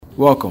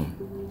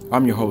Welcome.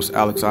 I'm your host,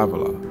 Alex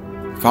Avila,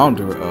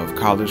 founder of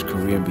College,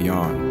 Career, and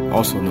Beyond,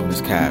 also known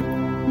as CAB,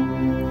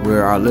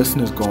 where our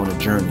listeners go on a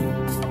journey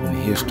and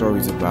hear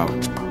stories about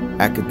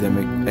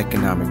academic,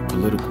 economic,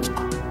 political,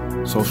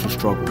 social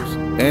struggles,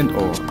 and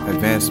or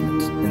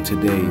advancements in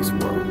today's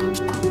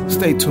world.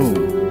 Stay tuned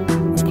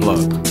and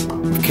plug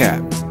with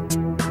CAB.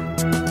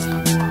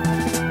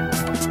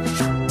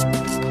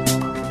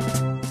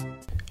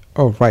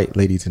 All right,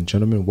 ladies and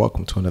gentlemen,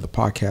 welcome to another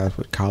podcast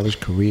with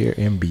College, Career,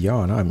 and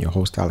Beyond. I'm your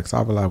host, Alex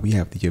Avila. We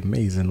have the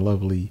amazing,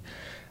 lovely,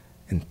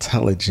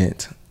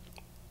 intelligent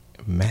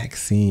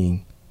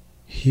Maxine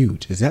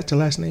Hughes. Is that your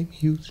last name,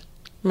 Hughes?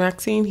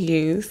 Maxine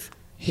Hughes.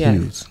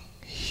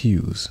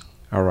 Hughes.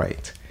 All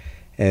right.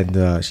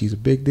 And she's a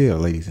big deal,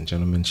 ladies and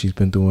gentlemen. She's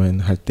been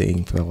doing her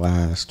thing for the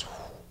last...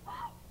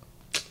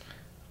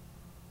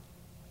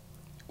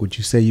 Would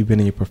you say you've been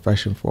in your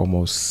profession for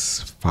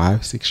almost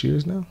 5-6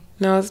 years now?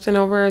 No, it's been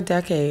over a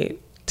decade.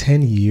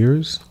 10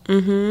 years?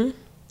 Mm-hmm.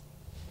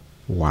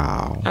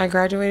 Wow. I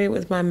graduated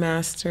with my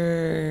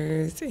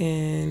master's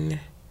in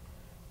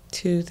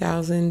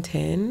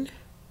 2010.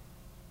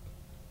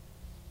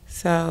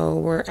 So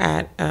we're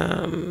at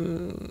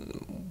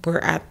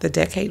the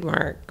decade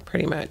mark,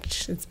 pretty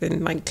much. It's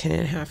been like 10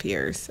 and a half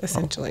years,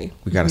 essentially.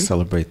 We got to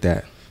celebrate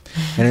that.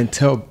 And then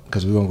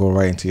because we're going to go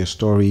right into your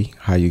story,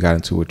 how you got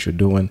into what you're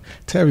doing.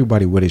 Tell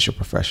everybody, what is your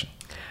profession?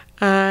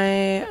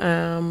 I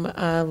am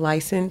a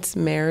licensed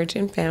marriage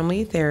and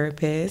family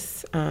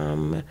therapist.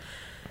 And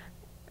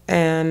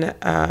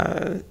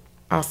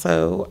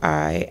also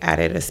I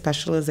added a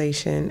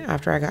specialization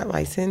after I got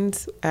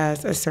licensed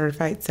as a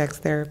certified sex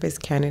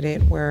therapist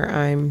candidate, where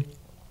I'm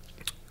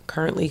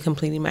currently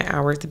completing my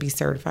hours to be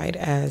certified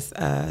as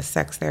a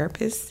sex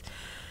therapist.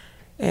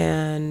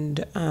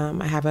 And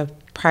I have a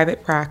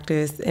private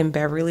practice in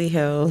Beverly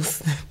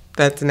Hills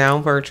that's now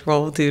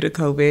virtual due to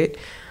COVID.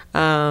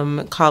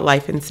 Called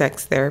Life and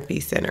Sex Therapy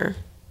Center.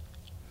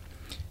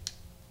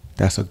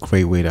 That's a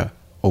great way to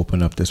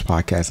open up this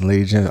podcast. And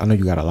ladies and gentlemen, I know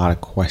you got a lot of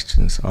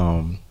questions.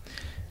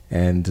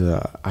 And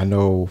I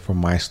know from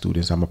my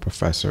students, I'm a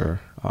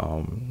professor.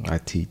 I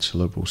teach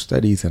liberal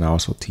studies and I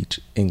also teach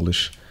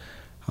English,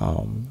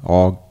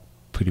 all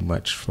pretty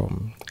much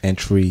from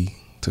entry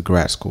to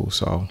grad school.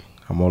 So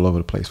I'm all over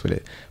the place with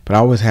it. But I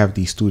always have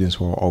these students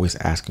who are always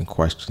asking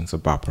questions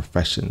about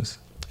professions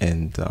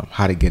and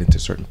how to get into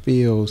certain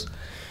fields.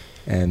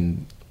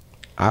 And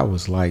I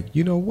was like,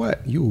 you know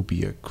what? You will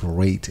be a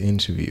great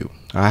interview.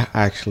 I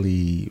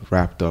actually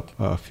wrapped up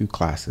a few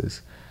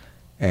classes,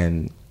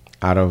 and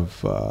out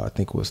of, I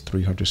think it was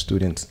 300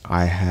 students,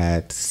 I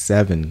had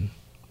 7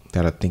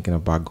 that are thinking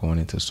about going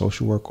into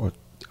social work or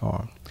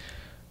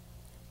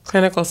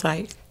clinical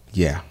psych.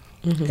 Yeah.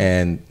 Mm-hmm.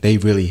 And they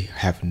really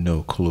have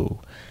no clue.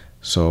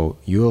 So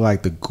you're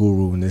like the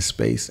guru in this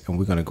space, and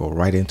we're going to go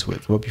right into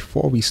it. But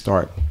before we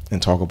start and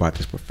talk about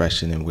this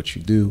profession and what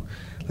you do,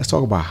 let's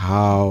talk about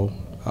how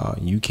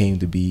you came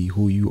to be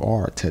who you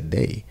are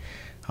today.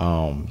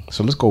 So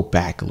let's go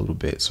back a little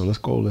bit. So let's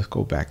go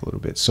back a little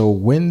bit. So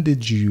when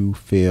did you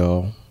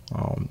feel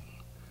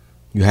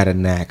you had a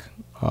knack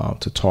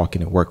to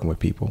talking and working with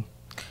people?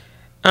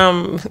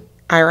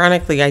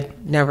 Ironically, I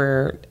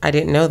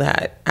didn't know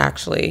that,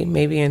 actually,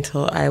 maybe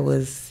until I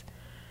was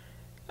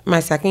my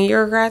second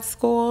year of grad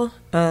school.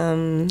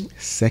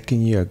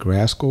 Second year of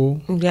grad school?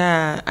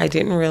 Yeah, I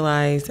didn't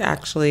realize,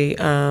 actually.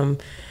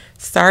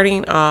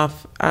 Starting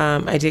off,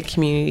 I did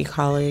community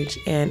college,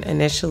 and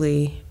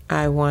initially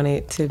I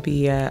wanted to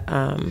be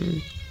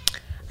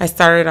I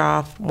started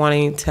off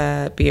wanting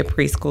to be a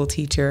preschool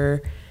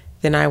teacher.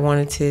 Then I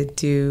wanted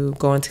to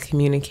go into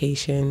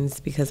communications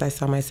because I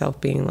saw myself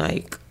being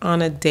like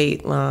on a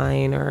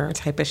Dateline or a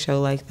type of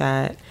show like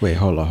that. Wait,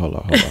 hold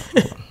on.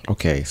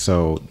 Okay,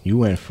 so you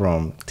went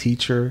from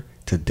teacher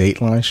to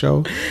Dateline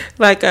show?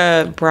 Like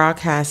a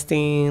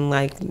broadcasting,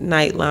 like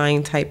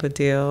Nightline type of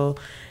deal.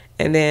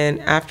 And then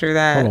after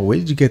that... Hold on, where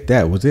did you get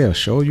that? Was there a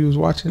show you was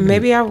watching?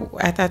 Maybe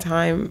at that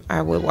time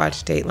I would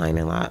watch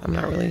Dateline a lot. I'm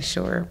not really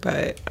sure,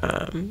 but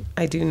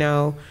I do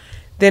know.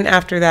 Then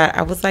after that,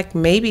 I was like,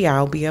 maybe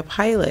I'll be a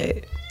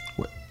pilot.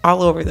 What?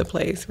 All over the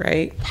place,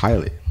 right?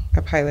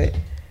 A pilot.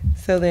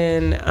 So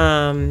then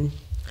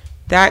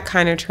that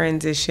kind of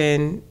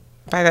transition,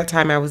 by that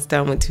time I was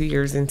done with 2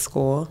 years in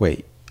school.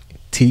 Wait,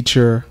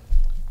 teacher,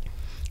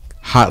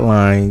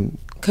 hotline,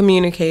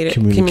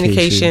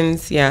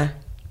 communications, yeah.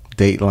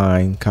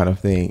 Dateline kind of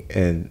thing,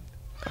 and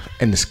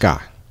in the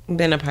sky.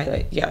 Then a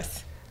pilot,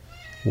 yes.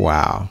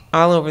 Wow.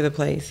 All over the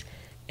place.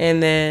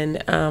 And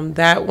then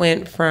that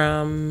went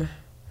from...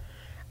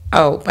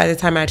 by the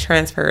time I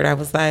transferred, I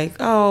was like,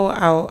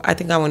 I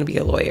think I want to be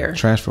a lawyer.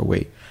 Transfer,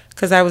 wait.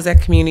 Because I was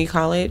at community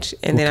college.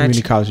 And what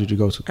community college did you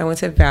go to? I went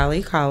to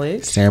Valley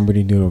College. San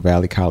Bernardino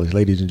Valley College.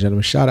 Ladies and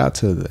gentlemen, shout out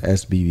to the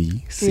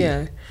SBVC.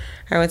 Yeah.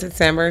 I went to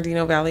San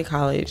Bernardino Valley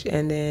College.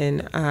 And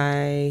then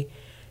I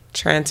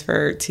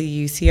transferred to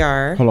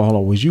UCR. Hold on. How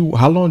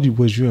long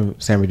was you in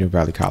San Bernardino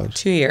Valley College?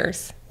 2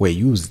 years. Wait,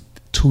 you was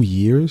 2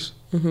 years?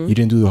 Mm-hmm. You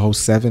didn't do the whole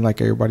 7 like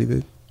everybody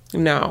did?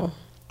 No.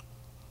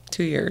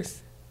 2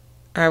 years.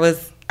 I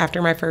was after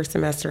my first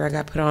semester, I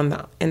got put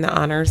on in the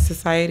honors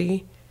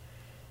society,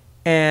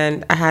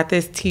 and I had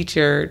this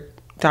teacher,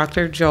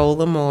 Dr. Joel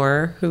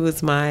Lamore, who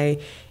was my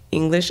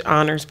English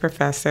honors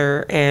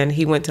professor, and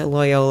he went to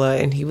Loyola,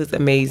 and he was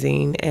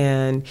amazing,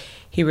 and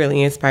he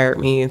really inspired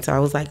me. And so I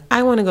was like,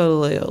 I want to go to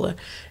Loyola.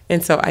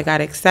 And so I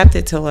got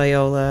accepted to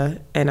Loyola,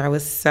 and I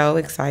was so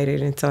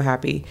excited and so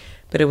happy,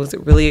 but it was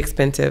really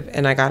expensive,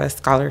 and I got a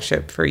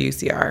scholarship for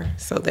UCR.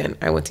 So then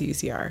I went to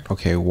UCR.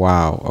 Okay,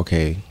 wow.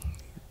 Okay.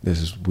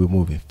 We're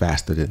moving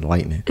faster than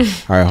lightning.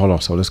 All right, hold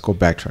on. So let's go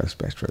backtrack.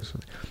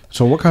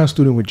 So what kind of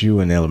student were you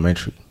in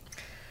elementary?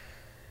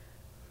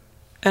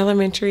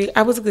 Elementary,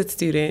 I was a good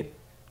student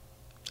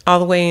all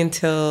the way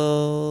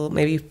until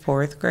maybe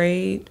 4th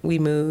grade. We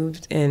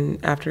moved,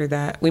 and after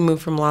that, we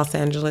moved from Los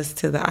Angeles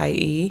to the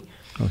IE.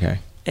 Okay.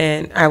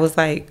 And I was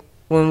like,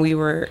 when we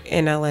were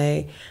in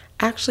LA,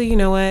 actually, you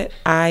know what?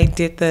 I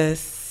did the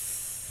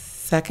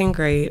 2nd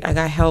grade. I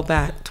got held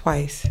back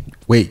twice.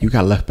 Wait, you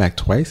got left back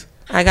twice?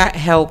 I got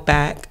held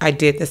back. I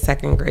did the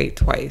 2nd grade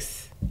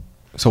twice.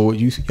 So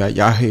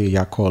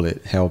y'all call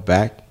it held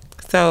back?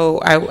 So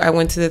I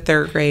went to the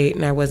 3rd grade,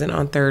 and I wasn't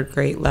on 3rd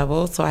grade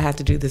level, so I had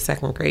to do the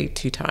 2nd grade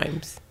 2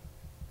 times.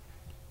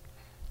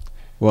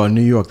 Well, in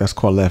New York, that's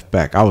called left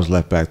back. I was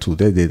left back too.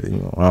 They did,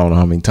 I don't know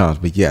how many times,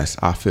 but yes,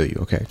 I feel you.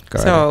 Okay, go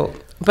ahead.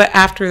 But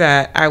after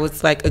that, I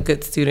was like a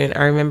good student.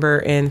 I remember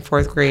in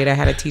 4th grade, I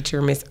had a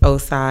teacher, Miss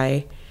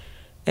Osai,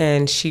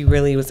 and she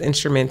really was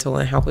instrumental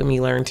in helping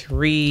me learn to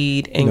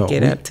read and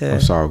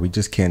I'm sorry, you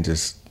just going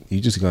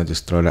to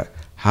just throw that.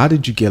 How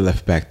did you get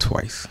left back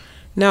twice?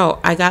 No,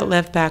 I got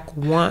left back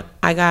once.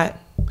 I got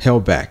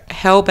held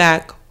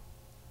back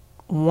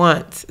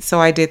once. So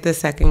I did the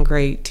 2nd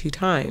grade 2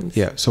 times.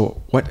 Yeah.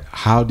 So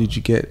how did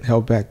you get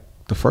held back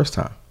the first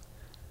time?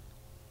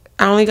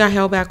 I only got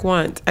held back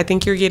once. I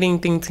think you're getting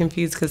things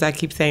confused because I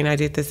keep saying I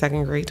did the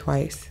 2nd grade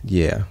twice.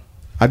 Yeah.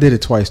 I did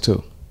it twice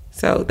too.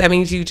 So that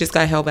means you just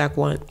got held back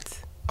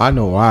once. I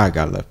know why I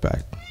got left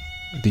back.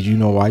 Did you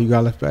know why you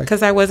got left back?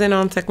 Because I wasn't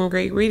on 2nd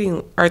grade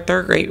reading or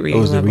 3rd grade reading.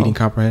 It was the reading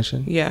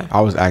comprehension? Yeah.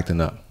 I was acting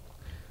up.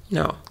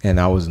 No. And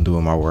I wasn't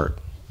doing my work.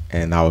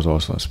 And I was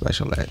also in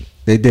special ed.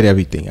 They did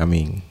everything.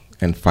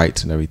 And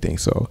fights and everything.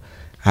 So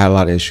I had a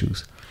lot of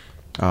issues.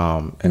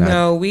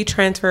 We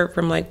transferred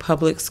from like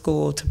public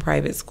school to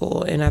private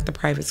school. And at the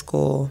private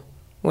school,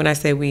 when I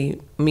say we,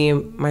 me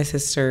and my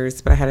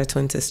sisters, but I had a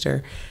twin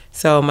sister.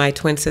 So my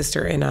twin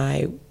sister and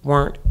I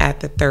weren't at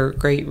the 3rd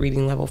grade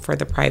reading level for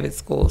the private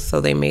school. So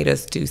they made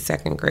us do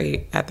 2nd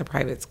grade at the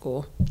private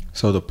school.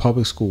 So the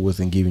public school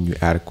wasn't giving you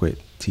adequate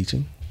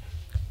teaching?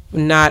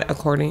 Not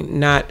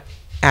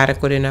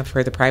adequate enough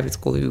for the private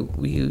school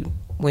we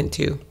went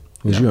to.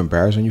 Was you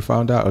embarrassed when you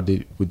found out,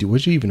 or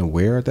was you even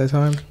aware at that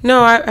time?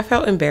 No, I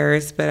felt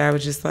embarrassed, but I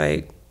was just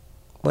like,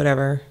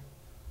 whatever.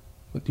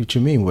 What do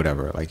you mean,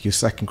 whatever? Like, your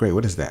 2nd grade,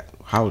 what is that?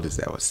 How old is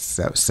that? Was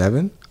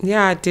 7?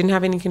 Yeah, I didn't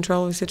have any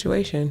control of the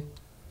situation.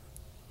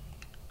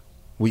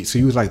 So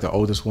you was like the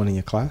oldest one in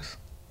your class?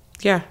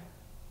 Yeah.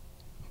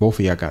 Both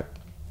of y'all got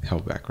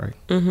held back, right?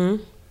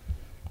 Mm-hmm.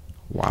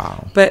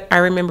 Wow. But I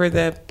remember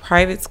the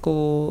private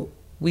school,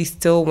 we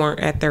still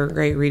weren't at 3rd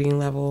grade reading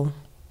level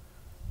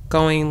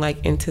going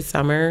like into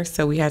summer.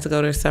 So we had to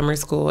go to summer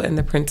school, and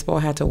the principal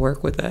had to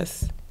work with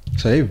us.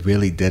 So they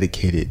really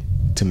dedicated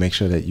to make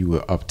sure that you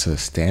were up to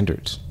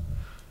standards.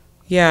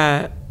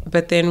 Yeah.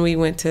 But then we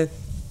went to,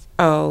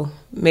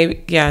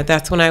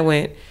 that's when I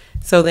went.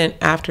 So then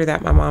after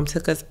that, my mom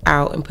took us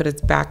out and put us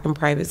back in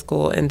private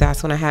school. And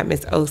that's when I had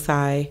Miss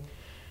Osai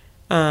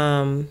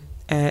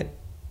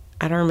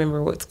I don't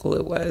remember what school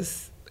it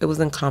was. It was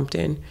in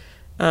Compton.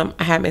 I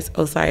had Miss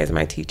Osai as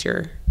my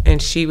teacher,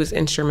 and she was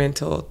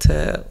instrumental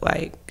to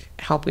like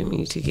helping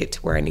me to get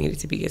to where I needed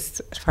to be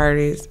as far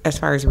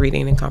as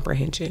reading and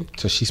comprehension.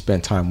 So she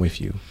spent time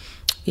with you.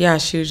 Yeah,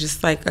 she was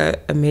just like an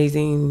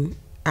amazing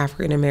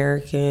African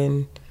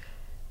American.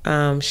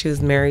 She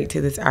was married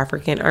to this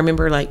African. I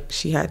remember like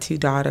she had 2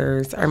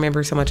 daughters. I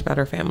remember so much about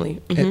her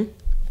family. Mm-hmm.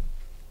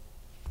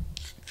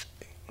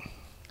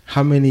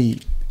 How many?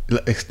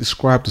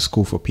 Describe the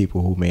school for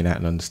people who may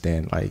not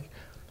understand, like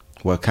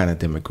what kind of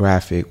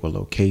demographic or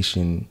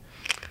location.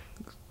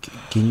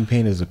 Can you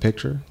paint us a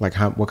picture? Like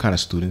what kind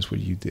of students were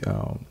you?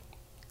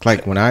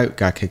 Like when I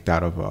got kicked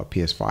out of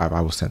PS5,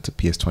 I was sent to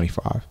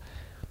PS25,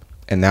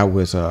 and that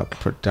was a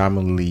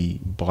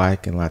predominantly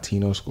Black and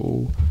Latino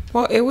school.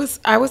 Well, it was,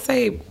 I would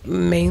say,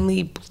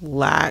 mainly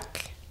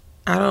Black.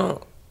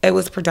 It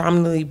was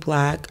predominantly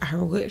Black. I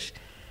wish.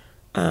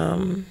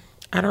 I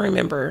don't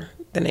remember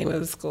the name of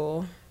the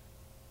school.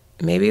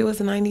 Maybe it was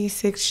a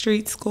 96th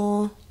Street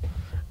school.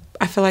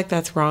 I feel like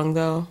that's wrong,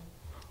 though.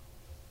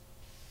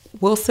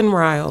 Wilson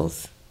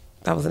Riles.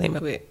 That was the name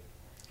of it.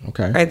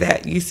 Okay. Or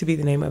that used to be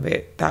the name of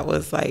it. That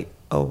was like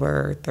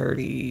over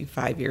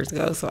 35 years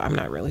ago, so I'm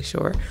not really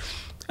sure.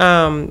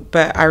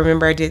 But I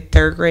remember I did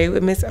 3rd grade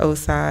with Miss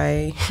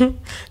Osai.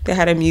 They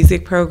had a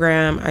music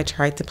program. I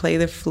tried to play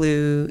the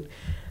flute.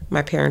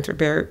 My parents were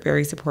very,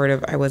 very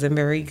supportive. I wasn't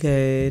very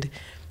good.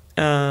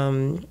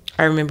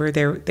 I remember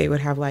they would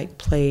have like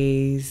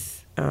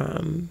plays,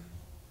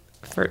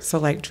 so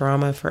like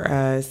drama for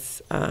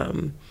us.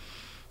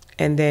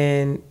 And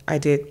then I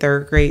did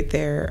third grade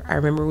there. I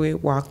remember we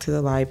walked to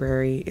the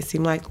library. It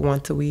seemed like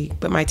once a week.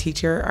 But my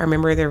teacher, I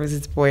remember there was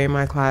this boy in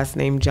my class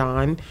named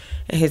John,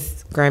 and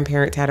his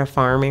grandparents had a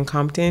farm in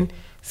Compton.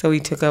 So we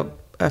took up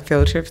a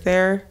field trip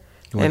there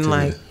and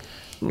like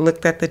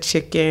looked at the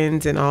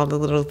chickens and all the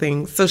little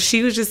things. So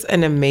she was just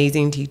an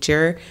amazing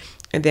teacher.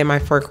 And then my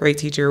fourth grade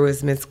teacher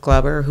was Miss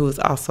Glover, who was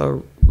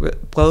also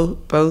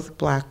both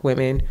Black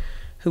women,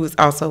 who was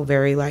also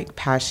very like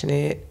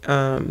passionate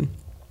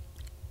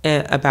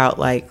about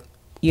like,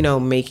 you know,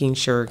 making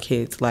sure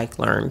kids like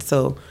learn.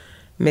 So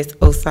Miss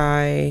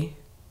Osai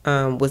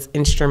was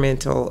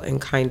instrumental in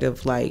kind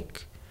of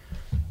like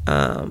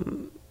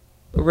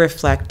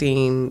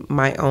reflecting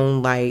my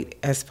own light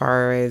as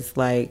far as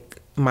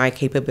like my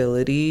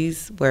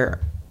capabilities,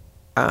 where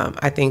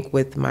I think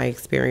with my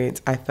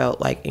experience I felt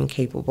like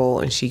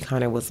incapable, and she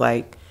kind of was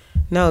like,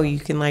 no, you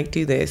can like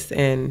do this.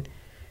 And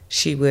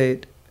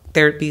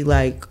there'd be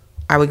like,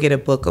 I would get a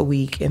book a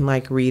week and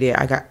like read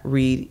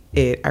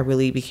it. I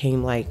really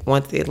became like,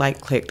 once it like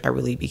clicked, I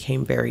really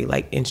became very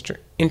like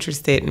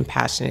interested and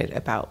passionate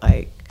about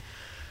like,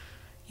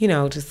 you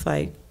know, just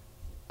like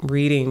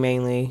reading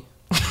mainly.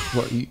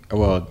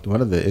 Well,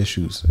 one of the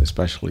issues,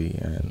 especially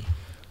in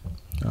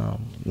a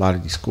lot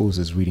of these schools,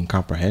 is reading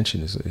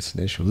comprehension is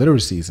an issue.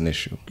 Literacy is an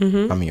issue.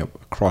 I mean,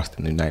 across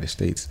the United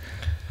States.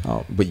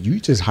 But you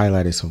just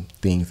highlighted some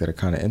things that are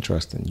kind of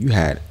interesting. You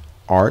had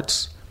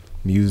arts,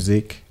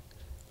 music,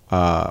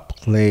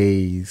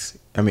 plays.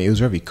 I mean, it was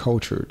very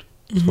cultured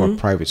for a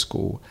private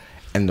school.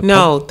 And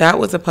that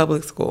was a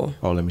public school.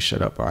 Oh, let me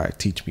shut up. All right,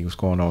 teach me what's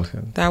going on with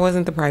him. That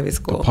wasn't the private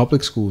school. The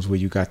public schools where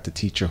you got the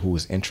teacher who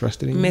was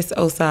interested in you? Miss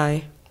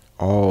Osai.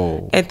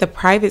 Oh. At the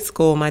private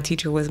school, my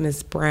teacher was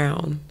Miss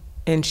Brown,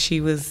 and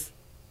she was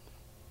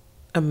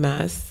a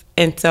mess.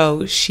 And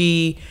so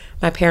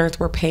my parents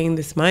were paying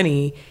this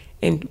money,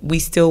 and we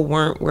still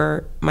weren't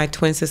where, my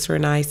twin sister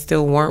and I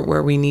still weren't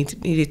where we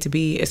needed to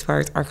be as far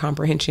as our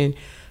comprehension.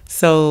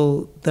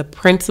 So the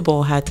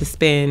principal had to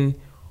spend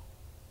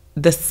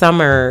the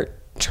summer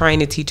trying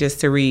to teach us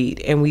to read,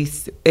 and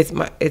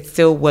it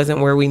still wasn't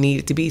where we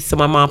needed to be. So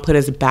my mom put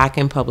us back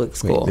in public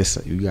school. Wait,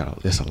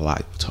 there's a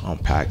lot to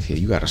unpack here.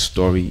 You got a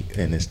story,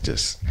 and it's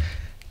just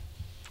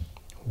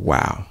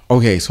wow.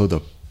 Okay, so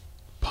the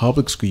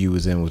public school you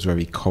was in was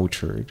very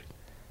cultured.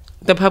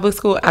 The public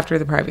school after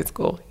the private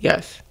school,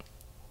 yes.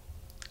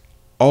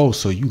 Oh,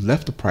 so you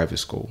left the private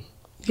school?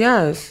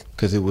 Yes.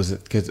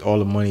 Because all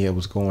the money that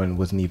was going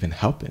wasn't even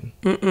helping.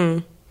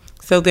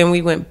 So then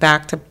we went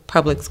back to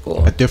public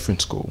school. A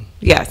different school?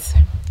 Yes.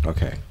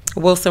 Okay.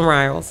 Wilson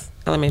Riles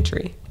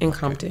Elementary in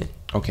Compton.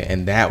 Okay,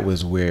 and that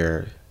was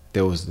where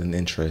there was an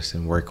interest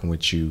in working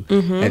with you.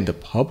 And the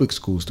public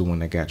school's the one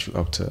that got you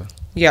up to...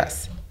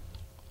 Yes.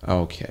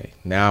 Okay.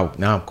 Now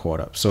I'm caught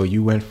up. So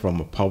you went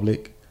from a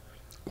public...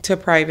 To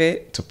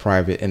private.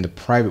 And the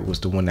private was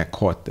the one that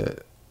caught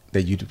that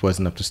you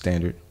wasn't up to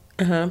standard.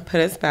 Put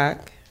us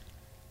back.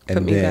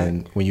 And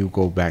then when you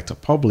go back to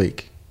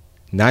public...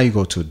 Now you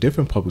go to a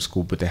different public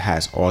school, but that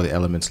has all the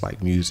elements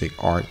like music,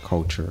 art,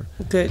 culture.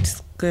 Good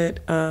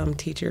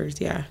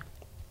teachers, yeah.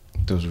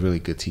 Those really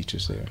good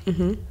teachers there.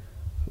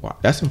 Wow,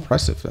 that's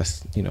impressive.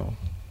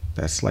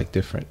 That's like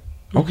different.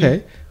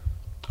 Okay.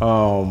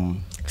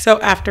 So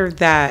after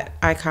that,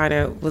 I kind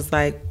of was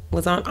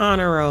on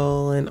honor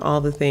roll and all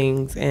the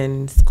things,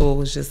 and school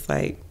was just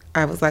like,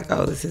 I was like,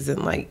 oh, this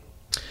isn't like.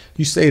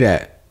 You say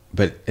that,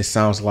 but it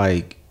sounds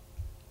like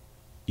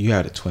you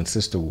had a twin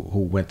sister who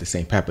went the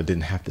same path but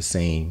didn't have the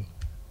same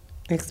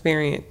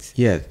experience.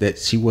 Yeah, that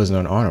she wasn't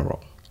on honor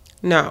roll.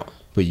 No.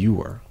 But you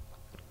were.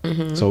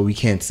 So we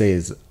can't say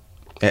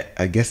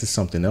I guess it's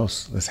something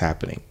else that's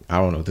happening. I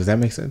don't know. Does that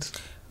make sense?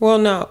 Well,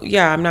 no.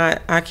 Yeah,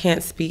 I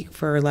can't speak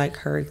for like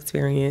her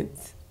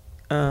experience.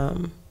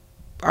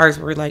 Ours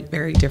were like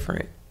very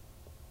different.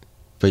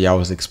 But y'all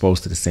was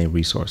exposed to the same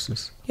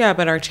resources. Yeah,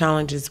 but our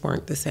challenges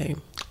weren't the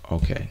same.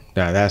 Okay.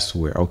 Now that's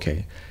where,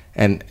 okay.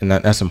 And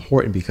that's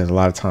important because a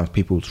lot of times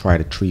people try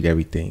to treat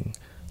everything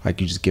like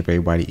you just give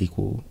everybody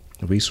equal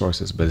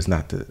resources, but that's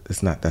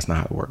not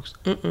how it works.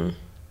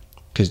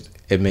 Because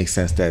it makes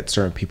sense that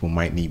certain people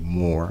might need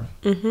more.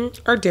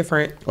 Or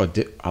different.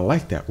 I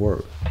like that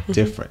word,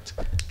 different.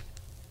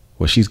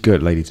 Well, she's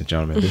good, ladies and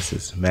gentlemen. This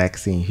is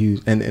Maxine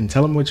Hughes. And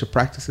tell them what your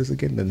practice is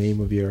again, the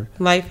name of your...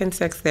 Life and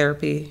Sex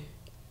Therapy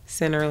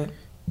Center.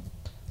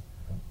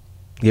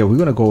 Yeah, we're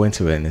gonna go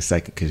into it in a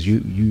second because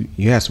you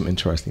have some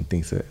interesting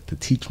things to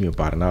teach me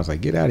about, and I was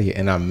like, get out of here.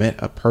 And I met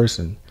a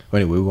person.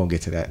 Well, anyway, we're gonna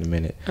get to that in a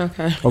minute.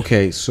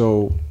 Okay.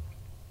 So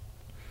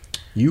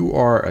you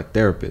are a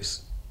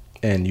therapist,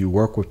 and you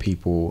work with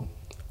people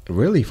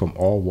really from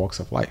all walks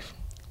of life.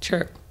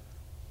 Sure.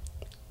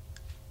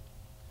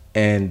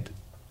 And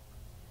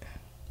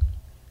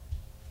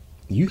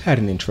you had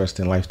an interest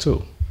in life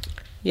too.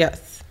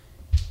 Yes.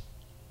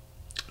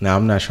 Now,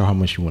 I'm not sure how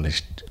much you want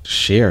to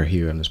share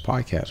here on this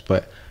podcast,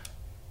 but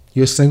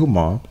you're a single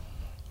mom.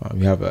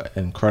 You have an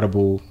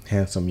incredible,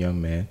 handsome young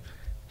man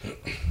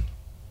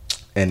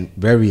and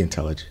very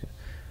intelligent.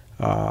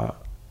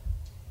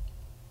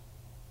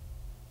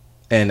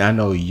 And I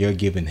know you're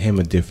giving him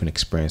a different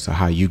experience of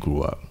how you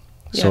grew up.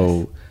 Yes.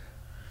 So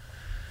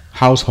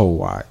household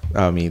wide,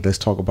 I mean, let's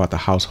talk about the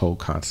household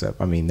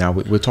concept. I mean, now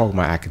we're talking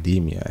about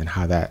academia and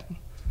how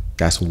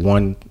that's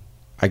one,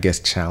 I guess,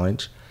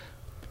 challenge.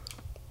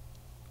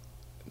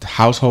 The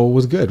household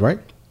was good, right?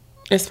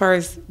 As far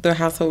as the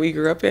household we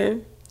grew up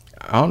in?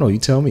 I don't know. You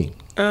tell me.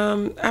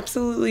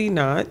 Absolutely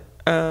not.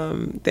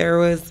 There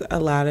was a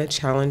lot of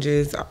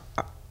challenges.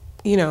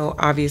 You know,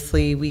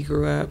 obviously we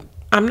grew up,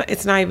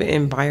 it's not even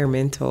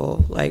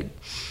environmental. Like,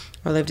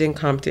 I lived in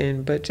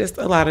Compton, but just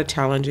a lot of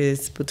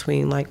challenges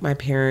between like my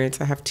parents.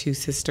 I have two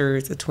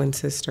sisters, a twin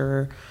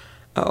sister,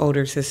 an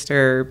older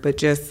sister, but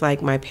just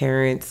like my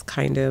parents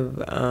kind of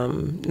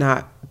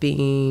not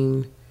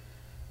being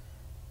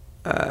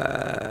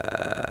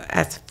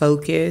as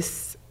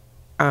focused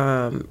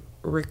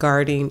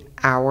regarding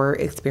our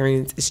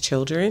experience as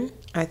children,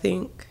 I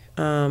think.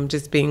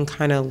 Just being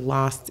kind of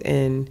lost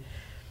in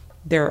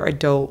their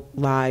adult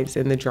lives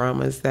and the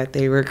dramas that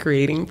they were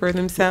creating for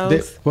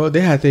themselves. They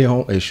had their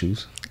own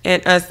issues.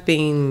 And us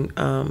being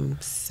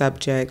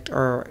subject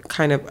or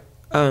kind of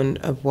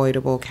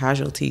unavoidable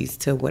casualties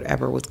to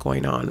whatever was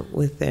going on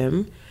with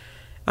them.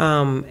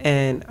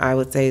 And I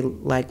would say,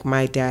 like,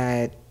 my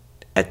dad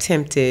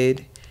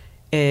attempted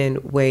in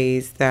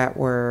ways that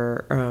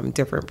were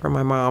different from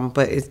my mom,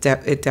 but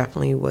it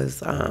definitely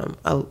was,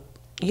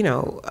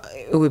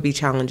 it would be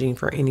challenging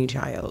for any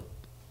child.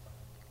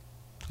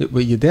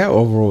 But your dad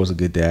overall was a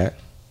good dad.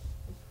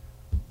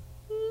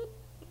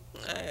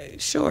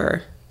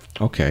 Sure.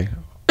 Okay.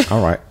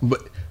 All right.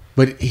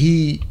 But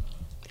he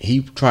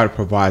tried to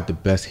provide the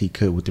best he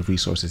could with the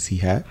resources he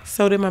had.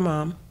 So did my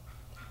mom.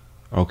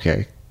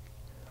 Okay.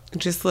 It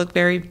just looked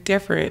very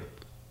different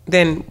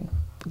than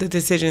the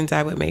decisions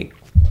I would make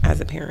as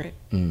a parent.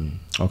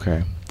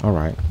 Okay. All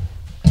right.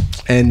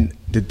 And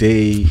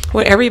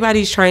when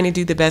everybody's trying to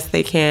do the best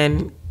they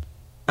can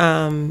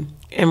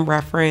in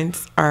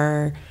reference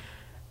or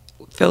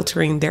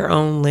filtering their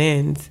own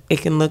lens,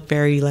 it can look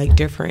very like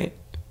different,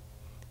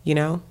 you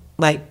know,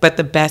 like, but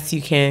the best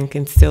you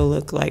can still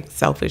look like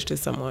selfish to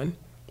someone.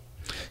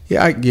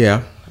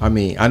 Yeah. I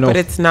mean, I know, but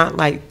it's not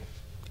like,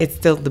 it's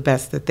still the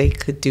best that they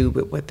could do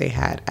with what they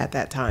had at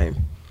that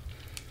time.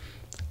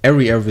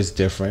 Every era is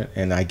different.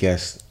 And I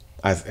guess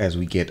as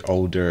we get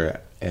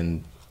older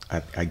and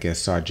I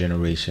guess our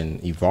generation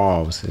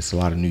evolves, it's a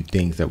lot of new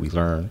things that we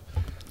learn.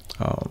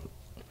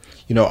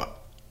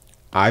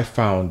 I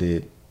found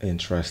it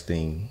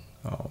interesting.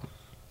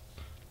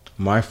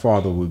 My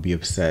father would be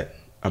upset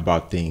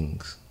about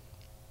things,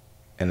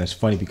 and it's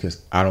funny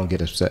because I don't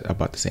get upset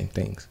about the same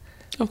things.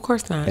 Of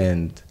course not.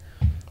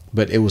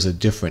 But it was a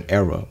different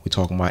era. We're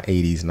talking about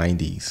 80s,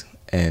 90s,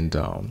 and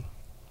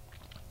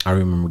I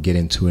remember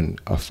getting into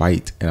a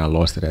fight, and I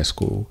lost it at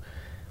school.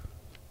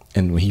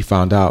 And when he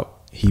found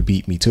out, he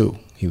beat me too.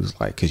 He was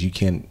like, "Because you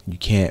can't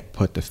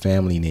put the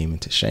family name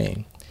into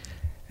shame,"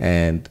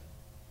 and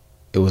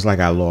it was like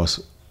I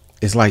lost.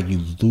 It's like you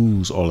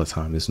lose all the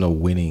time. There's no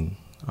winning.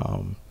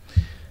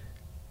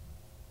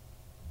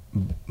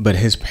 But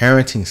his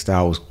parenting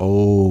style was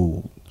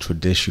old,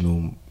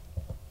 traditional,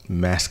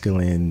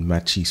 masculine,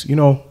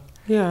 machista,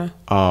 Yeah.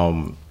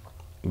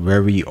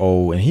 Very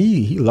old. And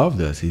he loved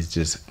us.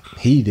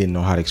 He didn't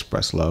know how to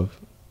express love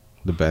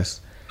the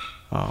best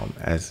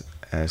as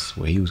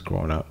where he was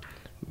growing up.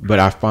 But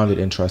I found it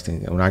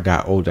interesting. When I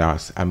got older,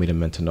 I made a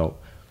mental note.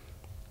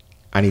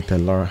 I need to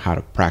learn how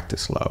to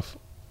practice love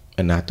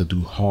and not to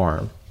do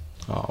harm.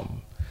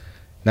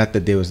 Not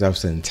that there was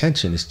ever an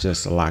intention. It's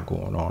just a lot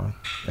going on.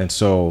 And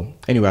so,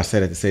 anyway, I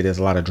said it to say there's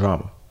a lot of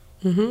drama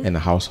in the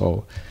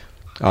household.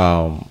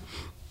 And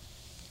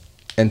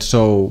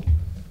so,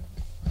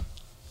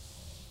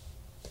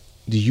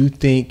 do you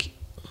think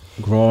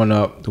growing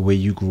up the way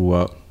you grew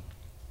up,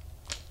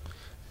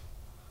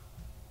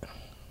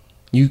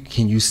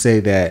 can you say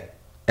that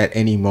at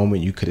any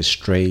moment you could have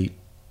strayed?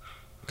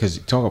 Because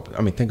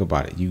think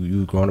about it.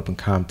 You growing up in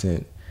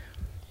Compton,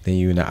 then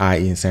you in the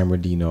IE in San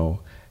Bernardino.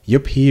 Your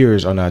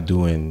peers are not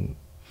doing.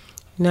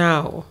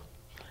 No,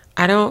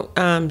 I don't.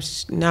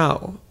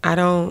 No, I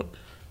don't.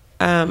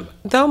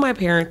 Though my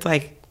parents,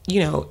 like,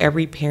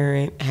 every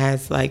parent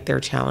has like their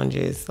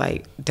challenges.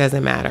 Like,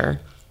 doesn't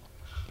matter.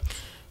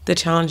 The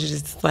challenges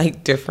is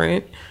like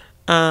different.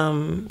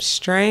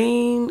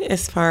 Strain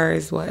as far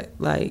as what,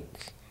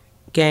 like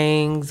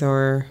gangs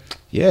or.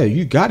 Yeah,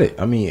 you got it.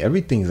 I mean,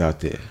 everything's out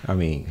there. I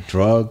mean,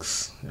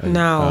 drugs.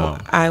 No,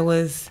 I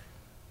was.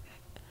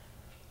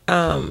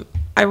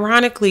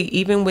 Ironically,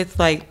 even with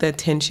like the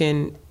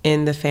tension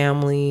in the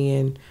family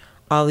and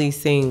all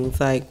these things,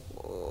 like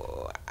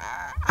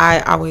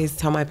I always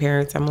tell my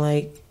parents, I'm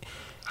like,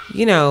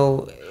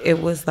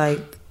 it was like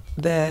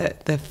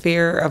the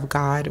fear of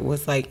God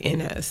was like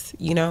in us.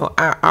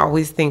 I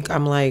always think,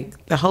 I'm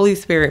like, the Holy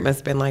Spirit must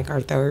have been like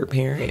our third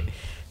parent,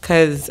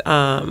 because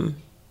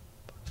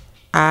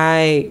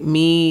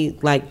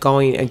like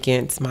going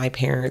against my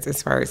parents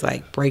as far as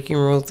like breaking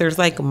rules. There's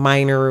like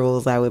minor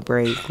rules I would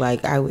break.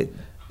 Like I would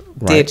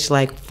ditch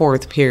like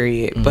fourth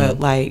period, but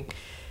like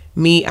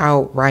me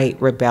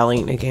outright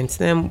rebelling against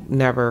them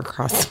never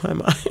crossed my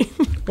mind.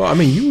 Well, I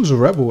mean, you was a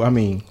rebel. I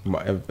mean,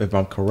 if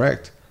I'm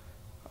correct,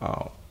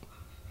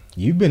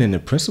 you've been in the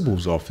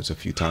principal's office a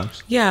few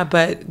times. Yeah,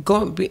 but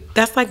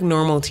that's like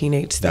normal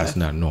teenage stuff. That's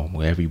not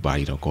normal.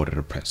 Everybody don't go to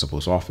the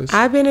principal's office.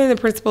 I've been in the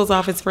principal's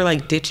office for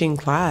like ditching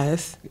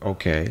class.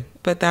 Okay.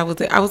 But that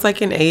was it. I was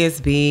like in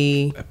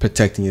ASB.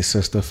 Protecting your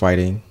sister,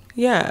 fighting.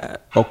 Yeah.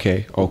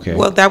 Okay.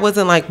 Well, that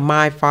wasn't like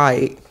my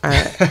fight.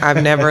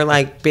 I've never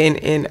like been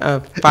in a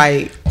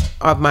fight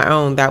of my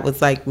own. That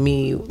was like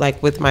me,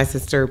 like with my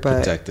sister, but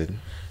protected.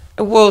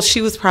 Well,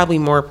 she was probably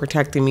more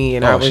protecting me,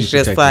 and I was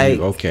just like,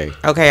 you. Okay,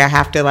 I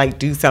have to like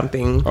do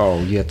something.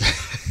 Oh, yeah.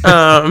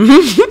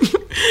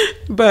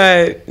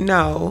 But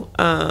no.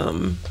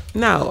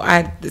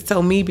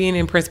 So me being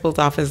in principal's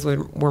office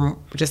were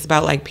just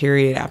about like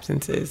period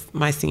absences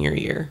my senior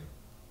year.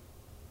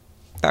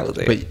 That was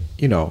it. But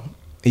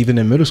even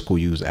in middle school,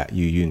 you was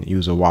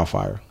a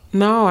wildfire.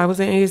 No, I was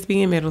in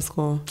ASB in middle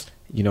school.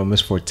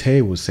 Miss Forte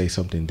would say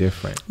something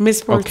different.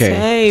 Miss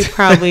Forte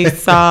probably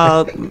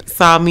saw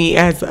me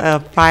as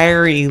a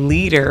fiery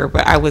leader,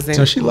 but I wasn't.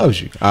 So she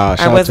loves you. Shout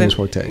out to Miss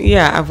Forte.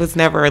 Yeah, I was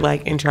never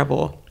like in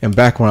trouble. And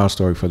background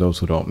story for those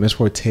who don't: Miss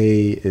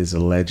Forte is a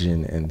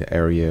legend in the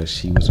area.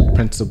 She was a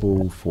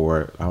principal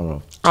for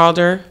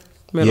Alder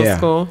Middle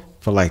School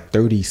for like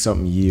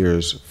 30-something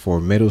years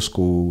for middle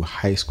school,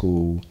 high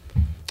school,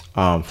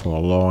 for a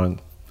long.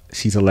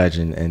 She's a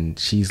legend, and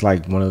she's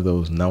like one of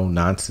those no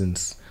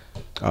nonsense.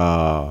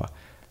 Talk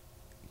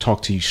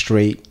to you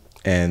straight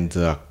and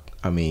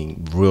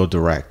real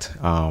direct,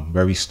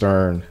 very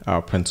stern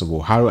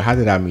principal. How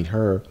did I meet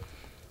her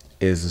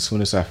is as soon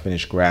as I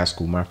finished grad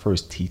school, my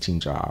first teaching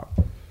job,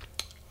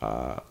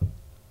 I'll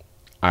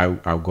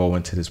go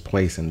into this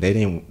place and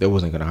they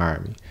wasn't gonna hire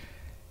me,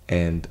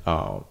 and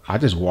I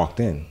just walked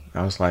in.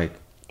 I was like,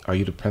 "Are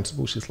you the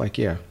principal?" She's like,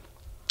 "Yeah."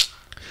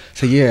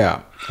 So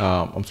yeah,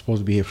 I'm supposed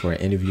to be here for an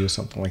interview or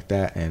something like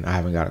that, and I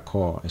haven't got a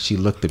call. And she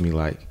looked at me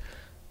like,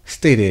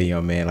 "Stay there,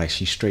 young man." Like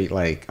she straight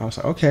like I was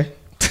like, okay.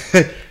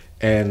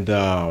 And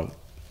there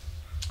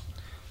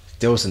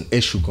was an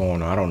issue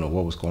going on. I don't know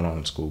what was going on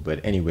in school, but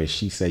anyway,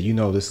 she said, "You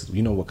know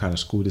what kind of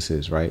school this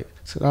is, right?"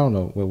 I said, "I don't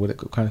know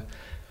what kind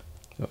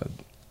of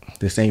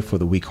this ain't for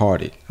the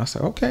weak-hearted." I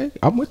said, "Okay,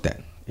 I'm with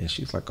that." And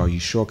she's like, "Are you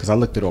sure?" Because I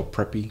looked at all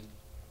preppy.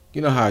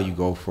 You know how you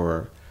go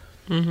for,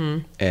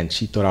 and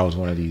she thought I was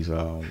one of these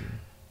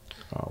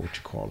what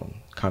you call them,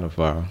 kind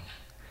of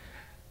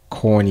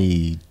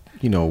corny.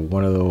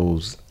 One of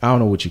those, I don't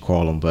know what you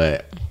call them,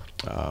 but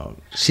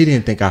she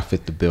didn't think I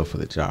fit the bill for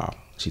the job.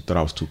 She thought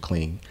I was too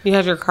clean. You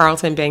had your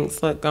Carlton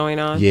Banks look going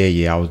on?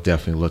 Yeah, I was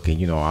definitely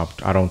looking.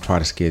 I don't try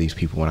to scare these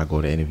people when I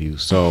go to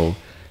interviews. So,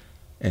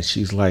 and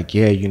she's like,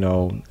 "Yeah,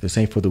 this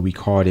ain't for the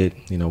weak-hearted.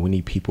 We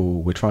need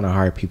people. We're trying to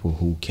hire people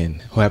who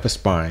have a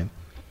spine,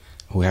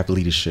 who have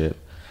leadership,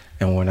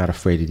 and we're not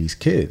afraid of these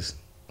kids.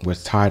 We're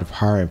tired of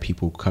hiring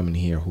people coming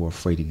here who are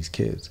afraid of these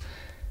kids." I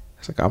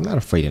was like, "I'm not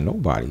afraid of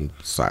nobody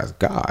besides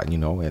God,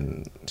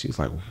 And she's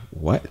like,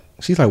 "What?"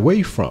 She's like, "Where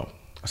you from?"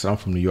 I said, "I'm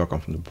from New York.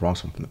 I'm from the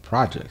Bronx. I'm from the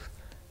projects."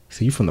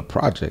 So you from the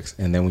projects?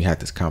 And then we had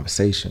this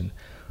conversation.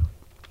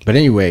 But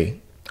anyway,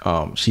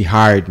 she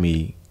hired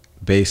me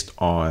based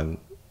on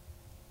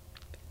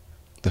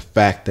the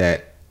fact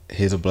that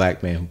here's a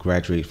black man who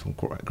graduated from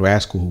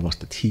grad school who wants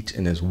to teach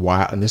in this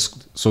wild. And this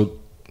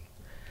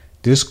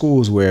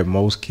school is where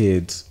most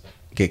kids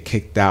get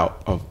kicked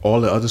out of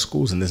all the other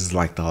schools, and this is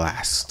like the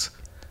last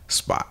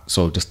spot.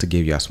 So just to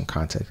give y'all some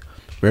context,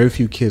 very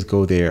few kids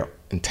go there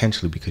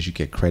intentionally because you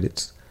get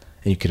credits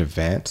and you can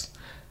advance.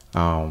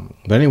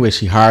 But anyway,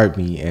 she hired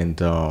me, and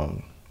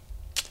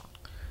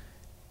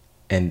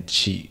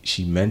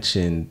she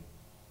mentioned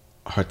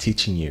her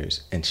teaching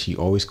years, and she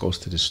always goes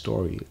to the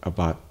story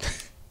about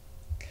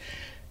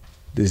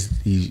these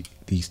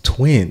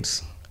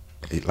twins.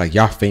 Like,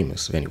 y'all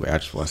famous anyway. I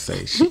just want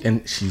to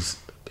say,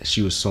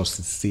 she was so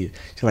sincere.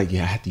 She's like,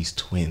 "Yeah, I had these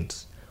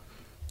twins,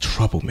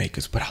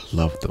 troublemakers, but I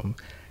loved them."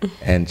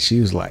 And she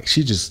was like,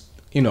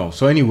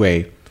 so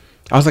anyway,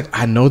 I was like,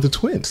 "I know the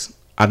twins.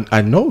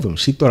 I know them."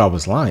 She thought I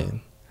was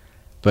lying.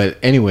 But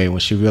anyway, when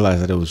she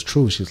realized that it was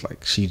true, she was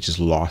like, she just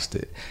lost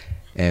it.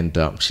 And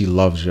she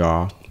loves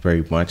y'all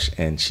very much,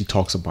 and she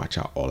talks about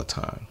y'all all the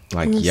time.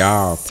 Like,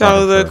 y'all.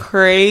 So the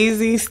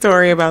crazy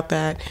story about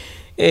that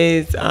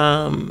is,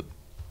 there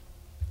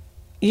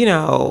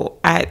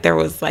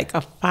was like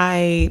a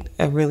fight,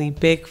 a really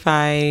big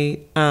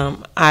fight.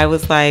 I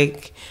was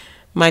like,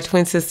 my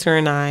twin sister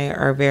and I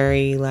are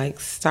very like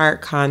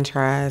stark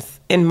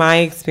contrast. In my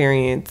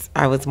experience,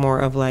 I was more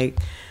of like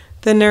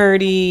the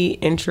nerdy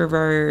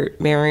introvert.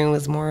 Marion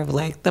was more of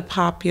like the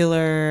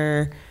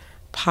popular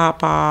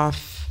pop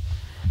off.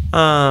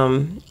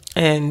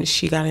 And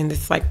she got in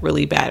this like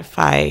really bad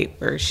fight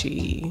where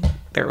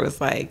there was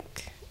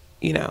like,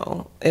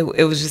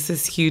 it was just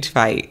this huge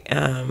fight.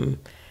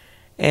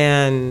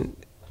 And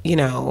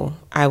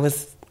I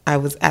was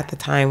at the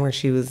time where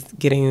she was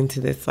getting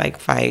into this like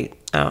fight.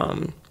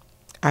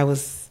 I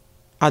was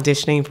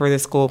auditioning for the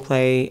school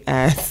play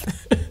as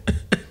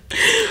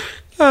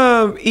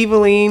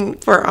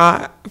Eveline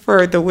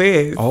for The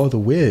Wiz. Oh, The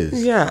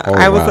Wiz. Yeah, Oh,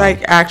 I was wow.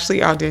 like actually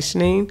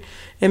auditioning,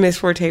 and Miss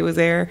Forte was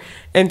there.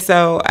 And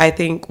so I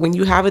think when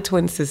you have a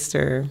twin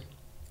sister,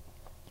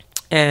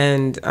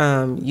 and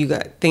you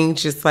got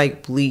things just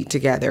like bleed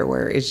together,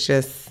 where it's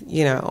just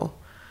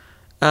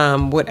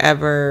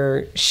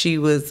whatever she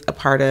was a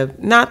part of.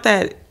 Not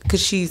that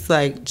because she's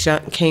like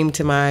came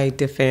to my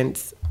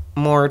defense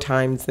more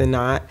times than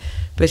not,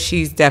 but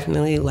she's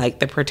definitely like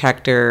the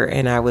protector,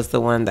 and I was the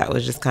one that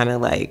was just kind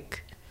of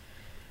like,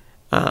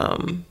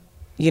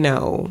 You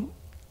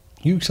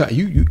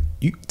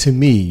to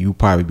me, you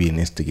probably be an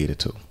instigator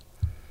too.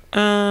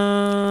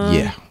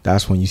 Yeah,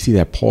 that's when you see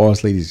that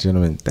pause, ladies and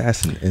gentlemen.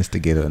 That's an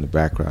instigator in the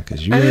background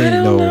because you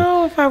ain't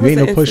know if I was you ain't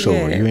an no pushover.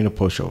 instigator. You ain't a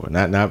pushover.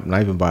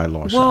 Not even by a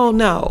long shot. Well,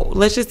 no.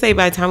 Let's just say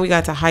by the time we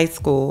got to high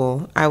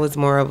school, I was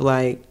more of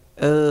like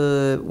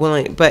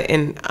willing. But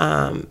in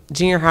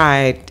junior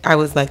high, I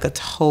was like a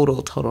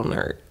total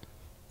nerd.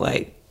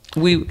 Like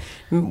we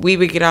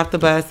would get off the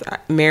bus.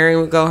 Mary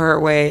would go her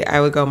way.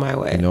 I would go my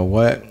way. You know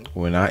what?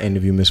 When I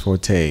interview Miss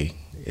Forte,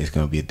 it's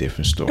gonna be a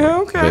different story.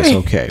 Okay. But it's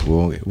okay.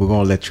 We're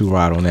gonna let you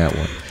ride on that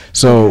one.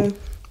 So,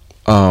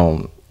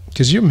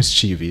 because you're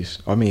mischievous.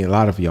 I mean, a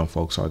lot of young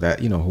folks are that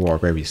who are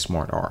very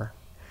smart are.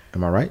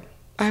 Am I right?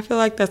 I feel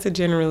like that's a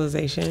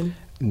generalization.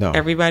 No.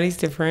 Everybody's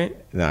different.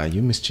 Nah,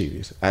 you're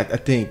mischievous. I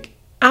think.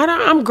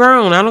 I'm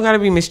grown. I don't gotta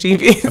be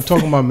mischievous. I'm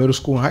talking about middle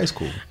school and high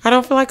school. I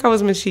don't feel like I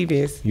was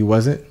mischievous. You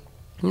wasn't?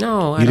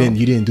 No, You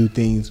didn't do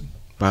things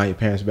behind your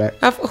parents' back?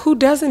 Who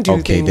doesn't do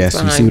Okay, things that's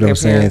you behind see what their I'm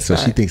saying? parents' So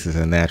she back? thinks it's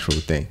a natural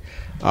thing.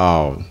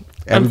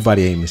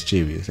 Everybody ain't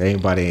mischievous.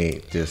 Everybody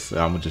ain't just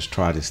I'm gonna just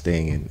try this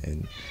thing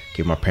and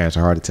give my parents a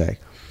heart attack.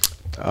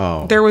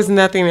 There was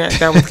nothing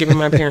that was giving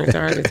my parents a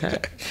heart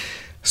attack.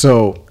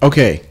 So,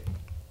 okay.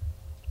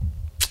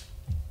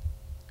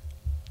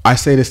 I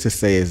say this to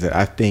say is that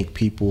I think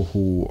people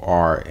who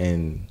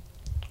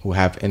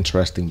have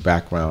interesting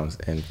backgrounds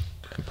and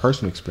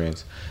personal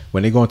experience,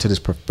 when they go into this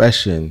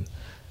profession,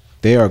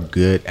 they're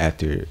good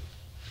at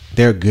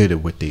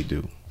what they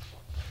do.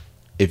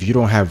 If you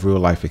don't have real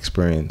life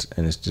experience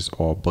and it's just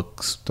all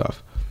book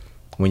stuff,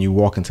 when you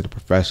walk into the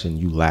profession,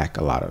 you lack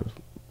a lot of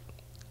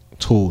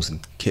tools and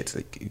kits.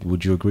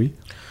 Would you agree?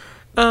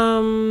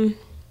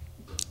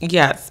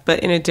 Yes,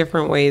 but in a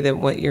different way than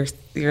what you're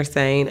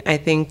saying. I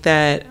think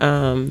that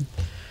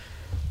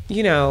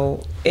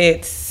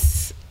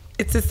it's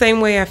the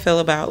same way I feel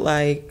about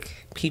like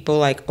people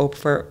like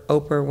Oprah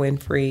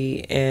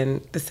Winfrey,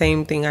 and the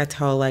same thing I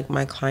tell like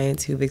my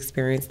clients who've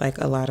experienced like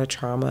a lot of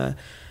trauma.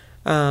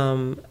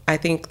 I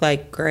think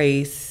like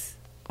grace,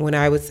 when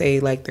I would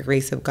say like the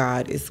grace of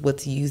God is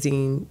what's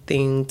using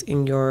things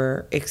in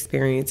your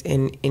experience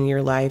in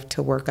your life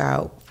to work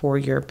out for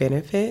your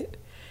benefit.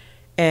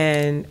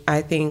 And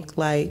I think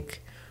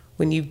like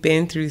when you've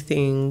been through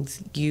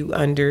things,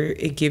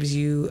 it gives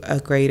you a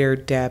greater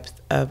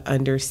depth of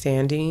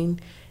understanding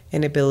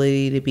and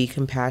ability to be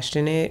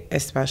compassionate,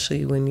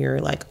 especially when you're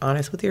like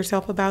honest with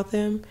yourself about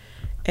them.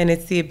 And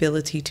it's the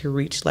ability to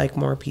reach like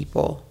more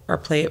people or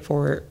play it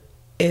forward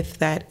if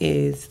that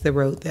is the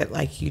road that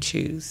like you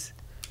choose.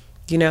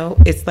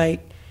 It's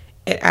like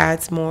it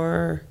adds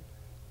more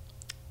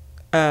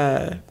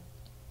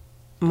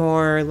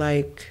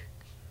like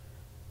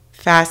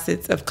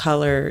facets of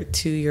color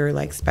to your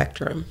like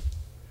spectrum.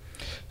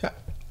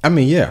 I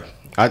mean, yeah.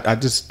 I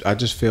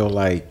just feel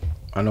like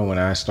I know when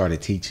I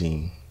started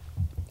teaching,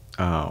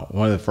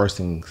 one of the first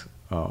things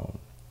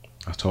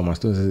I told my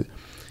students is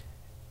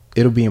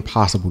it'll be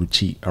impossible to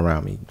cheat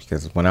around me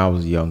because when I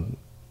was young,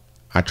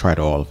 I tried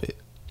all of it,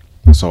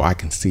 so I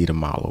can see it a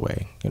mile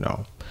away,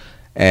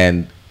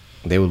 And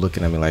they were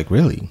looking at me like,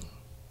 really?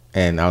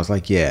 And I was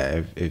like,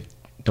 yeah. If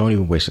don't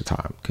even waste your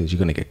time because you're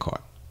gonna get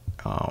caught.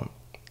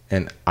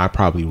 And I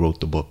probably wrote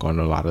the book on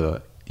a lot of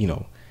the,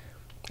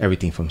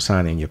 everything from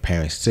signing your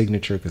parents'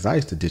 signature, because I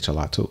used to ditch a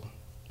lot too.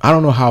 I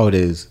don't know how it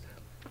is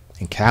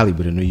in Cali,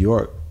 but in New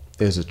York,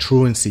 there's a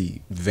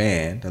truancy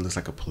van that looks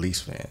like a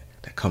police van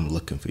that come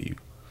looking for you.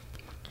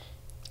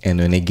 And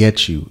when they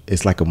get you,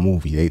 it's like a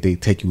movie. They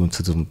take you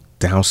into the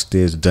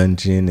downstairs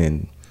dungeon,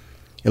 and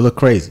it look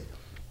crazy.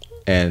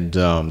 And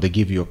they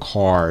give you a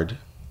card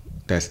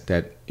back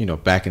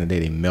in the day,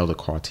 they mailed a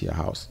card to your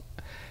house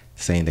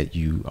saying that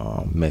you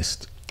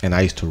missed. And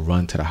I used to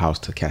run to the house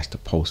to catch the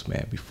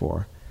postman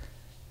before.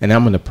 And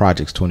I'm in the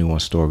projects,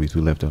 21 stories.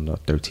 We lived on the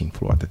 13th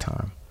floor at the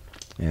time.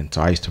 And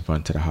so I used to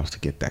run to the house to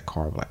get that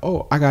card. Like,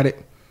 oh, I got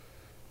it.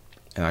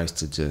 And I used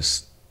to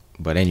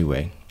but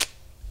anyway,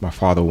 my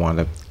father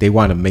wound up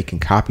making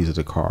copies of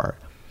the card.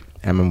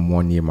 I remember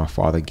one year my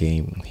father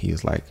he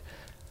was like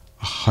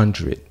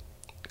 100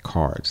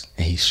 cards.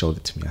 And he showed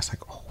it to me. I was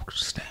like, oh,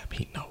 snap,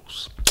 he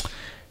knows.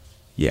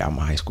 Yeah, I'm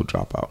a high school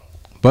dropout.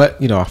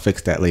 But, I'll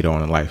fix that later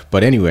on in life.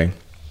 But anyway,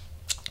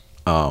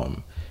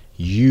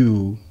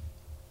 you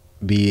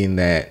being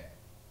that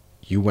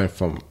you went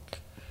from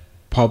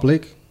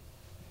public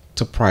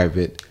to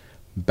private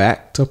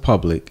back to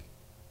public,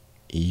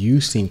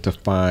 you seem to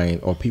find,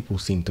 or people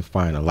seem to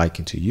find a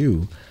liking to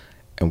you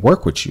and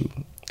work with you.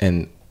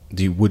 And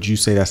Would you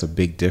say that's a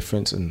big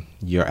difference in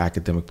your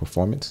academic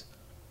performance?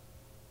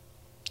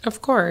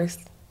 Of course.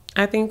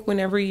 I think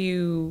whenever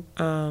you,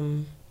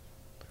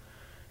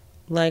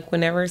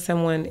 whenever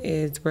someone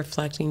is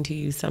reflecting to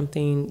you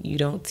something you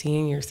don't see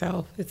in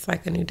yourself, it's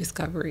like a new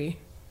discovery.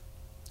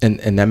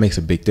 And that makes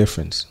a big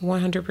difference.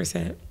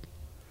 100%.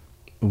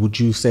 Would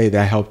you say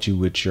that helped you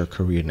with your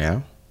career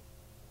now?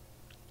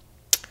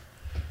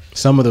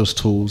 Some of those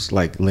tools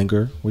like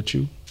linger with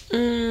you?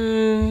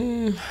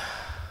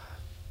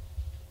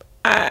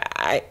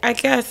 I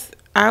guess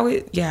I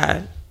would,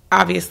 yeah.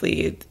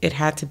 Obviously, it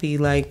had to be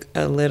like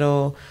a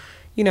little,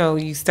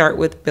 you start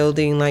with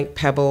building like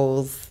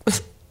pebbles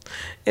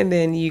and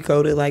then you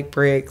go to like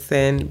bricks,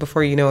 and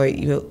before you know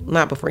it,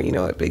 not before you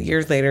know it, but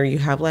years later, you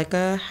have like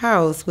a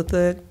house with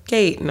a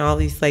gate and all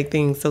these like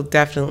things. So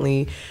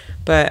definitely,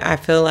 but I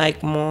feel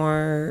like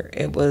more,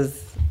 it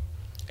was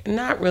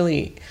not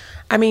really,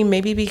 I mean,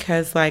 maybe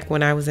because like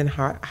when I was in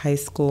high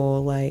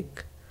school,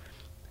 like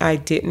I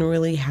didn't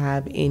really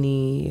have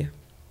any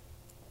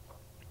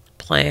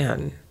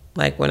plan.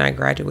 Like when I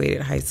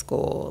graduated high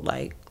school,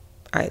 like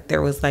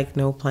there was like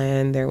no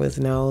plan. There was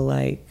no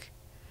like,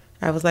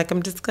 I was like,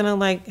 I'm just gonna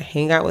like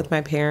hang out with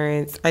my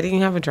parents. I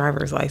didn't have a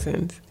driver's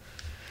license.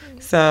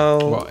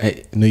 So, well,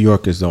 hey, New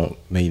Yorkers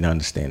may not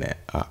understand that.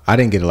 I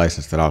didn't get a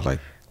license till I was like,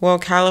 well,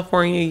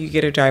 California, you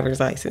get a driver's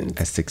license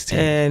at 16.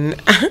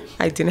 And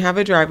I didn't have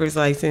a driver's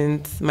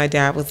license. My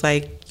dad was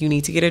like, you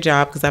need to get a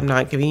job because I'm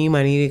not giving you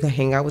money to go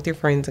hang out with your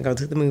friends and go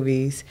to the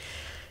movies.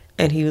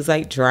 And he was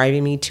like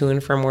driving me to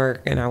and from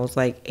work. And I was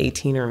like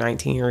 18 or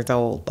 19 years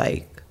old,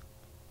 like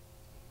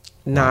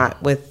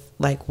not with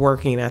like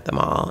working at the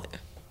mall,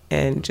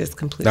 and just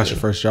completely. That's your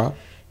first job?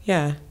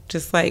 Yeah.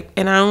 Just like,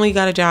 and I only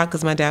got a job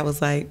because my dad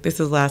was like, this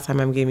is the last time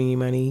I'm giving you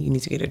money. You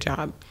need to get a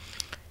job.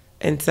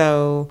 And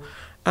so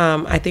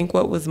I think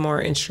what was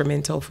more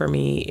instrumental for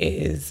me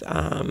is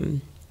I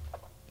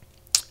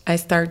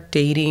started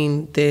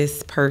dating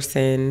this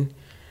person,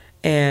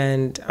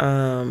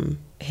 and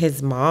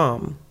his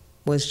mom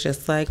was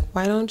just like,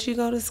 why don't you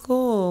go to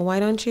school? Why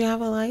don't you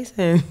have a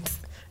license?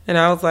 And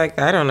I was like,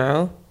 I don't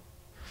know.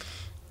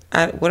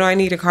 What do I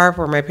need a car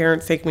for? My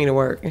parents take me to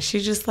work. And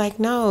she's just like,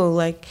 no,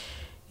 like,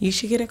 you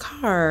should get a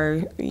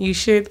car. You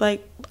should,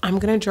 like, I'm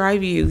going to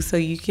drive you so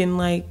you can,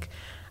 like,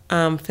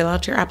 fill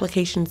out your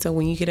application. So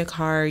when you get a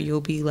car, you'll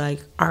be,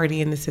 like,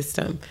 already in the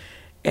system.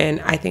 And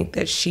I think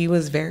that she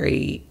was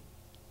very,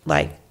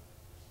 like,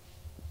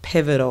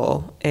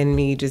 pivotal in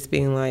me just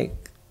being, like,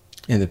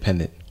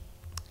 independent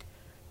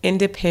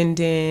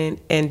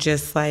and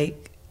just,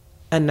 like,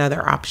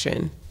 another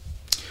option.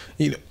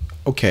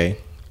 Okay.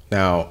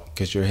 Now,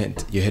 because you're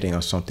hitting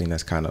on something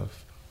that's kind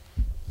of,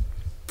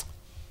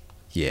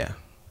 yeah.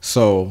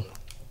 So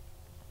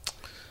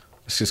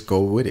let's just go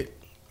with it.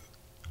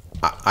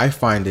 I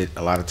find it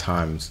a lot of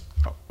times,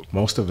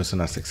 most of us are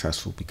not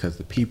successful because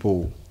the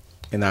people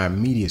in our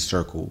immediate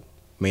circle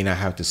may not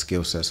have the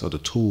skill sets or the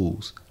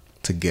tools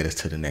to get us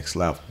to the next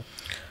level.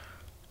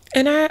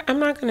 And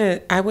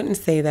I wouldn't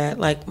say that.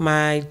 Like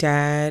my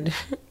dad,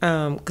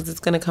 because it's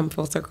going to come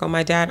full circle.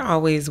 My dad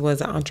always was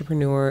an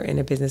entrepreneur and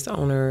a business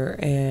owner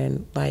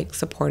and like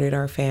supported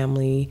our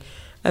family.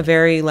 A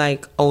very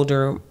like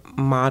older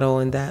model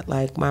in that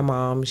like my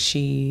mom,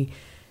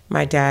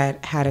 my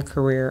dad had a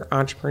career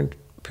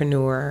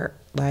entrepreneur,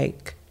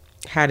 like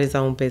had his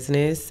own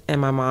business,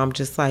 and my mom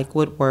just like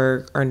would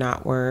work or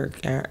not work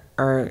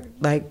or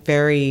like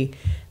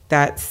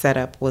that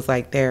setup was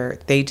like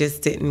they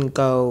just didn't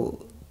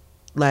go.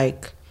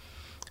 Like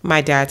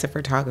my dad's a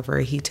photographer.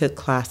 He took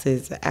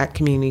classes at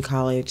community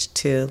college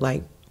to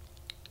like,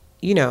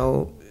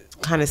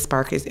 kind of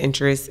spark his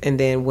interest, and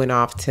then went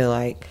off to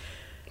like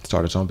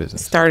start his own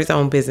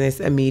business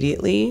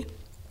immediately.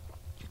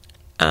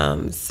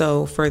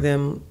 So for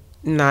them,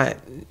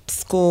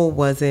 school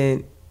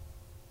wasn't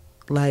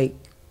a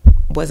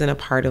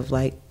part of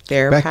like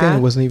their back path. then.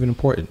 It wasn't even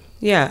important.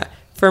 Yeah.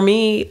 For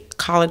me,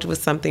 college was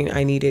something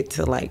I needed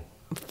to like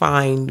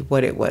find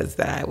what it was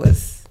that I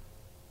was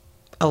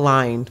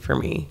aligned for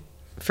me,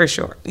 for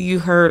sure. You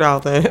heard all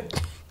the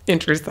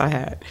interests I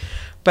had,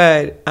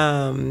 but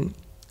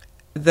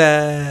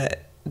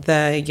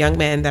the young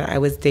man that I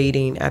was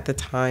dating at the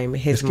time,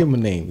 let's give him a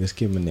name. You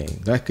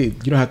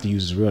don't have to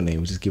use his real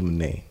name. Just give him a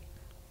name.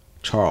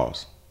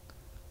 Charles.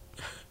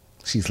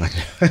 She's like,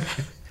 I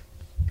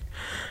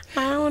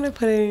don't want to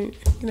put it,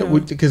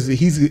 because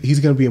he's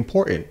going to be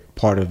important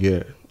part of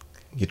your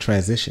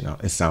transition.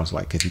 It sounds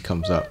like, because he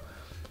comes up.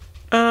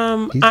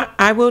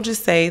 I will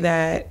just say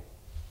that.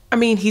 I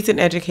mean, he's an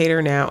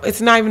educator now.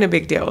 It's not even a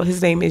big deal. His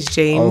name is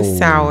James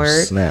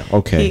Soward. Snap.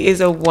 Okay. He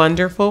is a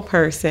wonderful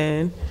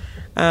person.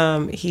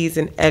 He's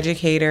an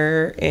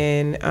educator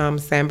in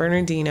San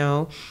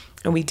Bernardino,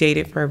 and we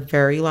dated for a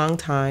very long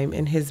time.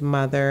 And his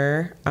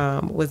mother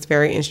was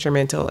very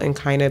instrumental in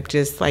kind of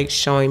just like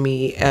showing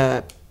me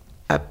a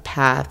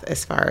path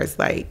as far as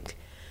like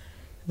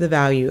the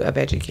value of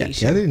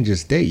education. Y'all didn't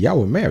just date. Y'all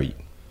were married.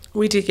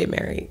 We did get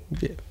married.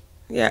 Yeah.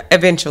 Yeah,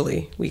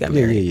 eventually we got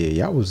married.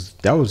 Yeah.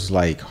 That was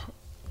like,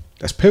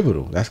 that's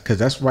pivotal. That's because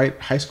that's right,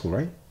 high school,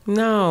 right?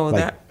 No, Like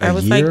that a I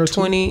was year or like two?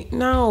 20.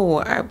 No,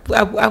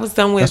 I was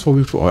done with. That's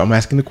what I'm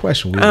asking the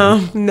question.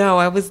 No,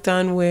 I was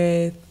done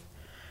with.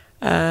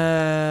 You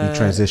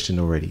transitioned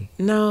already.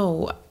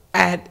 No,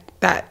 at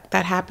that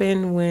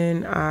happened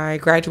when I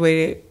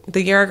graduated.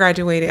 The year I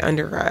graduated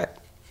undergrad.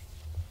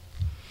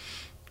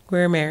 We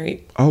were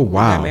married. Oh, We got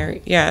wow.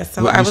 married. Yeah,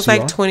 so What I you was still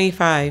like are?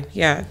 25.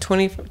 Yeah,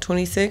 20,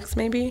 26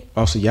 maybe.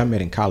 Oh, so y'all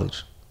met in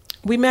college.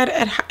 We met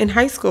in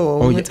high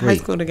school. Oh, We yeah, went to high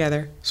wait. school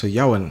together. So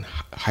y'all in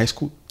high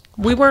school?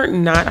 We weren't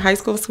not high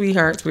school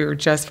sweethearts. We were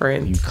just You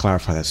friends.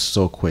 clarify that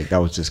so quick. That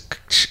was just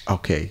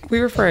okay.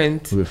 We were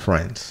friends. We were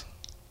friends.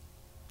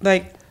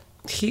 Like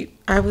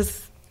I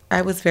was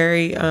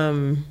very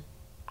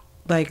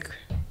like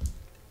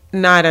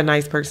not a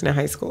nice person in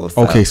high school.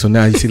 So. Okay, so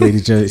now you see,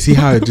 ladies and gentlemen, see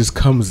how it just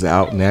comes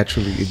out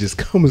naturally. It just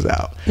comes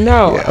out.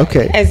 No. Yeah,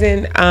 okay. As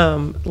in,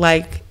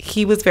 like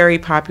he was very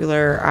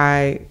popular.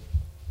 I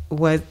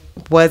was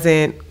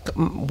resentful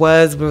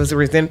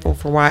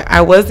for why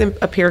I wasn't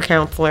a peer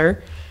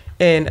counselor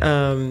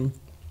in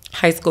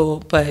high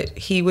school, but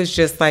he was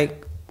just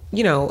like,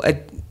 you know,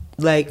 a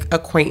like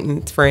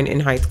acquaintance friend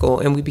in high school,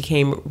 and we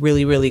became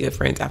really, really good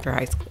friends after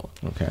high school.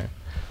 Okay.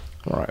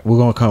 All right.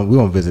 We're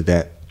gonna visit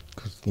that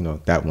because you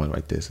know that one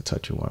right there is a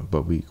touchy one,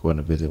 but we're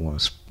gonna visit one.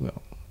 You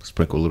know,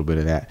 sprinkle a little bit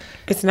of that.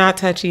 It's not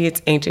touchy.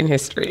 It's ancient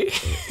history.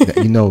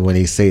 You know when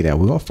they say that,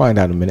 we're gonna find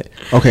out in a minute.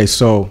 Okay,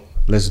 so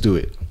let's do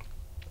it.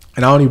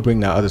 And I only bring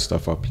that other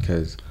stuff up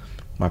because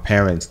my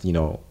parents, you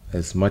know,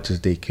 as much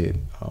as they could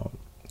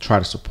try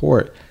to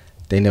support,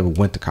 they never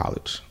went to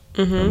college.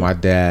 Mm-hmm. My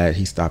dad,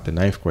 he stopped in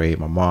 9th grade.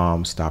 My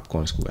mom stopped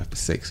going to school after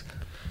 6th.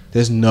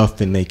 There's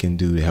nothing they can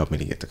do to help me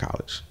to get to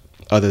college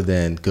other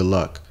than good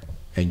luck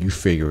and you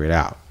figure it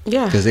out.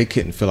 Yeah. Because they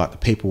couldn't fill out the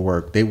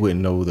paperwork. They wouldn't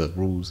know the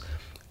rules.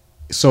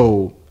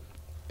 So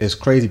it's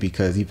crazy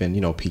because even, you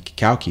know, Pete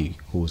Kalki,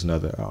 who was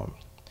another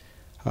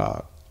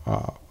a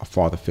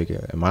father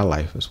figure in my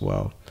life as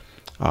well,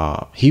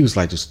 he was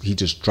like, he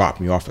just dropped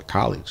me off at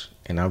college.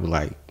 And I was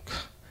like,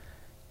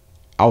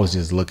 I was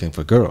just looking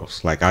for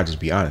girls. Like, I'll just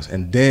be honest.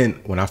 And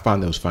then when I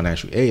found there was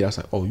financial aid, I was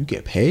like, oh, you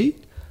get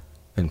paid?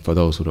 And for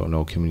those who don't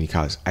know, community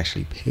college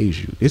actually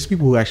pays you. There's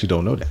people who actually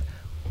don't know that.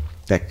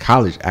 That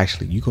college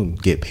actually, you can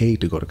get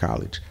paid to go to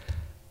college.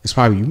 You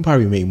can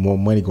probably make more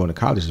money going to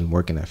college than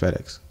working at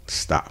FedEx.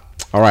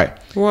 Stop. All right.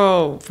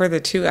 Whoa, for the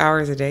 2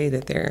 hours a day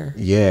that they're.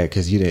 Yeah,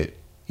 because you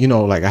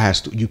know, like I had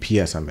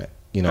UPS I met,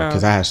 you know,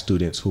 because I had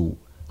students who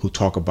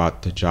talk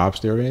about the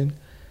jobs they're in.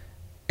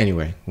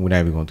 Anyway, we're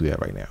not even going to do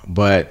that right now.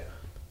 But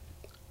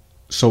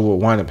so what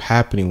wound up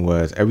happening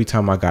was every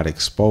time I got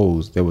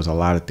exposed, there was a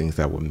lot of things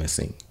that were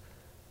missing.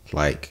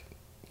 Like,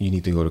 you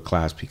need to go to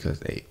class because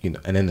they, you know,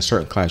 and then a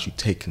certain class you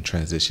take can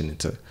transition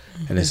into,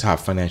 mm-hmm. and it's how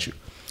financial.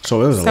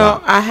 So it was a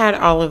lot. So I had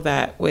all of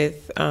that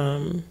with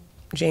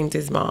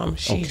James's mom.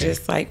 She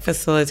just like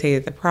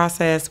facilitated the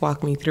process,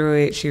 walked me through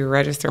it. She would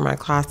register my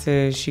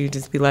classes. She would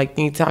just be like,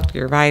 you need to talk to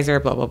your advisor,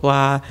 blah, blah,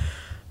 blah.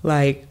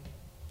 Like.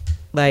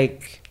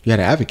 You had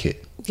an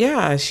advocate.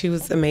 Yeah, she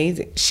was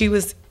amazing. She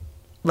was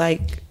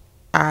like,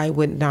 I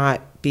would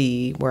not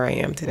be where I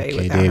am today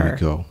without her. There we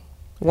go.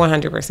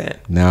 100%.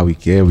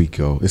 There we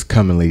go. It's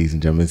coming, ladies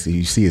and gentlemen. So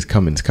you see it's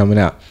coming. It's coming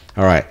out.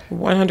 All right.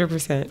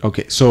 100%.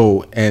 Okay.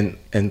 So, and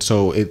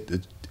so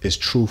it's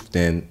truth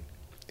then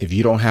if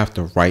you don't have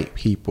the right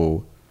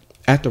people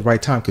at the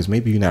right time, because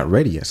maybe you're not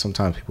ready yet.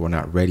 Sometimes people are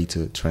not ready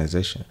to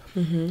transition.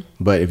 Mm-hmm.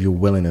 But if you're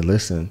willing to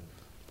listen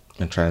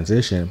and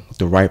transition with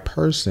the right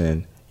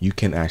person, you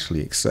can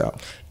actually excel.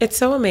 It's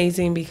so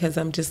amazing because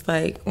I'm just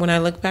like, when I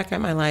look back at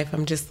my life,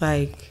 I'm just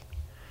like,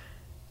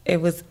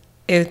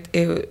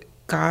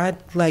 God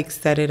like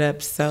set it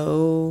up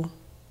so,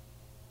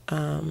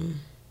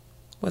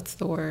 what's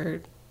the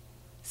word?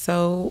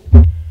 So,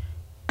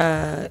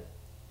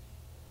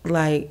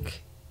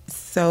 like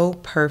so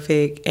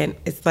perfect. And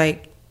it's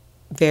like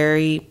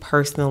very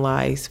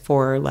personalized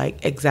for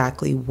like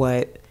exactly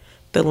what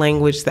the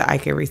language that I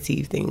can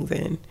receive things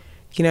in.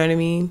 You know what I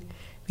mean?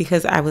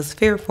 Because I was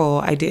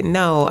fearful. I didn't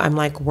know. I'm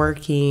like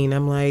working.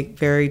 I'm like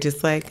very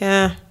just like,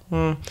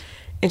 And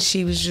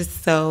she was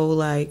just so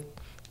like,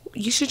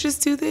 you should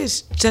just do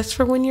this just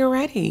for when you're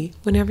ready.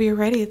 Whenever you're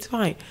ready, it's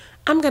fine.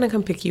 I'm going to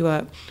come pick you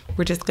up.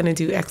 We're just going to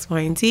do X,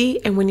 Y, and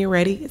Z. And when you're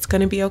ready, it's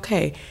going to be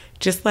okay.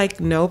 Just like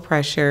no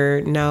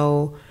pressure,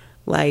 no,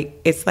 like,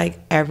 it's like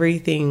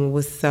everything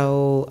was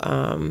so,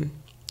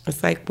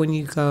 it's like when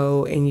you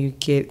go and you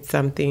get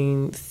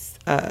something,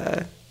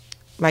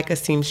 like a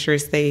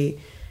seamstress, they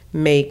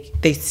make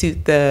a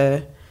suit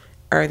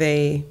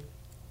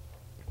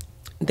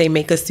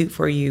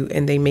for you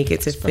and they make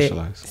it to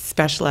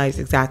specialize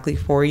exactly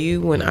for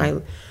you. When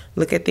I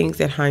look at things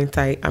in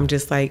hindsight, I'm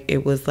just like,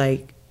 it was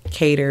like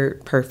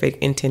catered,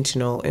 perfect,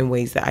 intentional in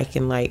ways that I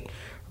can like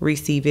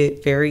receive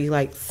it very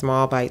like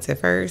small bites at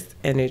first,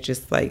 and it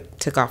just like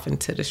took off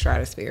into the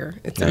stratosphere.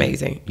 It's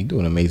amazing. You're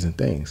doing amazing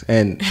things.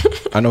 And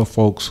I know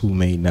folks who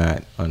may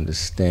not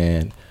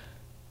understand,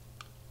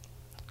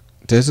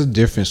 there's a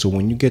difference. So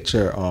when you get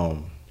your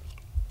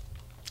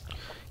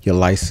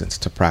license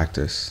to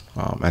practice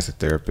as a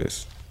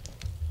therapist,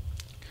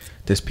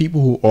 There's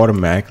people who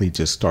automatically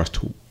just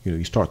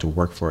you start to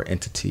work for an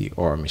entity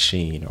or a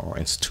machine or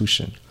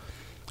institution,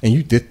 and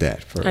you did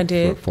that for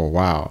a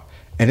while.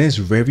 And there's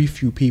very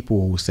few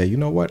people who say, you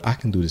know what, I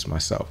can do this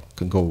myself,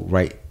 can go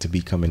right to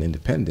becoming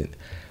independent.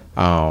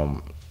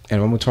 And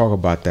I'm gonna talk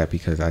about that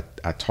because I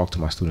talk to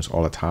my students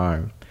all the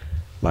time.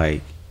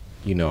 Like,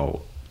 you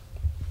know,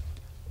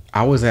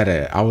 I was at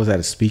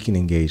a speaking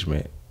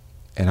engagement,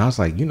 and I was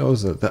like, you know,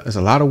 there's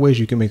a lot of ways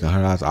you can make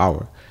 $100 an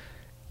hour.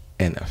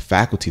 And a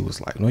faculty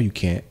was like, no, you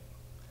can't.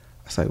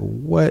 I was like,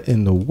 what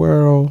in the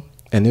world?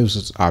 And it was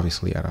just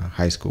obviously at a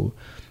high school,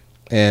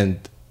 and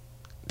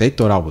they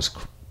thought I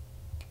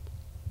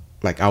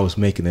was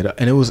making it up.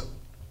 And it was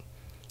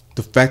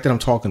the fact that I'm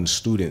talking to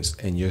students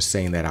and you're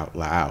saying that out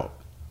loud,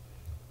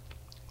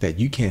 that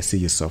you can't see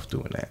yourself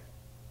doing that.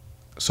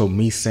 So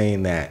me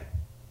saying that,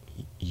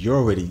 you're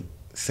already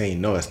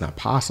saying, no, that's not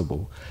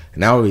possible.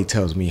 And that already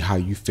tells me how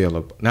you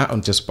feel,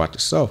 not just about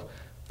yourself,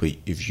 but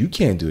if you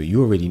can't do it,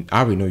 I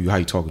already know how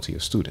you're talking to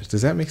your students.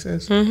 Does that make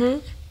sense?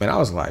 Mm-hmm. And I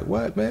was like,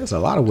 what, man? There's a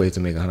lot of ways to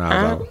make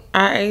 $100.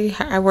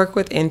 I work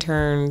with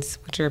interns,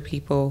 which are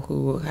people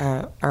who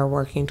are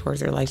working towards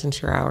their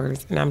licensure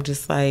hours. And I'm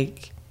just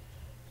like...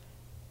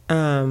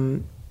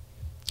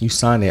 you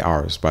sign their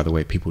hours, by the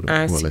way, people who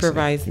I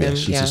supervise them. Yeah,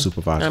 she's a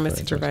supervisor. I'm a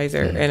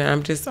supervisor. Mm-hmm. And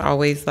I'm just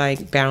always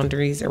like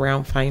boundaries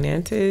around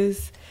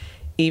finances.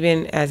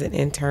 Even as an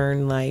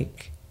intern,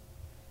 like,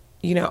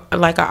 you know,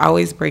 like I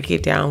always break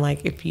it down.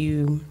 Like if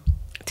you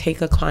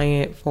take a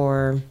client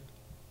for,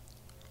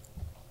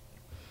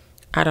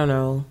 I don't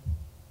know,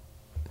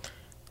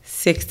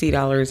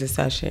 $60 a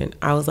session,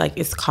 I was like,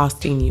 it's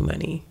costing you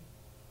money.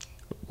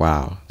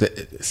 Wow.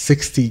 The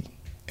 60,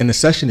 and the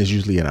session is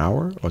usually an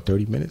hour or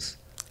 30 minutes?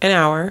 An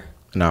hour.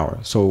 An hour.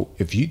 So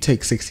if you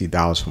take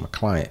 $60 from a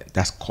client,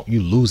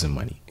 you're losing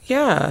money.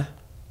 Yeah,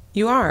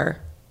 you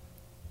are.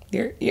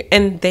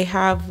 And they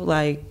have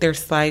like their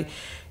slide,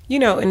 you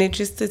know, and it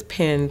just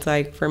depends.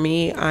 Like for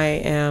me,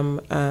 I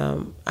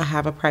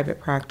have a private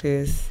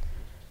practice.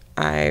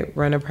 I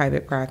run a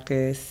private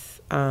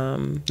practice.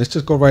 Let's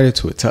just go right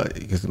into it.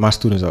 Because my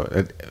students,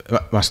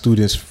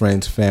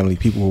 friends, family,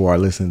 people who are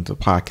listening to the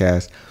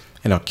podcast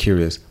and are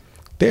curious,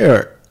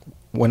 wherever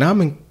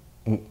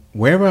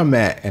I'm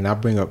at and I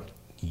bring up,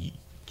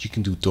 you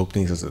can do dope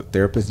things as a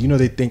therapist, you know,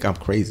 they think I'm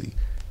crazy.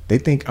 They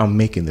think I'm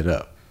making it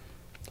up.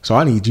 So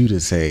I need you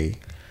to say,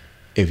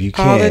 if you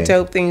can, all the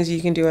dope things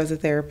you can do as a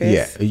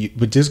therapist. Yeah,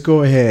 but just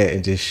go ahead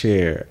and just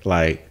share,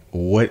 like,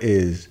 what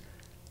is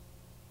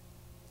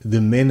the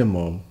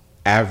minimum,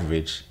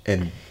 average,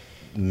 and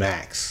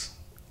max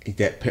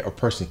that a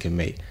person can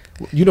make.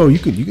 You know, you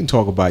can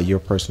talk about your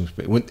personal,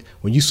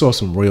 when you saw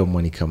some real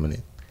money coming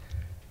in.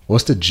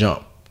 What's the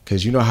jump?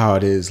 Because you know how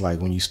it is,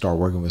 like when you start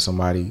working with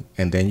somebody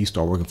and then you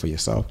start working for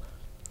yourself.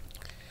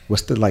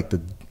 What's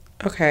the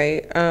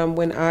Okay,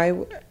 when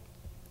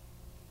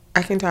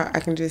I can talk. I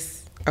can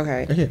just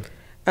okay.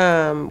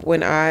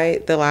 When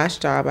the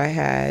last job I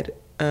had,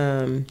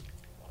 I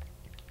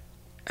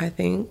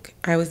think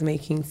I was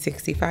making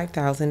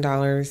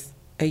 $65,000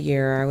 a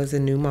year. I was a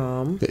new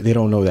mom. They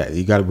don't know that.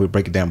 You got to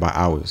break it down by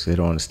hours. They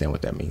don't understand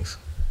what that means.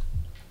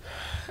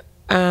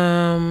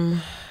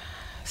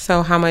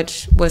 So how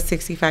much was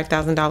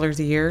 $65,000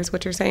 a year? Is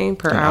what you're saying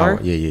per hour?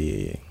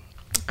 Yeah.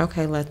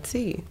 Okay, let's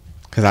see.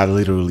 Because I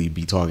literally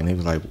be talking. They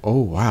was like,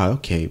 oh, wow,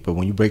 okay. But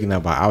when you break it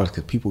down by hours,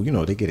 because people, you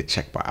know, they get a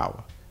check by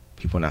hour.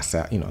 People not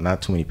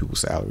too many people's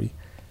salary.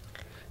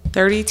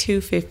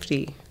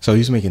 $32.50. So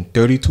he's making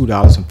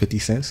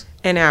 $32.50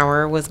 an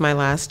hour was my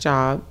last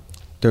job.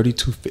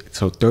 This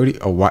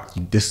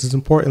is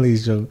important,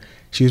 ladies and gentlemen.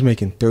 She was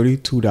making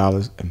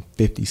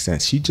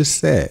 $32.50. She just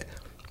said,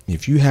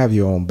 if you have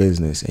your own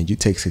business and you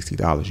take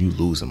 $60, you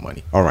losing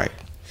money. All right,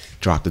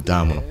 drop the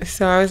dime on them.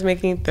 So I was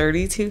making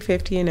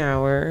 $32.50 an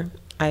hour.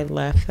 I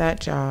left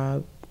that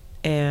job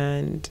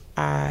and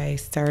I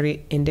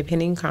started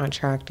independent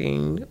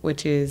contracting,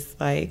 which is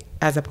like,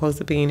 as opposed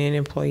to being an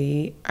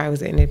employee, I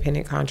was an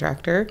independent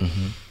contractor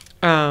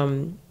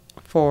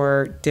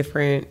for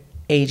different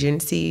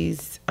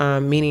agencies,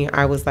 meaning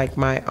I was like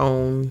my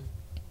own,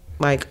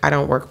 like I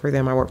don't work for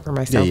them, I work for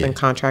myself and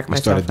contract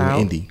myself out.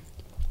 Indie.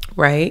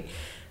 Right?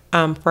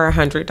 For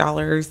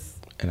 $100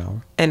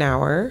 an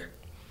hour.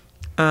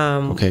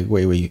 Okay,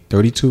 wait.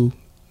 32.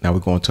 Now we're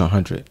going to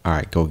 100. All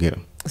right, go get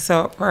them.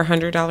 So for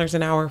 $100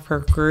 an hour per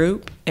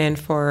group, and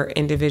for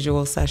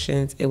individual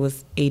sessions, it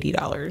was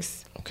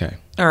 $80. Okay.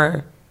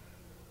 Or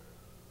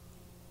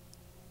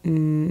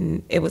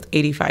it was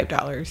 $85.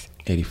 $85.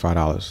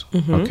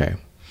 Mm-hmm. Okay.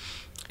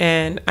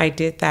 And I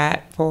did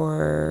that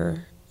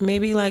for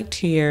maybe like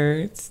 2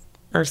 years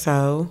or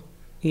so,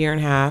 year and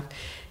a half.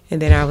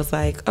 And then I was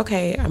like,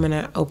 okay, I'm going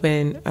to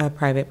open a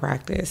private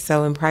practice.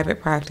 So in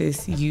private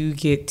practice, you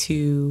get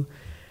to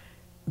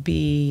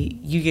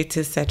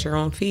set your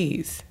own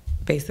fees,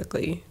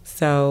 basically.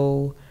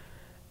 So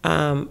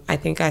I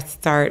think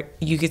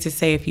you get to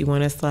say if you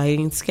want a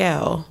sliding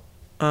scale.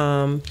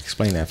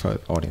 Explain that for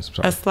the audience. I'm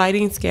sorry. A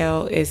sliding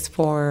scale is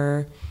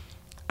for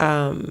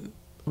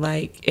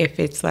like if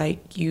it's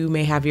like you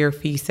may have your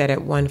fee set at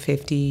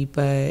 $150,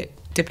 but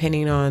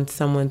depending on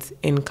someone's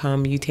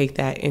income, you take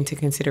that into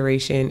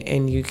consideration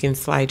and you can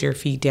slide your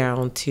fee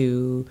down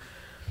to,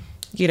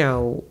 you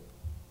know,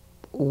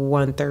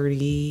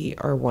 $130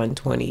 or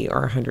 $120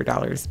 or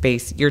 $100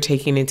 base. You're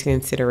taking into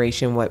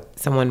consideration what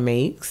someone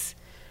makes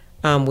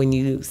when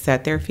you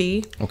set their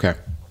fee. Okay.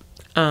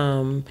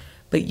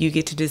 But you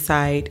get to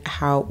decide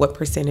what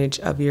percentage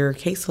of your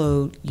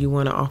caseload you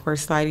want to offer a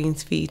sliding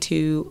fee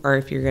to, or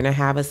if you're going to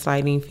have a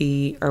sliding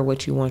fee, or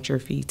what you want your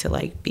fee to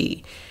like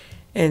be.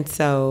 And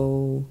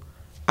so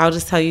I'll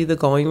just tell you the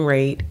going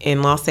rate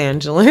in Los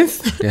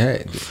Angeles.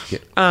 Yeah.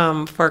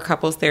 For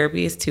couples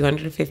therapy is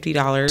 $250.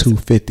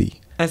 $250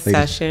 a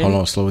session. Hold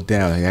on, slow it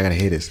down. I gotta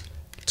hear this.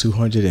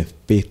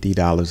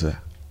 $250 an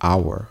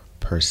hour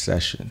per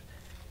session.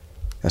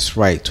 That's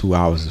right. 2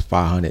 hours is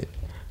 $500.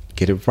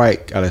 Get it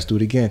right. Let's do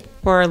it again.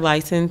 For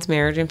licensed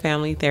marriage and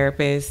family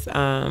therapists,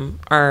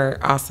 are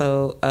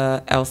also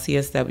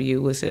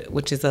LCSW,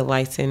 which is a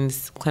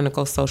licensed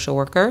clinical social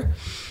worker.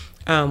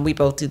 We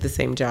both do the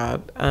same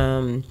job.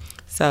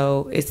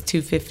 So it's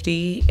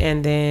 $250,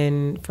 and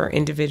then for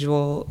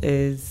individual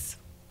is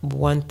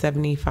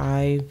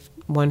 $175,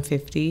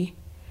 $150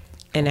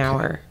 an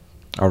hour.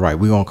 All right,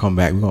 we're gonna come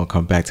back. We're gonna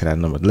come back to that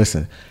number.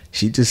 Listen,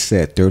 she just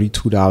said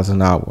 $32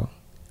 an hour,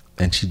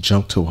 and she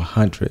jumped to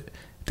 $100.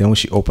 Then when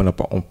she opened up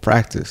her own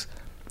practice,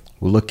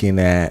 we're looking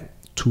at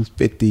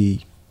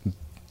 $250.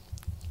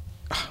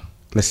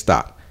 Let's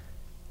stop.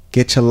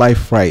 Get your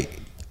life right.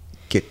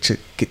 Get your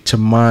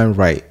mind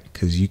right,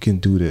 because you can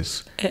do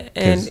this.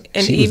 And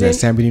she was at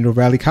San Bernardino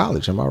Valley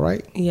College. Am I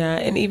right? Yeah,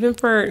 and even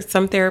for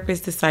some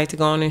therapists decide to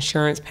go on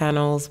insurance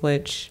panels,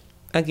 which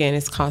again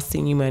is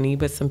costing you money,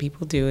 but some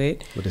people do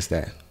it. What is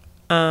that?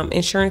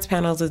 Insurance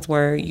panels is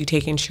where you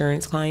take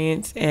insurance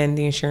clients and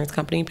the insurance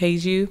company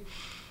pays you.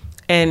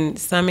 And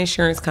some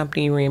insurance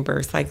company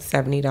reimburse like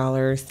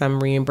 $70, some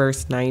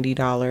reimburse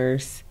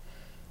 $90.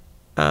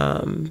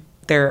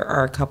 There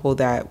are a couple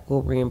that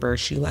will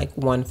reimburse you like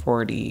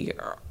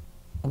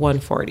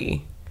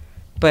 $140.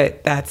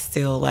 But that's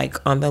still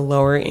like on the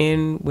lower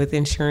end with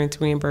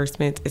insurance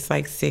reimbursement. It's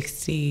like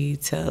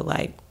 $60 to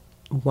like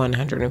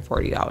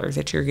 $140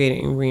 that you're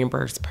getting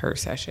reimbursed per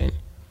session.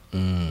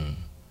 You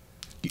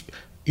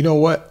know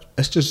what?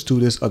 Let's just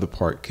do this other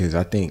part, because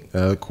I think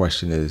the other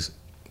question is,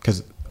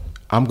 because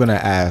I'm gonna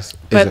ask.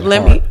 But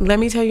let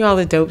me tell you all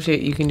the dope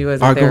shit you can do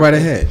as a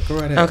therapist. Go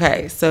right ahead.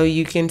 Okay, so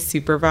you can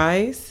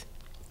supervise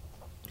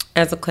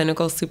as a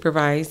clinical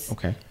supervisor.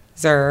 Okay.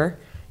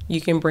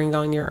 You can bring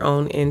on your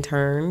own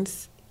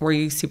interns where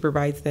you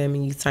supervise them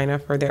and you sign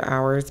up for their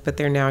hours, but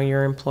they're now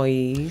your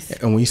employees.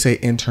 And when you say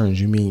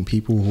interns, you mean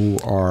people who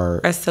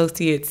are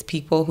associates,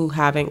 people who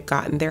haven't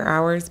gotten their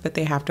hours, but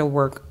they have to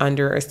work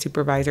under a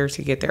supervisor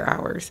to get their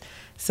hours.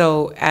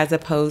 So as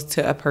opposed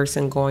to a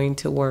person going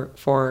to work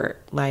for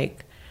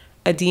like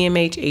a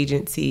DMH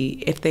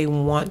agency, if they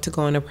want to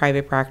go into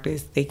private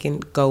practice, they can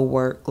go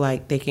work,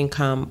 like they can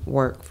come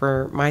work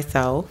for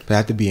myself. They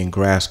have to be in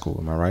grad school,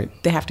 am I right?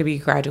 They have to be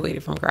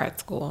graduated from grad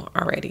school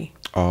already.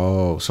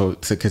 Oh, so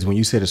because when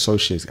you said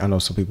associates, I know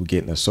some people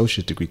get an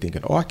associate degree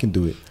thinking, oh, I can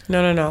do it.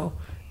 No.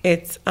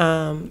 It's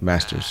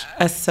master's.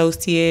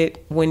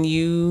 Associate.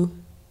 It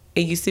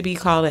used to be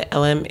called an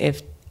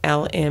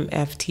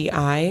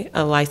LMFTI,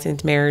 a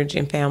licensed marriage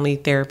and family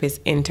therapist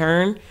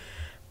intern.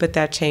 But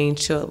that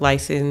changed to a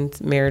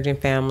licensed marriage and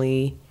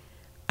family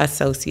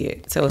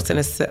associate. So it's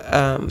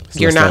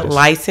you're not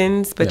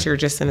licensed, but you're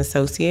just an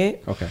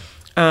associate. Okay.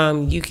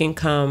 You can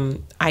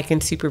come. I can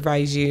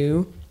supervise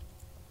you,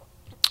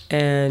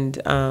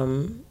 and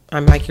I'm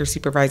like your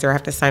supervisor. I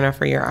have to sign up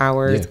for your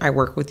hours. Yeah. I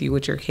work with you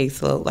with your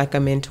caseload like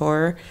a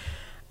mentor.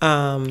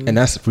 And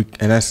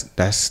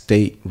that's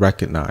state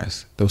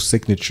recognized. Those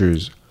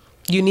signatures.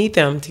 You need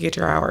them to get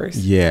your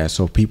hours. Yeah,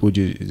 so people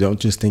don't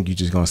just think you're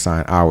just going to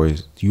sign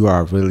hours. You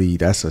are really,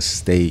 that's a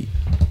state.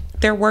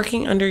 They're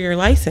working under your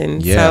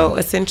license. Yeah. So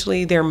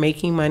essentially they're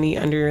making money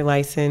under your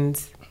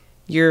license.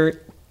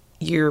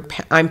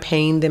 I'm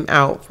paying them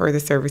out for the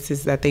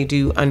services that they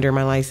do under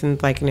my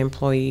license like an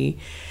employee.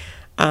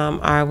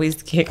 I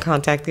always get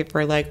contacted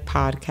for like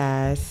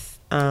podcasts.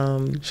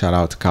 Shout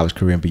out to College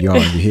Career and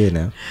Beyond. You're here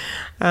now.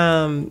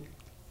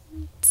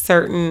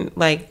 Certain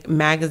like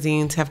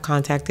magazines have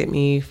contacted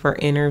me for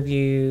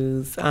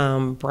interviews.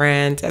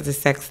 Brands as a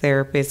sex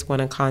therapist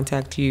want to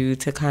contact you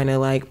to kind of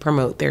like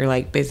promote their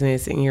like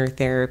business in your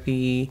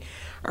therapy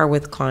or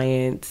with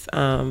clients.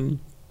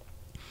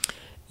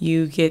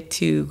 You get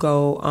to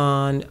go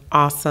on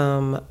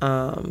awesome,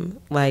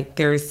 like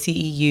there's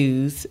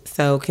CEUs,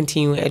 so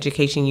continuing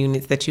education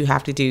units that you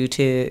have to do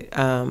to,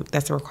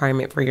 that's a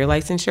requirement for your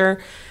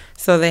licensure.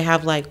 So they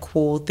have like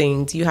cool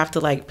things you have to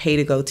like pay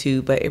to go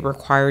to, but it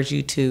requires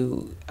you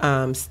to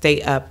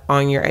stay up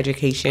on your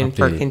education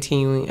for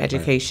continuing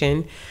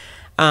education.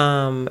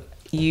 Right.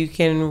 You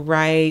can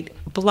write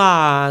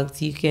blogs,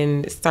 you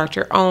can start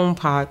your own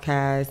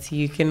podcast,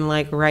 you can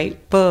like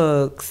write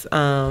books,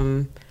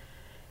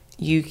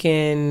 you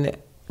can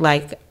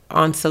like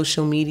on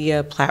social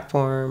media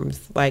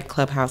platforms, like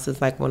Clubhouse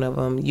is like one of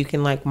them. You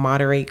can like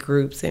moderate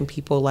groups and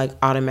people like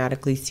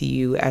automatically see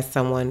you as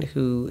someone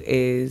who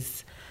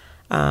is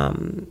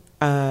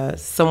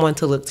someone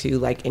to look to,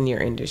 like in your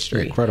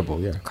industry. Yeah, credible,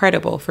 yeah.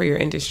 Credible for your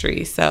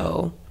industry.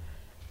 So,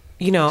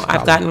 you know,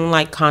 I've gotten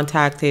like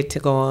contacted to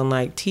go on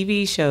like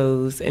TV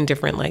shows and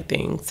different like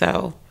things.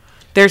 So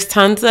there's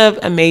tons of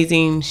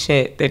amazing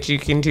shit that you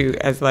can do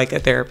as like a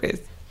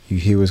therapist. You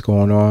hear what's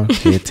going on,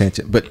 pay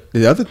attention. But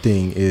the other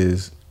thing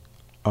is,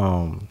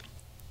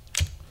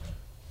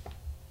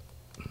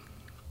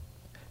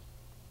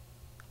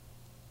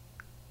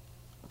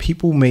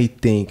 people may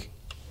think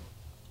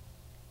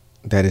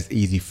that it's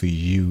easy for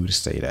you to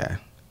say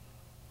that,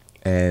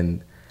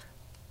 and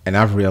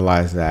I've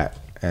realized that,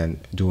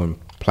 and doing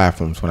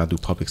platforms when I do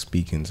public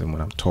speakings and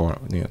when I'm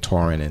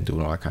touring and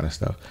doing all that kind of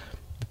stuff,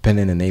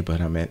 depending on the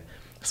neighborhood I'm in,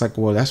 it's like,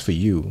 well, that's for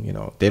you. You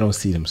know, they don't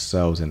see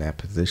themselves in that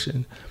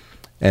position.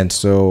 And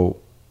so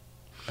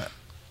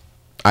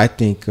I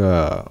think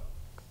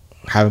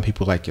having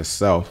people like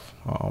yourself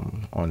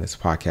on this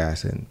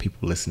podcast and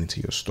people listening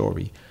to your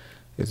story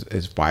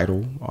is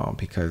vital,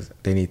 because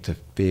they need to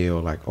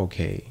feel like,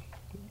 okay,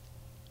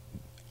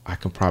 I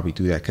can probably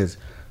do that. Because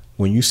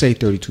when you say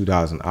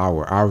 $32 an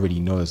hour, I already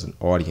know there's an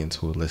audience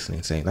who are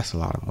listening saying that's a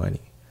lot of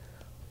money.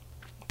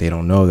 They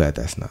don't know that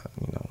that's not,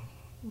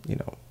 you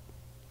know.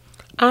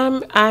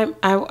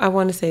 I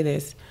want to say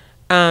this.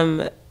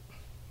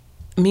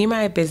 Me and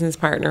my business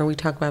partner, we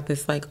talk about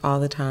this like all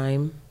the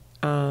time.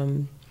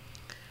 I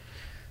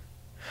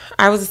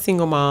was a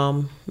single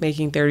mom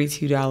making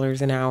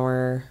 $32 an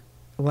hour,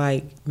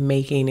 like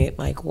making it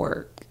like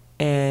work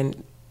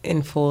and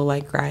in full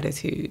like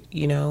gratitude,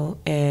 you know.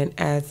 And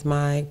as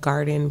my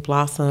garden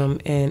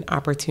blossomed and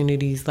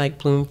opportunities like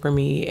bloomed for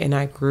me, and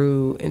I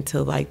grew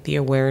into like the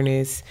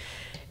awareness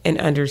and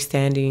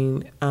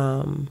understanding,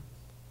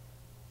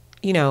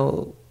 you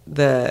know,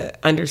 the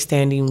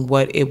understanding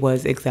what it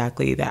was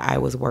exactly that I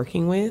was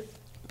working with,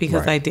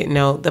 because I didn't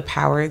know the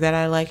power that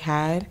I like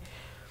had.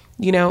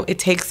 You know, it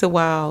takes a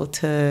while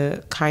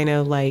to kind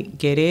of like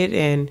get it.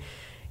 And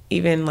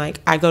even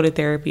like I go to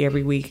therapy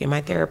every week and my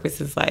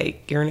therapist is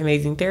like, you're an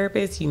amazing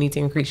therapist. You need to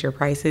increase your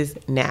prices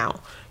now.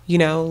 You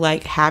know,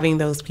 like having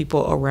those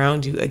people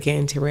around you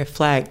again to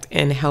reflect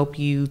and help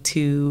you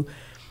to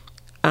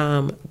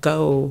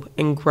go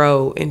and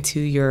grow into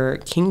your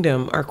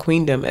kingdom or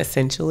queendom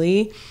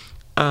essentially.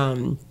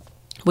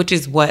 Which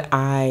is what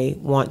I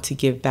want to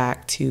give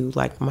back to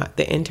like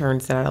the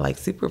interns that I like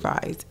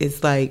supervise.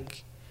 It's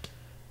like,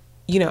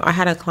 you know, I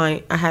had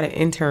an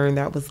intern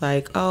that was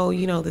like, oh,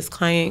 you know, this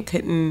client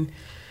couldn't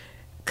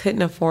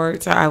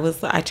afford. So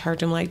I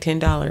charged him like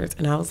 $10,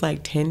 and I was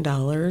like,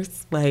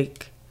 $10?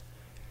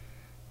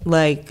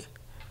 Like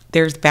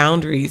there's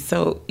boundaries.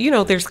 So, you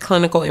know, there's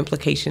clinical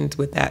implications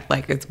with that,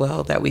 like as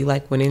well, that we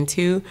like went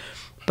into.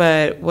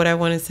 But what I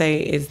want to say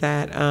is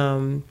that,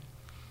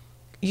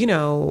 you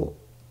know,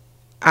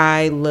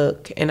 I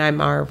look and I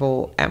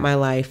marvel at my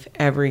life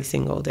every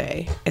single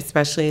day,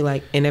 especially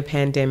like in a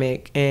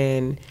pandemic.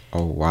 And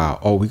oh wow,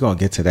 we're gonna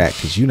get to that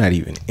because you're not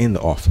even in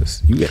the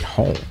office. You at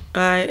home.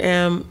 I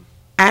am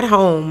at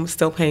home,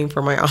 still paying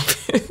for my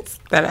office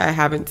that I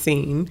haven't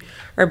seen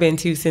or been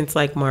to since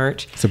like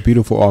March. It's a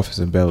beautiful office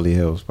in Beverly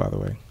Hills, by the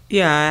way.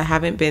 Yeah, I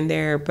haven't been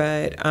there,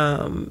 but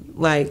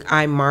like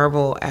I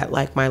marvel at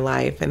like my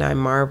life, and I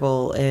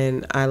marvel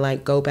and I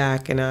like go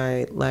back and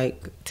I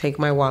like take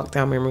my walk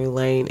down memory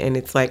lane, and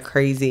it's like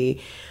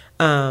crazy.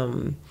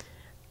 I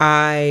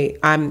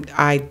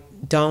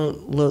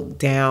don't look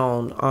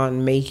down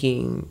on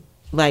making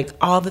like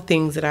all the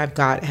things that I've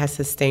got has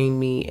sustained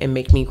me and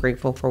make me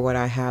grateful for what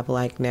I have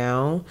like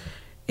now.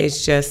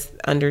 It's just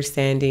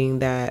understanding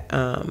that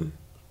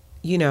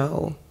you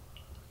know,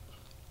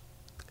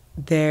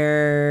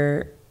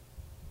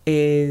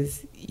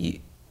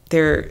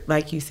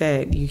 like you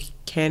said, you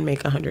can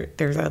make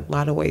there's a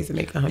lot of ways to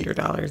make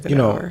 $100 an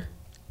hour.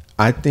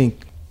 I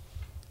think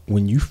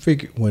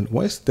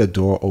once the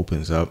door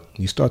opens up,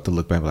 you start to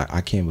look back like, I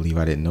can't believe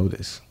I didn't know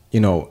this. You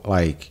know,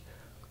 like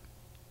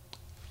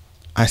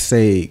I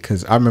say,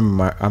 because I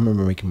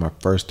remember making my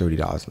first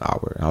 $30 an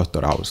hour, and I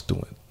thought I was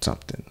doing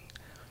something.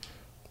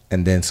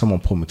 And then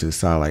someone pulled me to the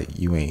side like,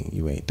 you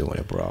ain't doing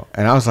it, bro.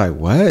 And I was like,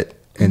 what?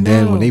 And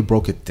then when they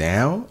broke it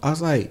down, I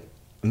was like,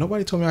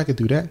 nobody told me I could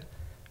do that.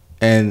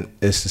 And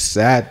it's the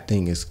sad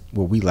thing is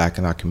what we lack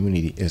in our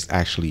community is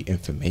actually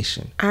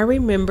information. I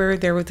remember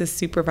there was a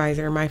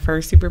supervisor. My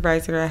first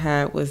supervisor I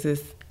had was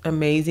this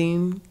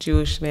amazing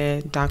Jewish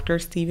man, Dr.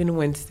 Stephen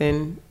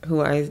Winston,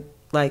 who I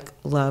like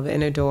love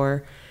and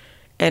adore.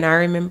 And I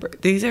remember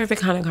these are the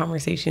kind of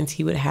conversations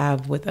he would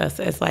have with us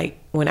as like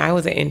when I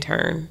was an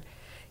intern.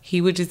 He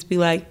would just be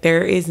like,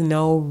 there is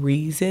no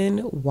reason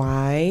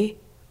why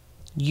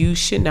you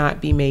should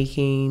not be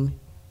making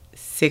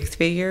six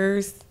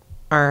figures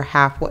or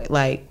halfway,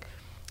 like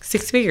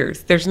six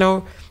figures. This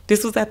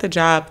was at the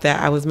job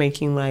that I was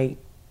making, like,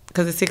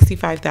 because a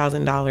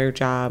 $65,000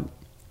 job.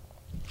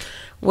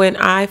 When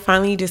I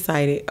finally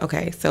decided,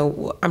 okay,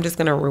 so I'm just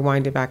going to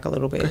rewind it back a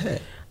little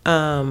bit.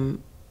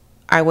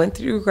 I went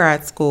through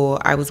grad school.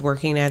 I was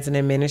working as an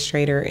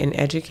administrator in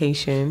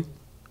education.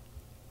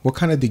 What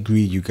kind of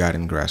degree you got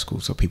in grad school,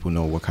 so people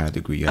know what kind of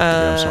degree you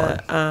have to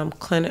get? I'm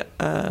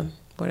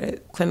sorry.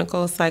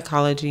 Clinical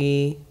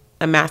psychology,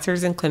 a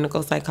master's in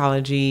clinical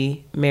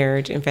psychology,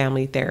 marriage and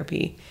family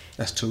therapy.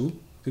 That's 2?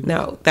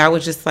 No, that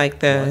was just like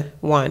the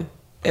one.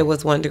 It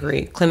was 1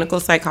 degree, clinical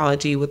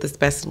psychology with a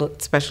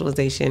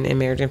specialization in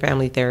marriage and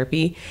family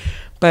therapy.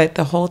 But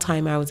the whole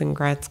time I was in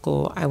grad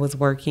school, I was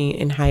working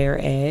in higher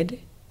ed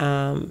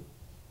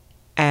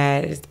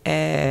as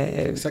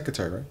a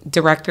secretary, right?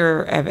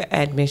 Director of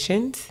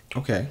admissions.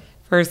 Okay.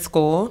 For a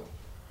school.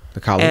 The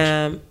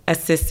college.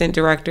 Assistant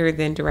director,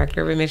 then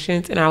director of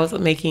admissions, and I was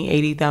making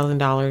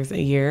 $80,000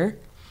 a year.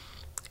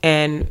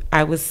 And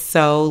I was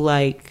so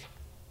like,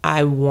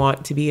 I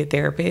want to be a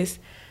therapist.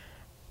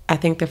 I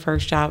think the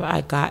first job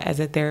I got as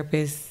a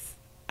therapist,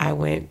 I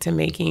went to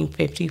making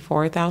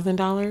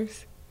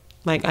 $54,000.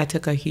 Like, I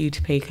took a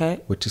huge pay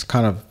cut. Which is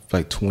kind of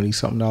like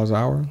 20-something an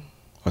hour?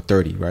 Or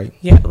 30, right?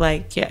 Yeah,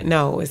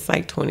 no, it's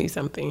like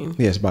 20-something.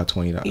 Yeah, it's about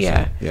 $20.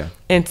 Yeah. Yeah.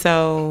 And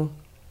so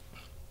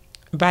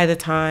by the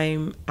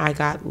time I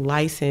got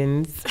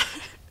licensed,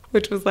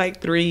 which was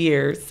like 3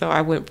 years, so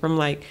I went from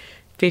like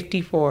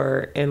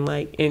 54 and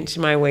like inch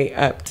my way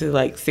up to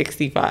like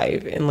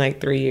 65 in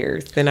like 3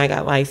 years. Then I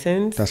got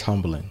licensed. That's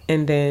humbling.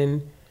 And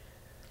then,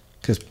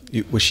 because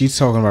what she's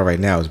talking about right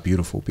now is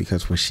beautiful,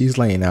 because what she's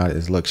laying out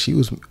is, look, she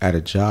was at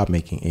a job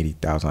making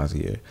 $80,000 a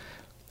year,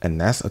 and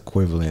that's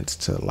equivalent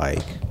to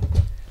like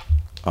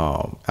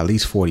at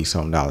least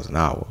 $40-something an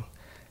hour.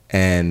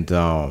 And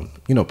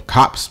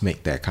cops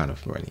make that kind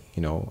of money,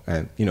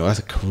 and that's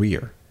a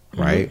career,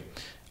 right?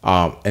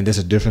 And there's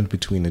a difference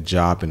between a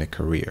job and a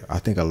career. I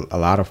think a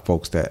lot of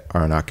folks that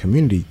are in our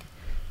community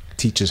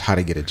teach us how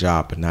to get a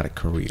job, but not a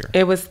career.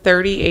 It was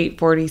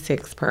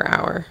 $38.46 per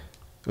hour.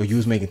 So you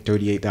was making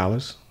 $38?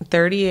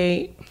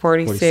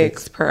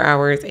 $38.46 per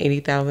hour is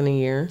 $80,000 a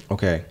year.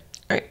 Okay.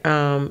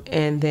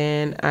 And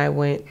then I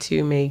went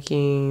to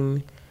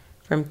making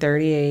from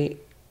 38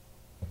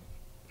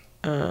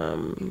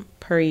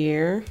 per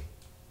year,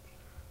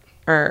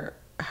 or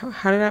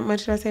how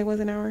much did I say it was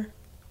an hour?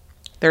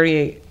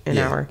 38 an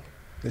hour.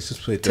 Let's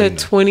just play to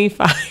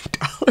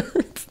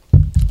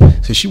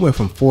 $25. So she went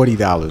from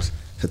 $40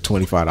 to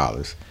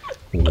 $25.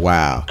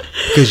 Wow.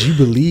 Because you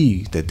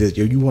believe that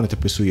you wanted to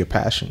pursue your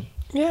passion.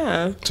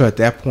 Yeah. So at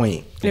that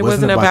point, it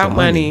wasn't about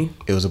money.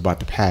 It was about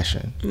the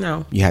passion.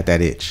 No. You had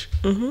that itch.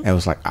 And it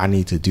was like, I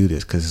need to do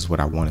this because this is what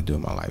I want to do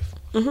in my life.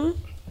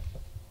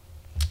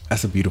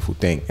 That's a beautiful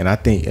thing. And I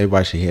think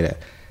everybody should hear that.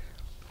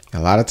 A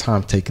lot of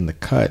times taking the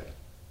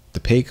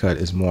pay cut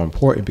is more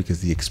important,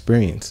 because the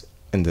experience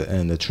and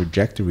the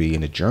trajectory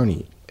and the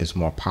journey is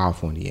more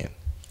powerful in the end.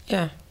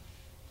 Yeah.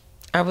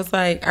 I was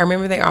like, I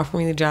remember they offered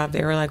me the job.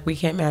 They were like, we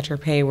can't match your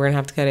pay. We're going to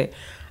have to cut it.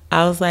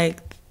 I was like,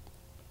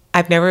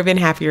 I've never been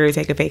happier to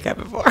take a pay cut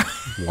before.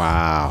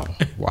 Wow.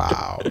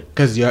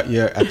 Because you're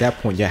at that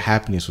point, your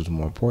happiness was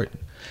more important.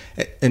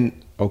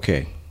 And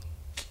okay.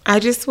 I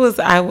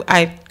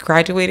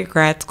graduated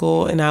grad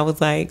school, and I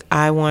was like,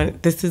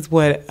 this is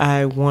what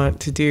I want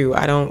to do.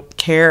 I don't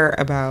care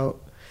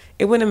about,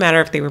 it wouldn't matter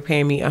if they were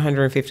paying me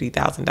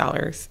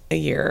 $150,000 a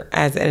year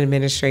as an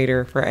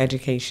administrator for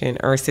education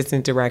or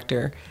assistant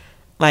director.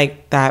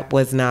 Like,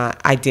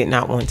 I did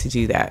not want to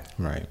do that.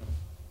 Right.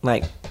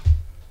 Like,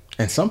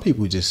 and some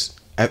people just,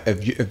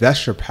 if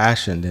that's your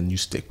passion, then you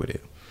stick with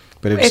it.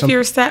 But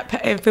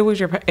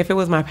if it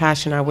was my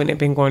passion, I wouldn't have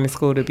been going to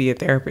school to be a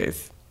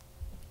therapist.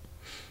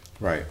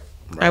 Right.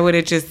 I would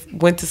have just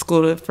went to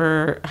school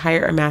for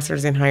a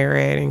master's in higher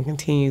ed and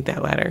continued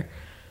that ladder.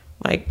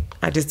 Like,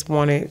 I just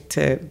wanted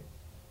to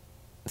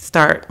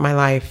start my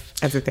life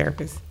as a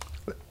therapist.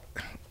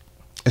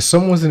 If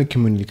someone's in a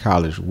community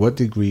college, what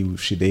degree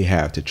should they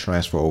have to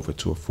transfer over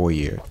to a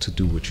 4-year to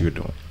do what you're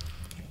doing?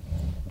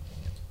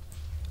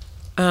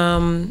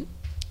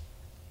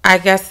 I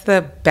guess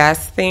the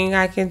best thing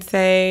I can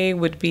say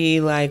would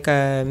be like,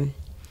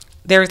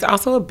 there's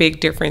also a big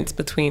difference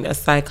between a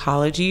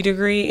psychology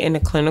degree and a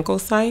clinical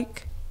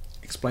psych.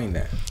 Explain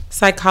that.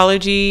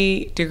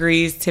 Psychology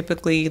degrees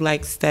typically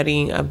like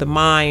studying of the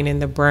mind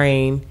and the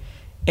brain,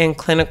 and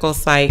clinical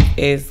psych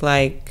is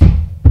like,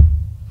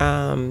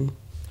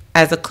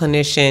 as a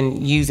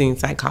clinician using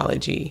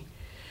psychology.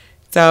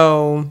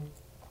 So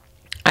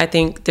I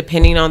think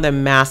depending on the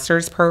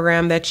master's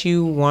program that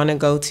you want to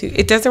go to,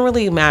 it doesn't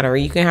really matter.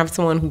 You can have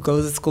someone who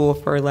goes to school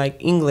for like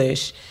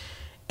English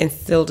and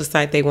still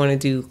decide they want to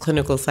do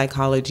clinical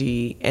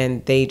psychology,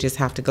 and they just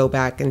have to go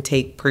back and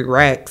take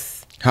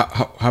prereqs.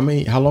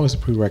 How long is the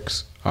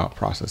prereqs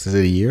process? Is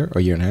it a year or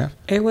a year and a half?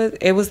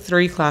 It was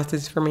 3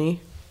 classes for me.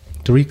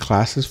 3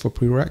 classes for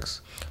prereqs?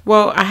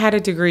 Well, I had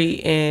a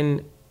degree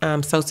in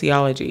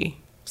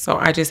sociology, so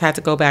I just had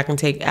to go back and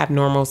take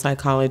abnormal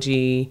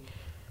psychology,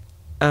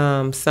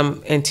 and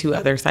 2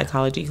 other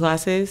psychology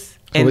classes,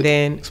 and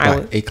then it's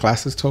like 8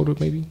 classes total,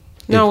 maybe.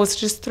 No, it's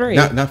just 3.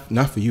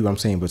 Not for you, I'm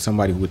saying, but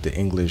somebody with the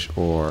English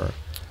or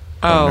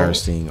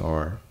nursing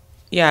or.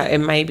 Yeah, it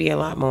might be a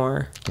lot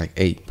more. Like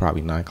 8,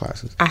 probably 9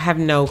 classes. I have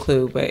no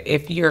clue, but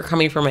if you're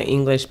coming from an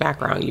English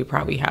background, you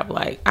probably have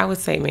like, I would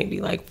say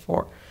maybe like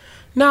 4.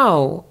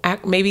 No,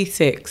 maybe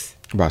 6.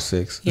 About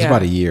 6. Yeah. It's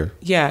about a year.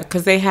 Yeah,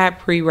 because they had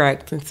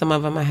prereqs, and some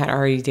of them I had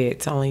already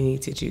did, so I only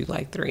need to do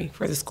like 3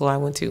 for the school I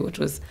went to, which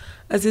was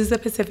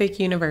Azusa Pacific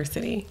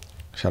University.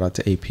 Shout out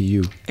to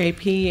APU.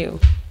 APU.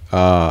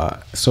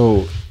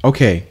 So,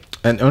 okay.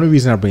 And the only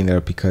reason I bring that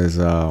up because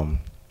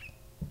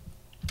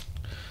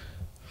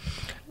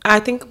I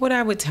think what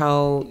I would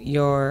tell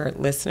your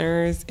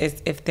listeners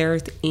is if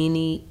there's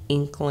any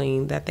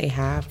inkling that they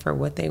have for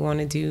what they want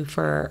to do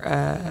for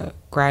a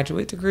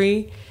graduate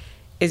degree,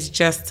 is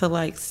just to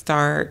like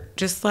start,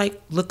 just like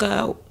look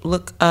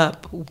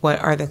up what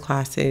are the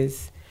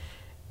classes.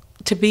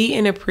 To be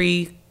in a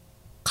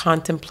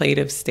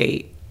pre-contemplative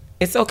state.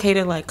 It's okay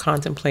to like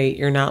contemplate.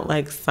 You're not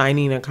like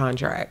signing a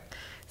contract.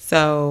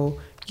 So,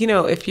 you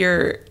know, if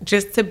you're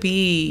just to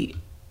be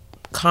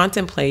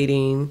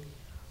contemplating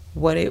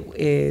what it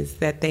is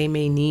that they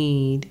may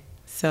need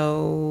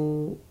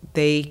so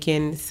they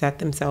can set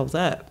themselves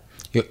up.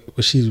 Yeah,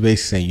 well, she's basically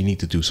saying you need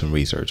to do some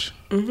research.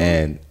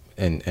 And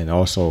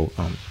also,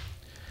 I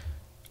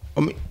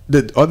mean,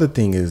 the other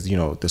thing is, you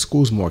know, the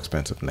school's more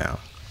expensive now,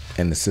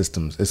 and the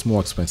systems, it's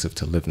more expensive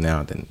to live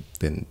now than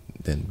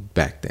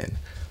back then.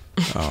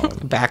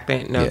 Back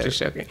then, no, yeah. just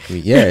joking. I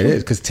mean, yeah, it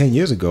is, because 10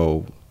 years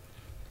ago,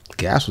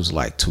 gas was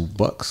like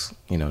 $2.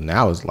 You know,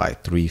 now it's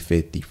like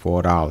 $3.50,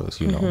 $4.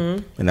 You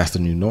know, and that's the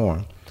new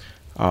norm.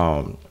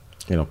 You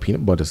know,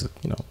 peanut butter is,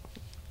 you know,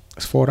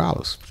 it's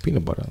 $4.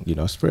 Peanut butter, you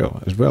know, it's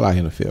real. It's real out here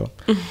in the field.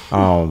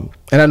 And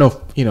I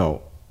know, you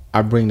know,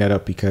 I bring that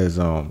up because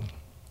I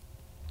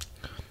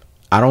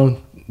don't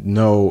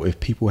know if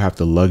people have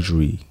the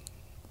luxury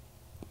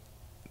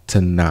to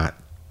not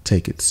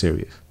take it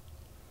serious.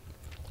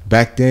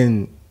 Back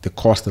then, the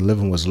cost of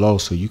living was low,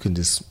 so you can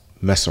just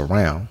mess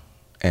around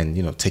and,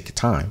 you know, take your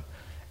time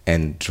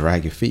and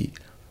drag your feet.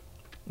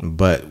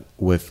 But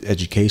with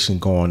education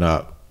going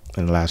up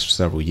in the last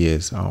several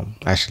years,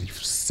 actually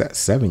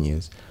 7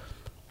 years,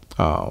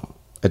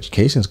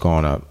 education's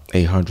gone up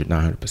 800,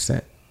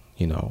 900%.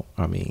 You know,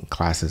 I mean,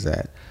 classes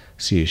at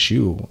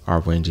CSU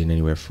are ranging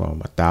anywhere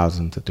from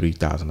 $1,000 to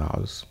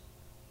 $3,000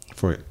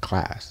 for a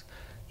class,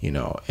 you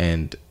know,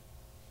 and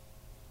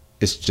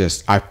it's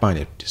just, I find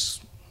it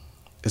just,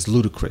 it's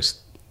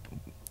ludicrous.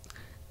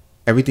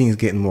 Everything is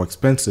getting more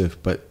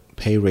expensive, but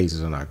pay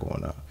raises are not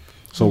going up.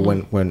 So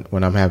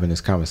when I'm having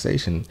this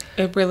conversation,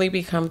 it really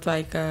becomes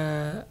like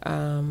a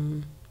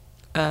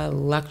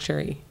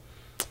luxury.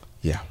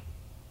 Yeah,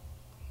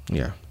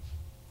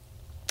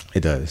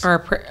 it does.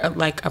 Or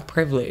like a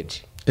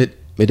privilege. It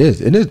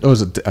is. It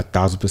was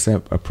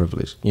 1,000% a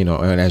privilege. You know,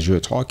 and as you're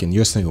talking,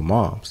 you're single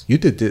moms. You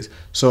did this,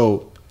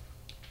 so.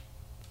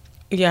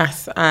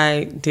 Yes,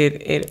 I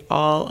did it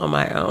all on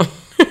my own.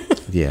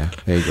 Yeah,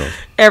 there you go.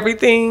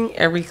 Everything,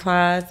 every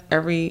class,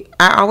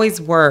 I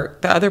always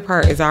work. The other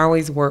part is I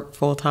always work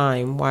full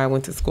time while I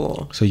went to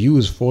school. So you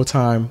was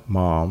full-time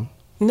mom.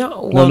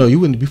 No, well, no, you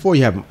wouldn't. Before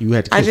you had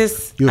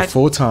kids, you were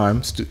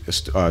full-time.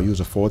 You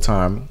was a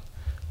full-time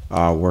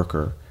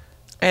worker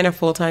and a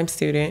full-time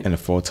student.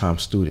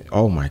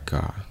 Oh my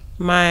God.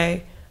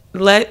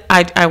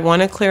 I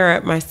want to clear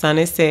up. My son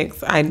is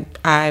 6.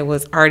 I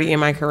was already in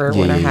my career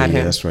when I had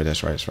him. That's right.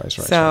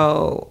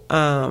 So,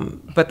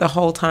 but the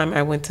whole time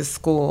I went to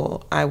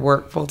school, I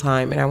worked full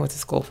time and I went to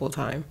school full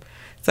time.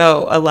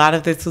 So a lot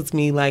of this was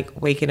me like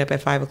waking up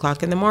at 5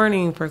 o'clock in the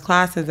morning for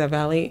classes at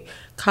Valley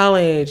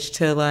College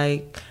to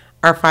like,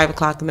 or 5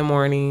 o'clock in the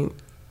morning.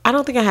 I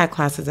don't think I had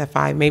classes at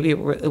 5. Maybe it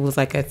was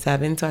like at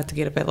 7. So I had to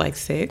get up at like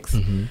 6,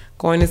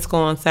 going to school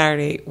on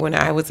Saturday. When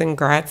I was in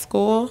grad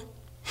school,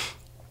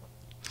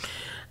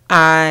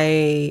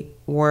 I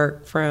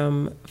worked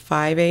from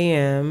 5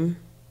 a.m.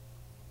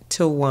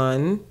 to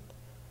 1,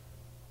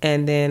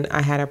 and then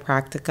I had a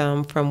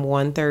practicum from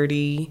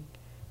 1:30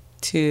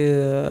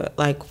 to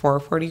like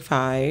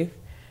 4:45.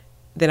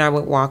 Then I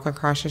would walk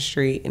across the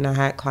street, and I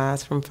had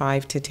class from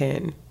 5 to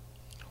 10.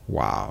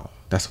 Wow,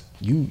 that's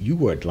you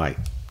would like,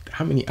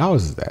 how many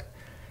hours is that?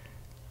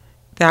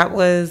 That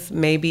was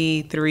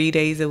maybe 3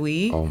 days a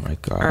week. Oh my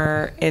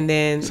God! And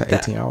then it's an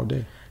 18-hour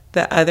day.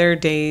 The other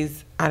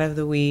days out of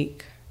the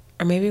week.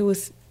 Or maybe it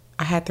was,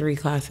 I had 3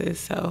 classes,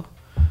 so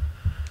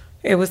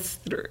it was,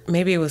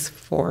 maybe it was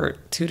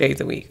 2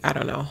 days a week. I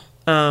don't know.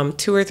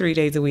 2 or 3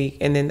 days a week.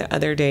 And then the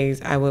other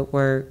days I would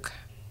work.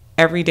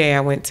 Every day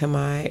I went to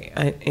my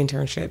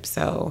internship.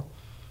 So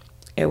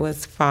it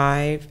was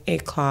 5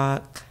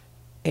 o'clock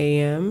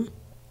a.m.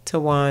 to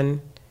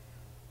 1.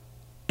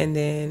 And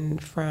then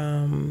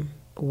from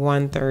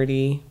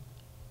 1:30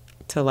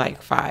 to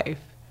like 5.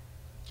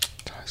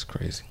 That's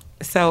crazy.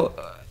 So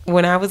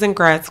when I was in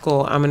grad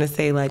school, I'm going to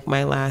say like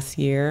my last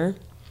year,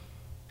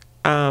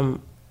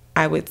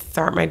 I would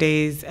start my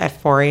days at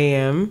 4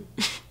 a.m.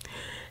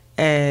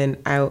 and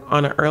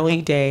on an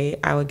early day,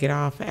 I would get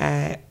off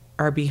at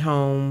or be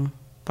home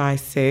by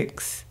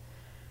 6.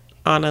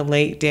 On a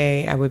late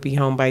day, I would be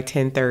home by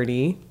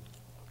 10:30.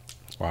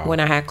 Wow. When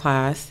I had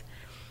class,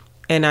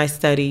 and I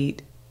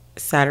studied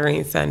Saturday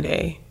and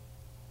Sunday.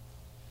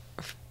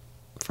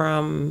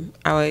 I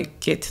would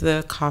get to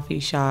the coffee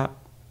shop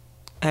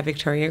at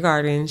Victoria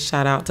Gardens.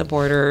 Shout out to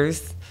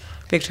Borders,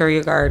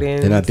 Victoria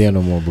Gardens. They're not there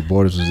no more, but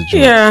Borders was a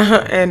joke.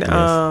 Yeah, and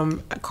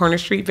yes. Corner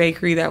Street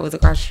Bakery, that was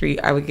across the street.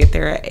 I would get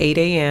there at 8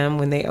 a.m.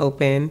 when they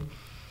open,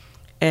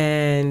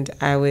 and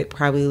I would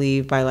probably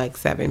leave by like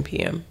 7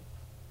 p.m.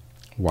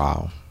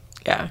 Wow.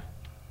 Yeah.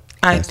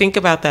 I think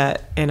about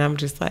that, and I'm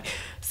just like,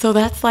 so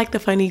that's like the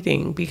funny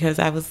thing, because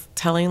I was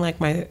telling like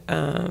my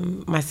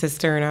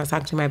sister, and I was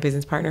talking to my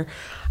business partner.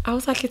 I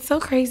was like, it's so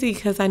crazy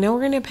because I know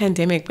we're in a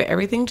pandemic, but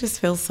everything just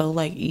feels so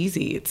like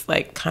easy. It's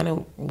like kind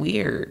of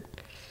weird.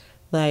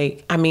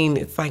 Like, I mean,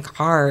 it's like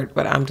hard,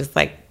 but I'm just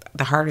like,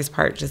 the hardest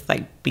part just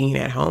like being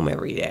at home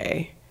every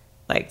day,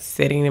 like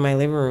sitting in my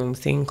living room,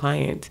 seeing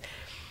clients.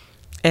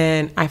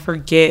 And I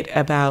forget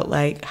about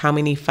like how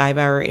many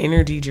 5-hour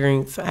energy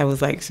drinks I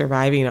was like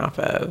surviving off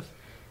of.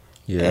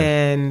 Yeah.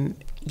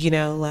 And, you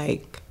know,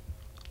 like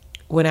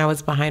when I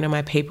was behind on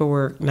my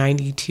paperwork,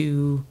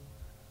 92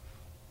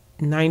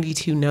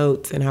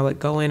 notes, and I would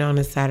go in on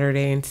a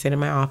Saturday and sit in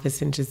my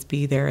office and just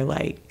be there.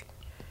 Like,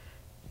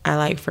 I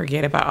like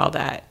forget about all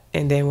that.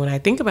 And then when I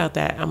think about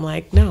that, I'm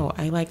like, no,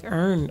 I like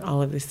earned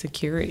all of this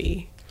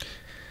security.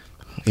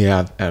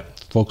 Yeah.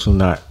 Folks will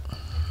not,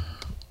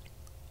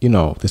 you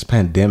know, this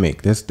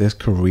pandemic, there's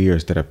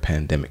careers that are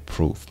pandemic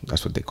proof.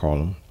 That's what they call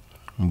them,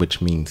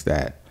 which means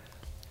that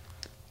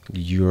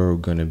you're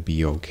going to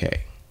be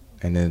okay.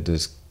 And then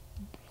there's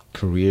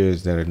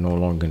careers that are no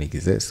longer going to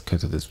exist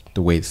because of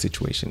the way the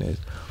situation is.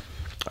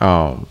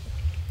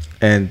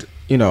 And,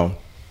 you know,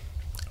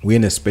 we're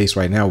in a space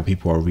right now where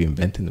people are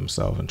reinventing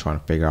themselves and trying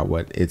to figure out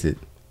what is it,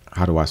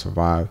 how do I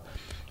survive?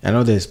 I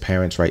know there's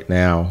parents right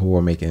now who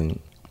are making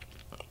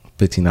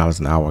 $15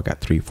 an hour, got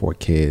 3-4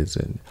 kids,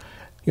 and,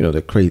 you know,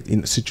 the crazy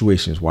the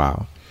situation is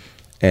wild.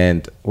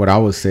 And what I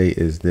would say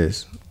is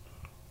this: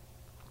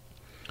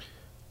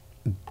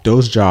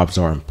 those jobs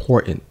are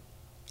important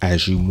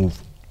as you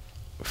move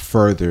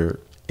further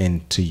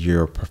into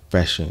your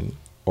profession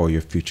or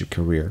your future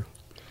career,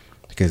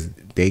 because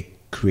they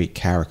create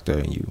character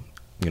in you.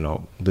 You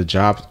know, the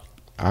jobs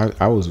when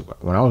I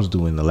was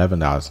doing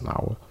 $11 an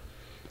hour,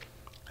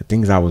 the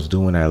things I was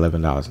doing at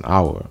 $11 an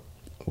hour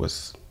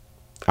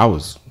I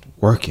was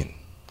working.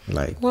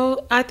 Like,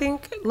 well, I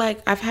think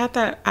like I've had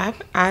that.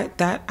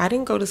 I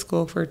didn't go to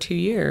school for 2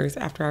 years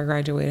after I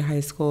graduated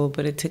high school,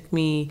 but it took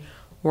me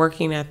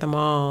working at the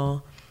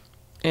mall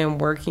and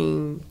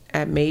working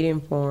at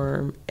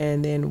Maidenform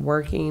and then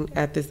working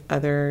at this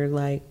other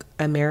like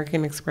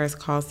American Express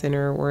call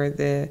center where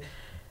the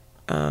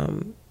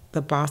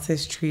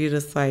bosses treated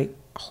us like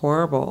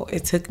horrible.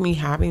 It took me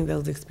having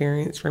those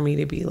experiences for me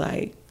to be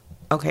like,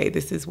 okay,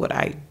 this is what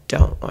I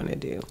don't want to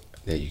do.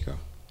 There you go.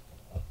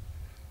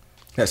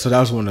 Yeah, so that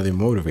was one of the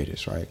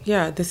motivators, right?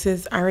 Yeah,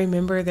 I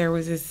remember there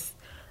was this,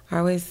 I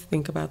always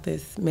think about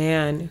this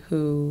man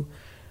who,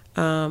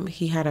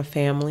 he had a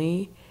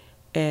family,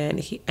 and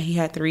he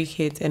had 3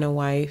 kids and a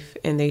wife,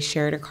 and they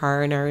shared a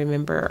car. And I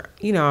remember,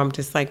 you know, I'm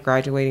just like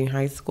graduating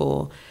high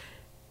school,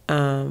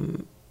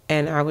 and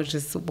I was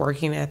just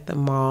working at the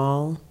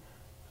mall,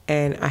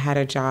 and I had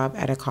a job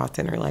at a call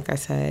center, like I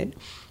said.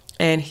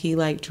 And he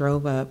like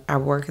drove up. I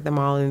work at the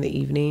mall in the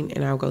evening,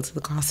 and I'll go to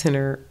the call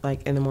center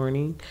like in the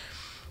morning.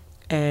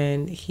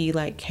 And he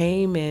like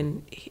came,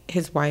 and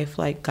his wife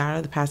like got out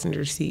of the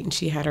passenger seat, and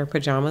she had her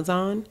pajamas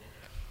on.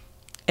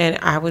 And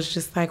I was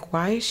just like,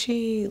 why is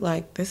she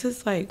like, this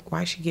is like,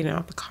 why is she getting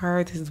out the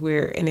car? This is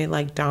weird. And it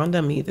like dawned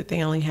on me that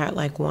they only had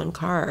like 1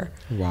 car.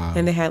 Wow.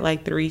 And they had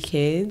like 3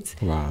 kids.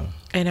 Wow.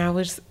 And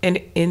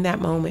in that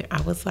moment,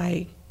 I was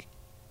like,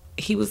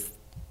 he was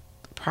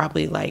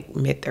probably like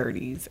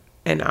mid-30s.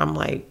 And I'm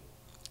like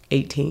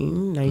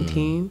 18,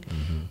 19.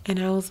 Mm-hmm. And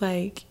I was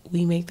like,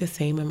 we make the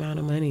same amount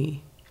of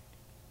money.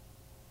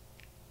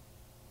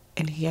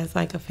 And he has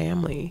like a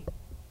family.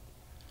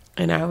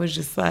 And I was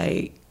just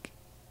like,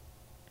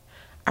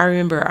 I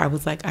remember I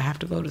was like, I have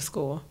to go to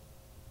school.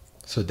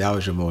 So that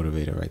was your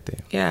motivator right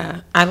there.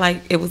 Yeah.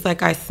 it was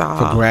like I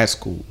saw. For grad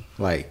school.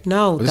 Like,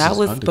 no, that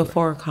was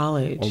before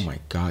college. Oh my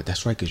God.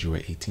 That's right. Because you were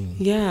 18.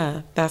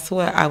 Yeah. That's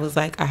what I was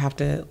like, I have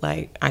to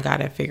like, I got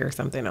to figure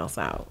something else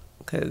out.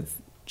 Because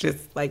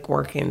just like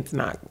working's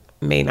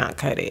may not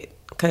cut it.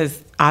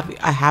 Because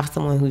I have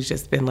someone who's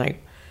just been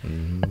like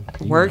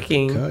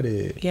working. Cut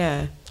it.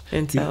 Yeah.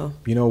 And so.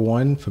 You know,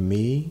 one for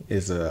me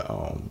is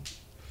I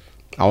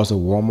was at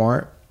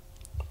Walmart,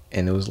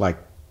 and it was like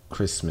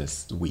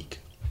Christmas week.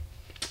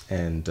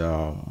 And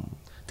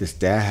this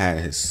dad had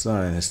his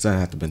son had to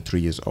have been 3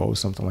 years old,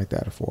 something like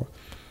that, or 4.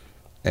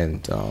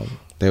 And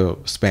they were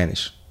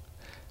Spanish,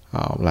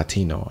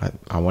 Latino.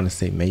 I want to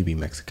say maybe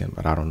Mexican,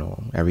 but I don't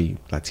know. Every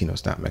Latino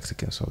is not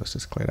Mexican, so let's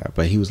just clear that.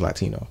 But he was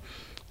Latino.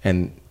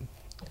 And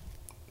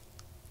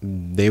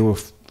they were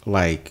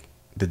like,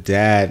 the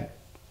dad,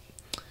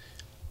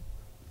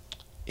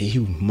 he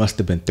must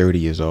have been 30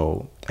 years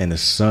old. And the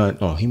son,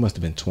 he must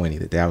have been 20.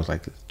 The dad was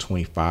like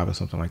 25 or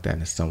something like that.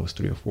 And the son was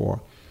 3 or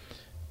 4.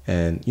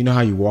 And you know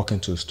how you walk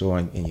into a store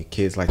and your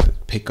kids like to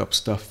pick up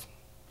stuff?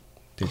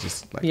 They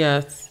just like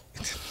yes.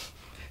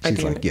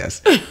 She's like,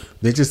 yes.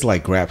 They just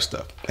like grab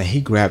stuff. And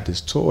he grabbed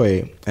this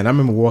toy. And I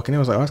remember walking in, I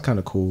was like, oh, that's kind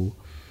of cool.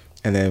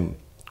 And then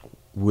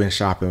we went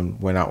shopping,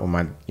 went out with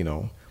my,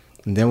 and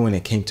then when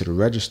it came to the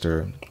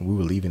register, we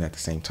were leaving at the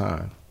same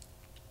time.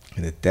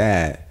 And the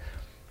dad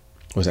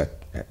was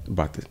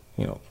about to,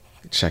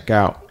 check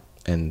out.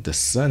 And the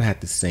son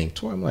had the same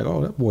toy. I'm like,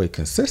 oh, that boy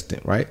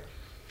consistent, right?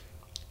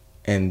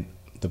 And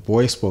the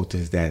boy spoke to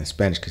his dad in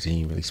Spanish because he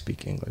didn't really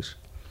speak English.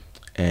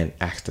 And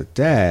asked the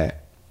dad,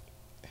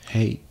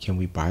 hey, can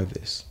we buy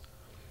this?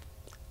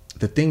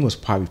 The thing was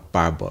probably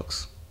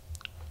 $5.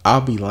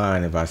 I'll be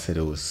lying if I said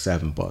it was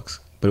 $7,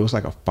 but it was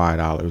like a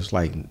 $5. It was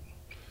like,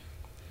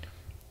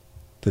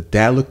 the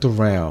dad looked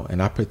around,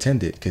 and I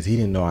pretended because he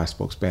didn't know I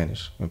spoke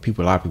Spanish. A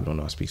lot of people don't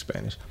know I speak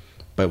Spanish.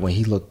 But when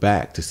he looked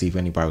back to see if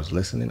anybody was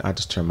listening, I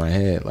just turned my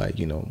head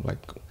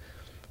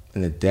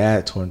and the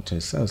dad turned to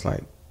his son, was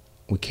like,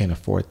 we can't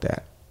afford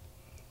that.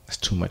 That's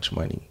too much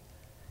money.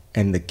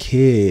 And the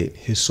kid,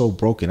 he's so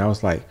broken. I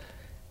was like,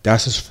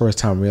 that's his first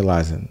time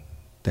realizing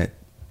that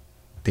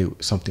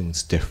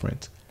something's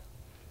different.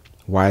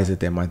 Why is it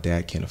that my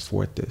dad can't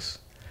afford this?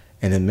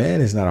 And the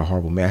man is not a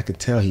horrible man. I could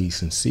tell he's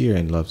sincere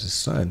and loves his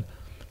son.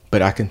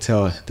 But I can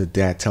tell the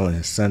dad telling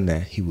his son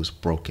that he was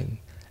broken.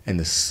 And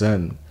the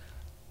son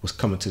was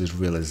coming to this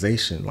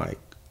realization, like,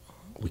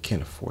 we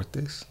can't afford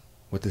this.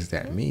 What does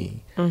that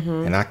mean?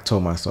 Mm-hmm. And I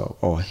told myself,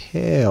 oh,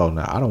 hell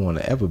no. I don't want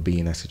to ever be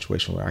in that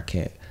situation where I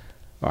can't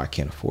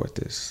afford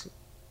this.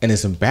 And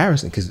it's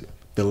embarrassing because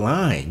the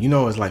line,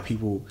 it's like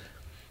people,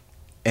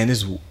 and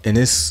it's,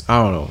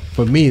 I don't know.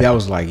 For me, that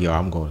was like, yo,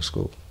 I'm going to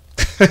school.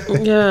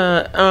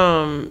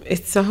 Yeah.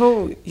 It's a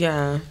whole,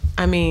 yeah.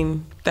 I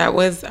mean, that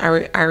was,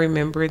 I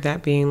remember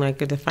that being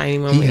like a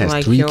defining moment. He has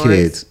like 3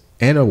 kids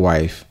and a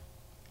wife,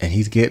 and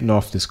he's getting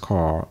off this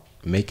car,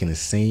 going to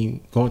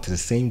the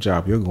same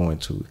job you're going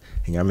to,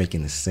 and you're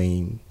making the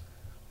same.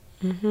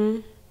 Mm-hmm.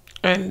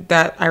 And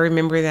that, I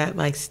remember that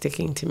like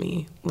sticking to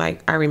me.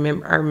 Like I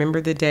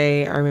remember the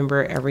day. I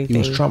remember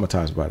everything. He was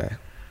traumatized by that.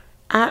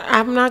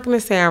 I'm not gonna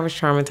say I was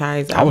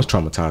traumatized. I was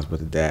traumatized by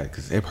the dad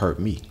because it hurt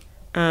me.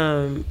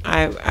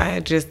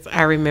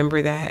 I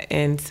remember that,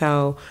 and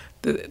so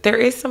there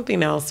is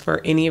something else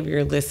for any of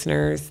your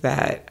listeners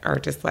that are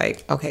just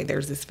like, okay,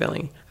 there's this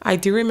feeling. I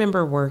do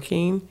remember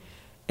working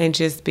and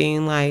just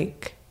being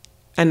like,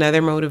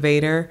 another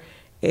motivator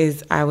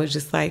is I was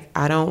just like,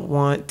 I don't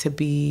want to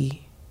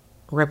be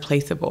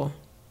replaceable.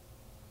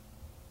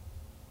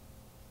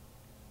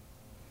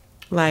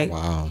 Like,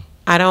 wow.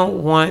 I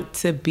don't want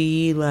to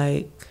be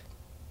like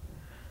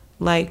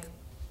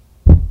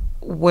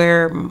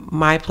where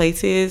my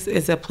place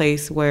is a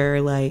place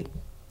where like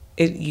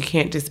you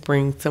can't just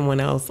bring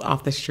someone else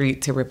off the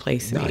street to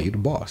replace me. No, you're the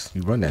boss.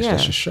 You run that. Yeah.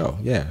 That's your show.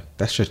 Yeah,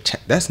 that's your.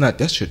 That's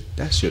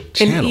your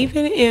channel. And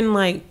even in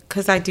like,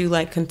 because I do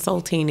like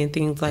consulting and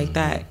things like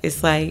that.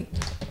 It's like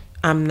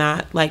I'm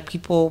not like,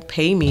 people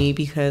pay me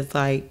because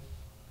like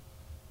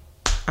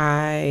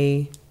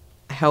I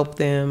help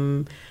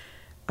them.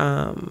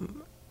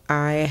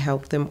 I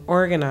help them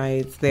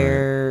organize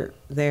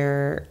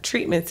their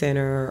treatment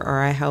center, or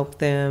I help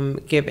them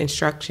give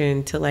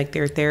instruction to like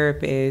their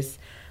therapist.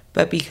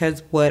 But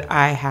because what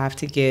I have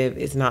to give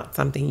is not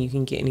something you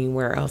can get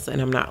anywhere else,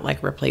 and I'm not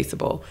like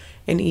replaceable.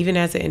 And even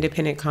as an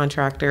independent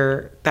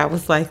contractor, that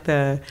was like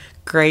the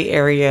gray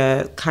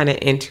area kind of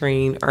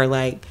entering or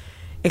like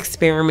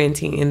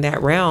experimenting in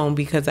that realm,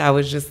 because I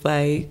was just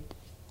like,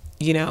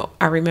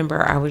 I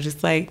remember I was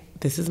just like,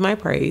 this is my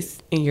price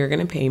and you're going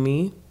to pay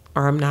me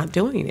or I'm not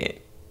doing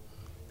it.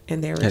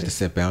 And they were had to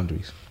set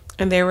boundaries.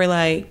 And they were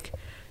like,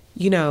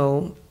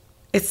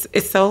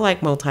 it's so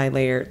like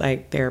multi-layered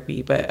like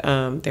therapy, but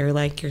they're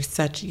like, you're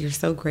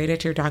so great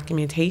at your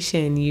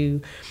documentation.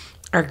 You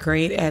are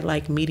great at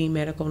like meeting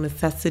medical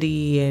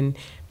necessity and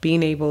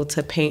being able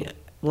to paint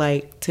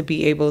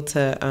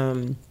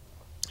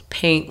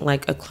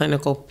like a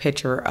clinical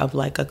picture of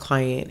like a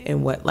client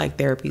and what like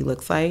therapy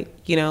looks like,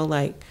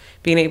 like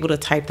being able to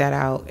type that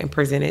out and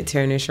present it to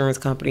an insurance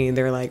company, and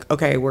they're like,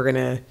 okay,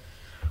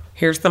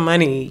 here's some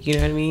money, you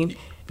know what I mean?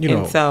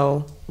 And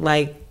so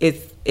like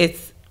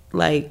it's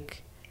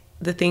like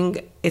the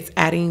thing, it's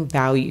adding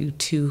value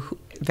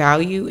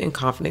and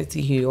confidence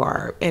to who you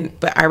are.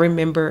 But I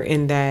remember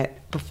in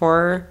that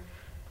before,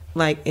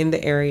 like in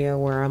the area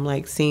where I'm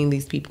like seeing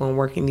these people and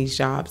working these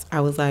jobs,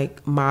 I was like,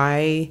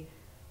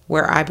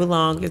 where I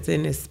belong is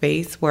in a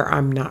space where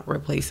I'm not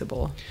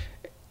replaceable.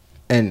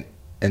 And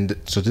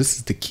so this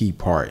is the key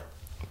part,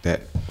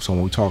 so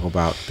when we talk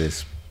about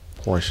this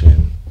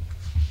portion,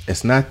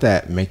 it's not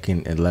that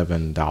making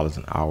 $11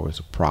 an hour is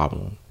a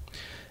problem.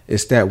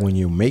 It's that when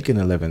you're making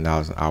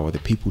 $11 an hour, the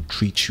people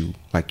treat you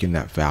like you're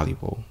not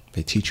valuable.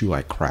 They treat you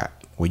like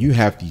crap. When you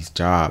have these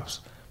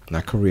jobs,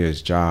 not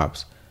careers,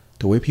 jobs,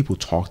 the way people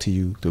talk to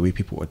you, the way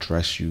people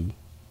address you,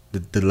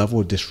 the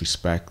level of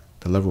disrespect,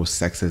 the level of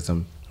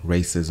sexism,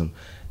 racism,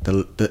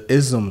 the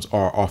isms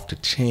are off the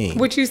chain.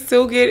 Which you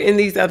still get in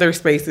these other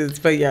spaces,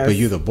 but yes. But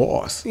you're the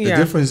boss. Yeah.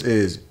 The difference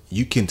is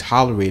you can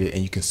tolerate it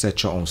and you can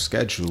set your own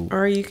schedule.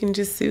 Or you can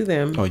just sue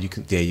them. Oh, you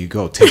can. There you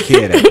go. Take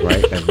care of that,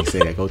 right? As we say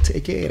that. Go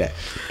take care of that.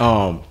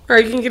 Or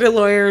you can get a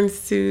lawyer and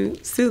sue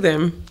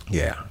them.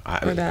 Yeah.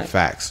 That.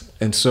 Facts.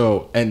 And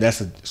so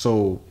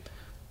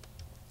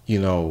you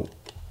know,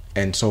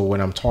 and so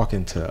when I'm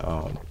talking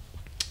to,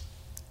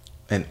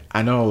 and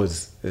I know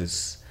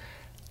is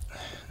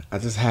I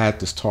just had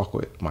this talk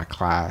with my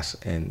class,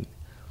 and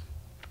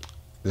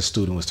the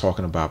student was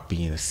talking about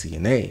being a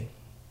CNA.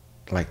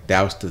 Like,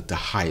 that was the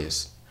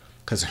highest,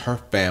 because her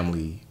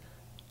family,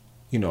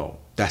 you know,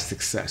 that's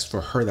success.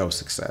 For her, that was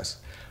success.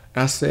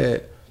 And I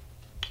said,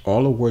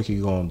 all the work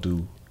you're going to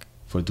do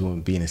for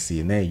being a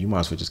CNA, you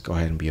might as well just go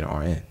ahead and be an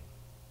RN.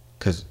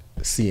 Because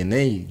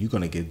CNA, you're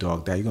going to get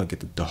dogged out. You're going to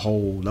get the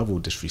whole level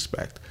of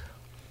disrespect.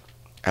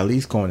 At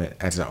least going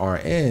as an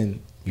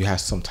RN, you have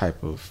some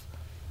type of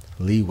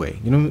leeway.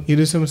 You know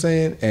what I'm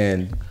saying?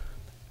 And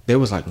they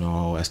was like,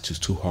 no, that's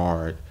just too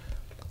hard.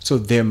 So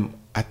then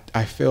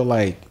I feel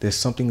like there's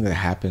something that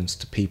happens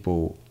to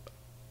people,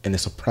 and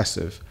it's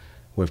oppressive,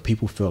 where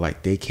people feel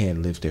like they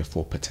can't live their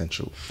full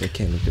potential. They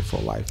can't live their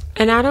full life.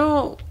 And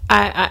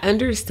I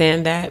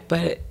understand that,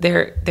 but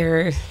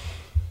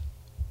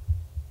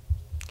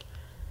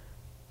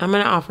I'm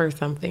going to offer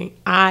something.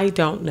 I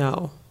don't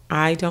know.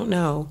 I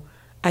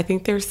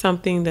think there's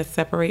something that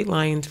separates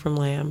lions from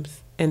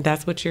lambs. And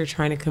that's what you're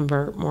trying to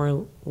convert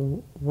more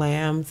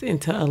lambs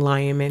into a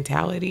lion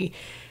mentality.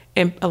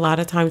 And a lot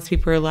of times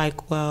people are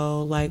like,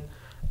 well, like,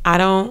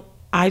 I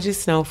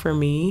just know for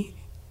me,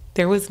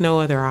 there was no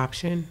other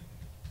option.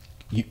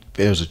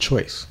 There's a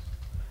choice.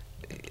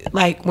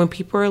 Like, when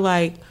people are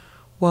like,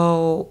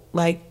 well,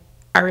 like,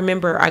 I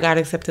remember I got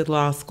accepted to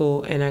law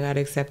school, and I got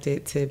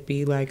accepted to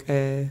be like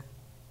a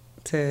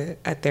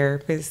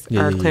therapist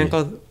or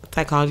clinical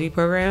psychology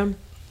program.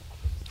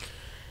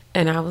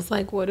 And I was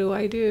like, what do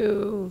I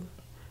do?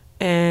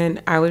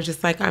 And I was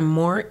just like, I'm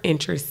more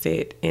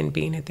interested in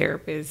being a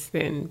therapist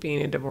than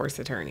being a divorce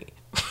attorney.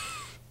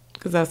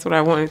 Because that's what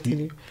I wanted to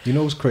do. You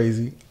know what's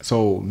crazy?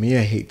 So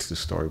Mia hates the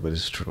story, but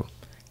it's true.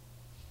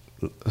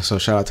 So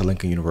shout out to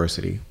Lincoln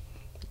University.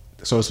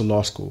 So it's a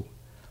law school.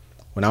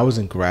 When I was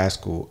in grad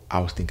school, I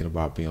was thinking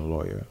about being a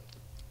lawyer.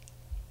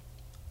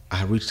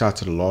 I reached out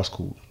to the law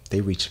school.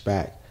 They reached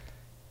back.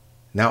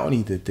 Not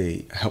only did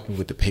they help me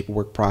with the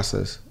paperwork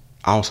process,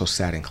 I also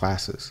sat in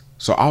classes.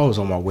 So I was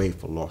on my way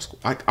for law school.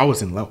 I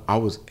was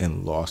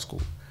in law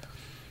school,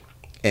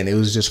 and it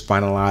was just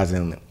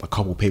finalizing a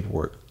couple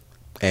paperwork,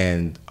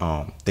 and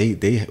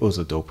it was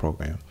a dope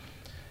program.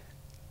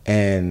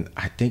 And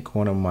I think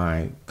one of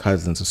my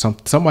cousins or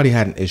somebody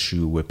had an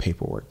issue with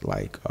paperwork,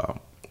 like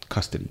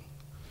custody.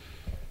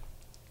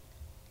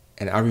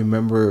 And I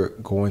remember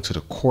going to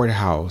the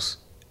courthouse,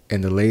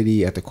 and the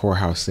lady at the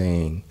courthouse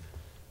saying,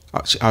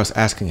 I was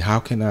asking,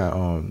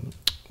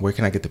 where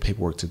can I get the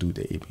paperwork to do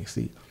the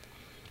ABC?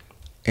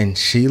 And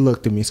she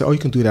looked at me and said, oh, you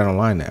can do that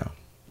online now.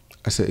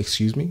 I said,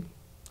 excuse me?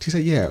 She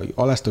said, yeah,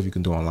 all that stuff you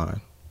can do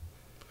online.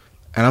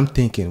 And I'm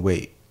thinking,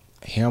 wait,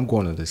 here I'm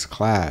going to this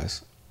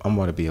class. I'm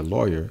going to be a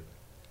lawyer,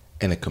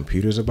 and the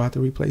computer's about to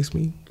replace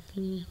me?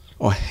 Mm-hmm.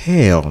 Oh,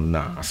 hell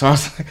nah. So I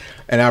was like,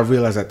 and I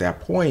realized at that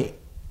point,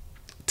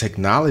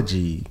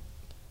 technology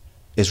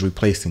is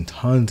replacing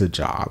tons of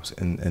jobs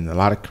and a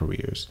lot of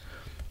careers.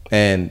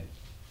 And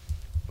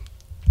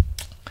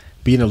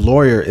being a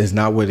lawyer is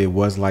not what it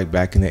was like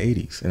back in the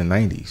 80s and the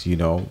 90s, you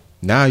know.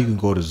 Now you can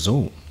go to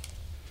Zoom.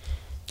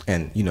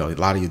 And, you know,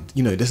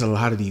 there's a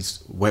lot of these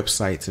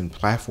websites and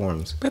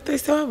platforms. But they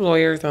still have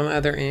lawyers on the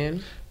other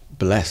end.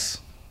 Bless,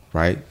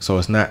 right? So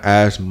it's not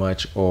as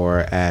much or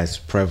as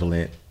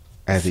prevalent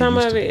as some it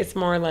used of to it. be. It's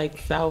more like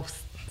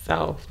self,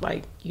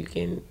 like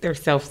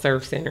there's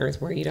self-serve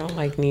centers where you don't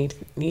like need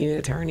an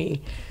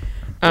attorney.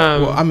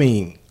 Well, I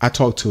mean, I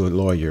talked to a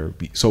lawyer.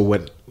 So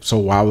while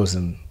I was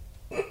at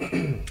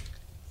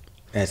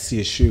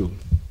CSU,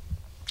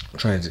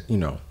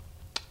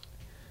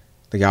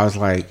 the guy was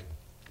like,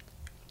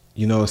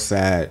 you know, it's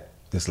sad.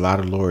 There's a lot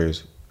of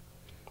lawyers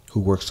who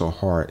work so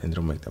hard and they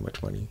don't make that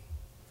much money.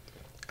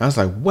 I was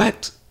like,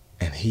 what?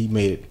 And he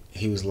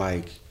was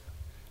like,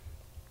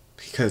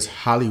 because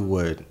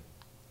Hollywood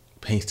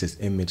paints this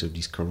image of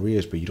these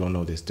careers, but you don't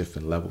know there's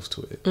different levels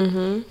to it.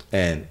 Mm-hmm.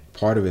 And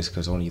part of it's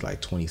because only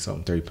like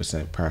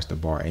 30% pass the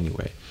bar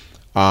anyway.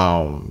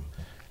 And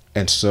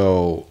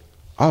so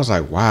I was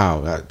like,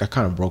 wow, that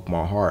kind of broke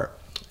my heart.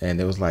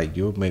 And it was like,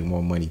 you'll make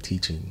more money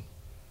teaching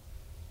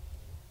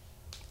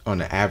on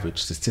the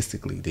average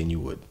statistically than you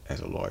would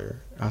as a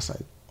lawyer. I was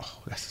like, oh,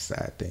 that's a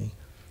sad thing.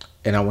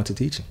 And I went to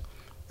teaching.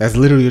 That's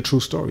literally a true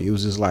story. It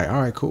was just like,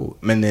 all right, cool.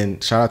 And then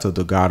shout out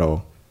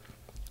to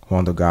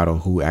Juan Delgado,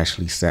 who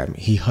actually sat me.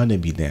 He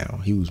hunted me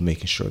down. He was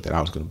making sure that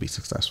I was going to be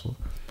successful.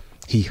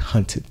 He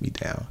hunted me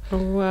down.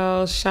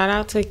 Well, shout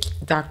out to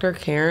Dr.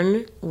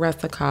 Karen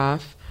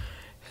Resikoff,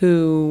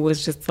 who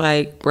was just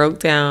like broke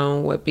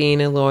down what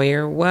being a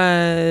lawyer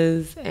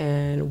was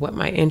and what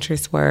my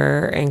interests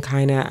were. And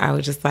I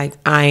was just like,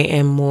 I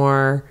am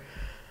more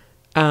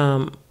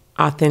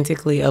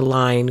authentically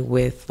aligned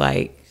with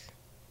like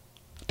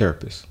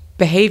therapists.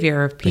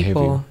 behavior of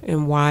people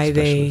and why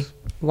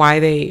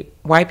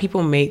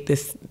people make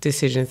this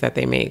decisions that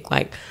they make.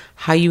 Like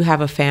how you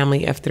have a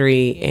family of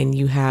 3 and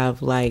you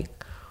have like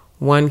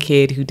one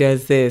kid who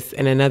does this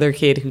and another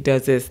kid who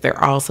does this. They're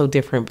all so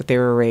different, but they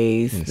were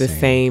raised the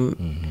same.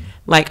 Mm-hmm.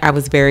 Like I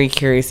was very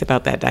curious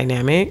about that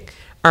dynamic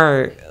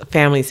or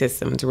family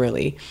systems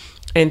really.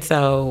 And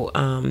so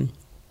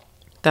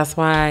that's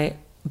why.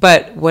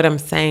 But what I'm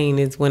saying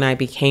is when I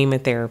became a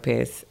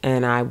therapist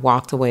and I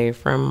walked away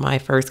from my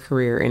first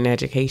career in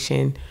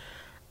education,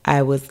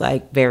 I was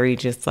like very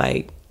just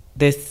like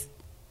this,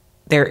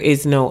 there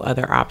is no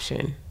other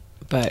option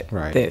but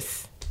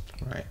this.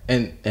 Right.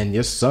 And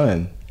your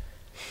son,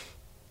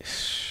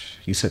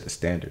 you set the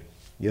standard.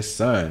 Your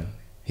son,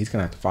 he's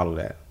going to have to follow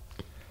that.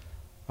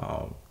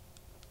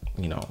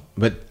 You know,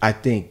 but I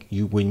think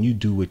when you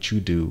do what you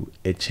do,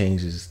 it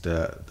changes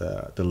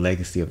the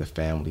legacy of the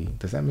family.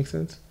 Does that make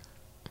sense?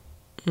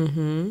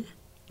 Mm-hmm.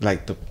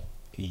 Like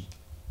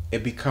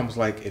it becomes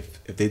like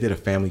if they did a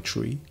family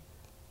tree,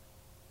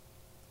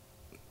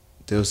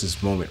 there was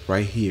this moment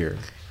right here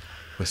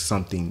where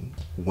something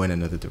went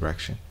another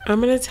direction. I'm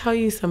gonna tell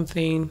you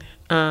something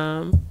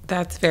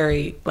that's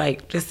very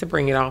like just to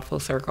bring it all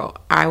full circle.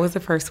 I was the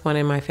first one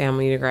in my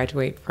family to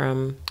graduate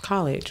from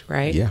college,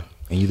 right? Yeah,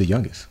 and you're the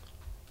youngest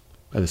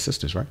of the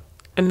sisters, right?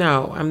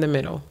 No, I'm the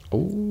middle.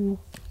 Oh,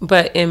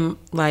 but in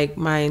like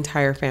my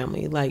entire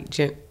family, like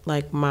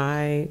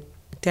my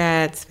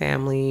dad's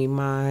family,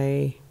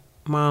 my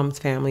mom's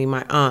family,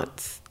 my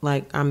aunts,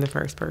 like I'm the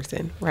first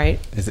person, right?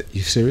 Is it,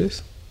 you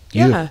serious?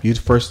 Yeah. You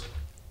the first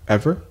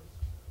ever?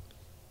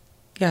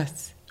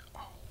 Yes.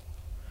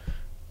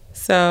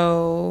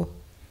 So,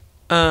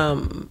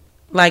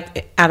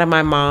 like out of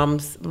my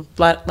mom's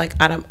blood, like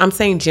I'm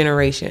saying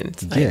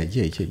generations. Like,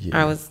 Yeah.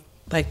 I was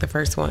like the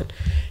first one.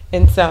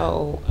 And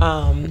so,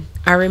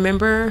 I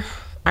remember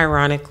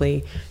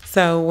ironically,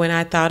 so when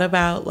I thought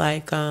about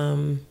like,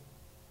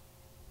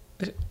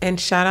 and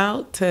shout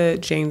out to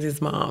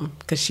James's mom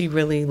because she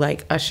really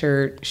like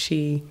ushered.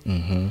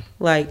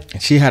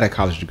 Like she had a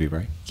college degree,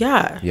 right?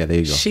 Yeah. Yeah, there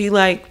you go. She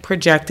like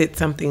projected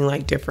something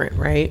like different,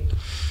 right?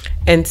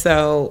 And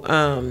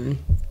so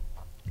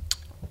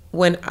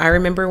when I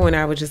remember when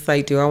I was just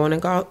like, do I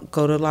want to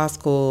go to law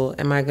school?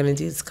 Am I going to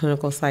do this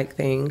clinical psych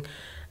thing?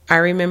 I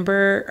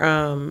remember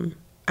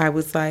I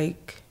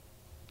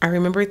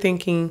remember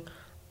thinking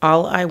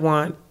all I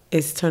want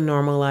is to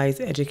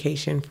normalize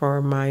education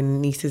for my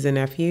nieces and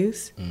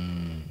nephews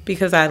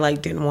because I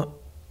didn't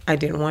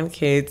want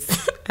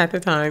kids at the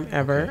time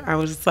ever. I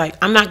was just like,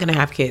 I'm not gonna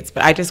have kids,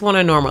 but I just want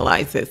to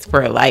normalize this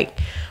for like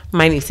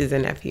my nieces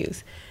and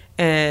nephews.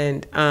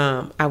 And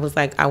I was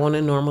like, I want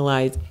to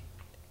normalize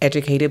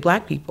educated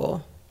Black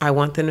people. I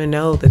want them to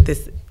know that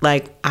this,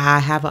 like, I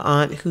have an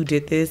aunt who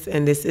did this,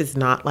 and this is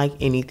not like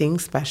anything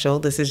special.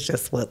 This is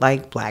just what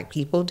like Black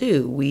people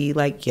do. We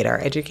like get our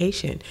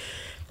education.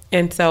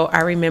 And so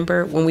I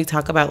remember when we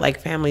talk about like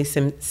family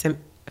systems,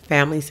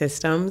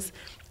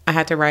 I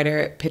had to write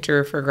a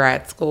picture for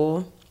grad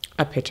school.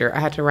 I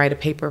had to write a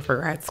paper for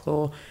grad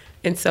school.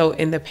 And so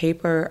in the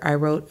paper, I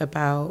wrote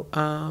about,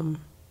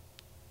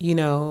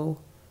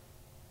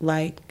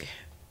 like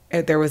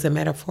there was a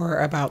metaphor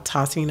about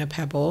tossing a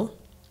pebble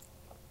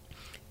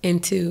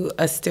into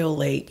a still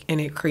lake and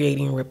it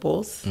creating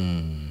ripples.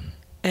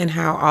 And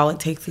how all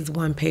it takes is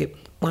one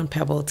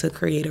pebble to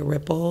create a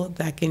ripple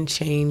that can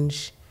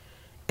change.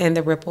 And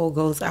the ripple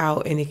goes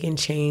out and it can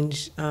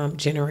change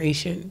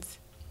generations.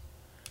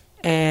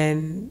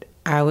 And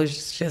I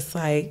was just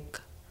like,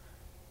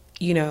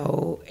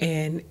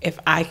 and if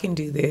I can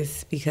do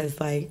this, because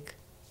like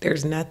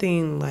there's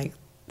nothing like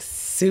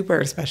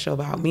super special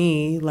about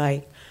me.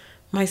 Like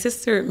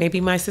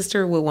maybe my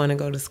sister would want to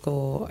go to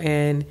school,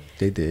 and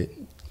they did.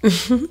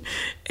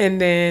 And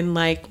then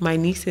like my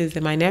nieces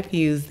and my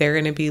nephews, they're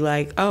gonna be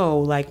like, oh,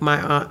 like my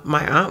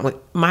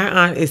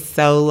aunt is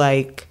so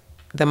like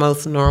the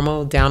most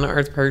normal,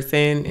 down-to-earth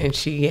person, and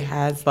she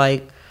has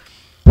like,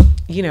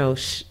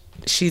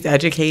 she's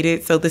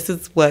educated, so this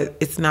is what,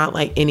 it's not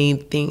like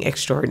anything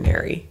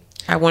extraordinary.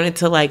 I wanted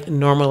to like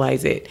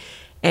normalize it,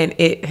 and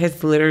it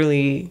has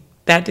literally,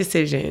 that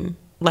decision,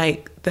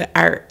 like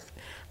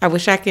I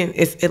wish I can,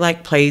 it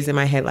like plays in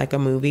my head like a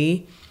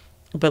movie,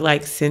 but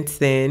like since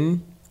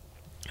then,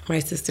 my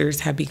sisters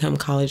have become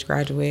college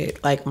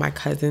graduate. Like my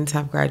cousins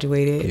have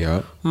graduated.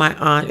 Yeah. My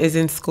aunt is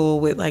in school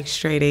with like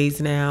straight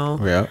A's now.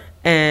 Yeah.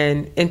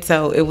 And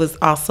so it was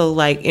also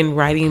like in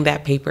writing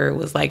that paper, it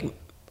was like,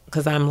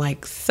 because I'm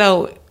like,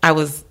 so I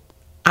was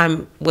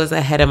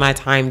ahead of my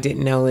time,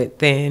 didn't know it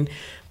then,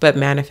 but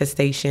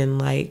manifestation,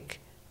 like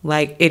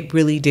it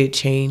really did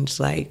change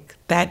like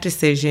that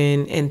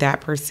decision and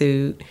that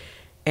pursuit,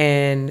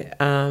 and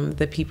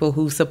the people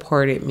who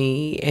supported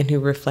me and who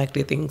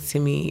reflected things to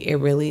me, it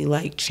really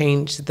like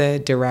changed the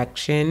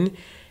direction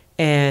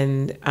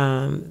and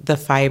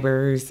the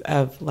fibers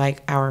of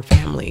like our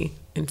family.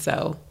 And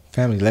so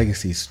family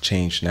legacies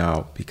change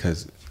now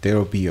because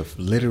there'll be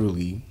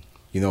literally,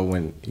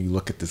 when you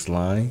look at this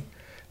line,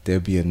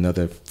 there'll be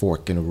another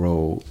fork in the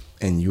road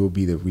and you'll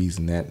be the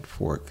reason that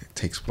fork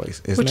takes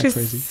place. Isn't Which that is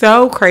crazy?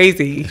 so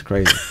crazy. It's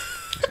crazy.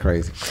 It's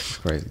crazy. It's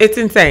crazy. It's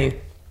insane.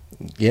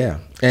 Yeah.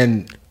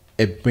 And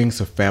it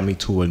brings a family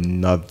to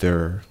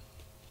another,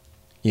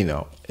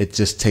 it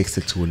just takes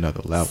it to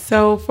another level.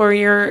 So for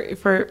your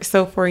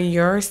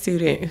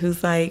student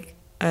who's like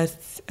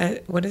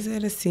what is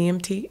it, a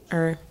CMT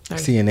or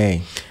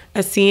CNA? A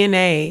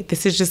CNA.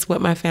 This is just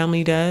what my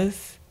family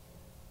does.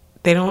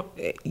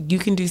 You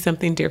can do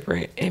something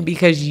different, and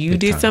because you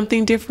did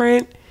something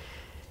different,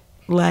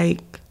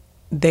 like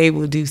they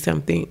will do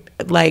something,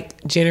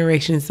 like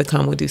generations to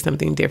come will do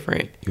something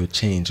different. You'll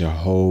change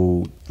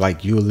you'll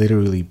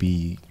literally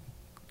be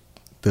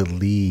the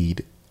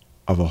lead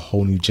of a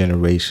whole new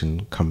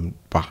generation come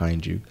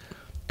behind you,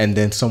 and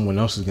then someone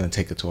else is going to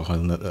take it to a whole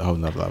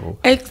nother level.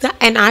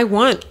 Exactly. And I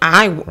want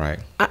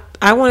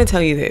to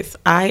tell you this.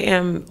 I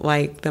am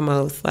like the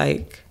most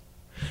like,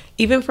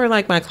 even for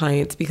like my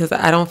clients, because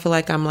I don't feel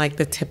like I'm like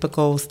the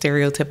typical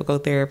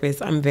stereotypical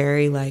therapist. I'm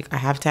very like, I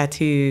have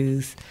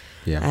tattoos.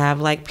 Yeah. I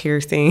have like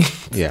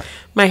piercings. Yeah.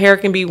 My hair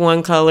can be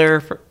one color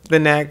for the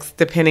next,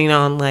 depending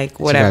on like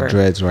whatever. She got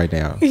dreads right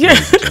now. Yeah.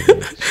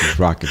 She's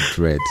rocking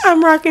dreads.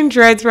 I'm rocking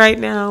dreads right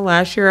now.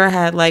 Last year I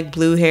had like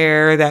blue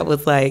hair that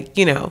was like,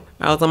 I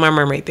was on my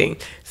mermaid thing.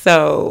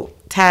 So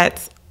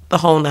tats, the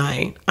whole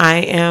nine. I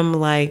am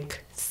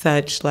like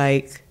such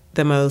like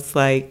the most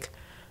like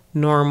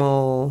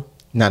normal.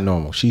 Not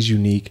normal. She's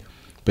unique,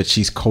 but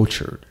she's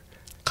cultured.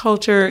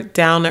 Cultured,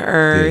 down to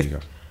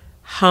earth,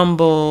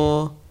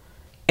 humble.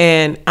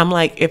 And I'm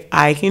like, if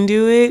I can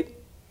do it.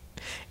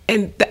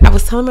 And I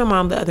was telling my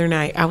mom the other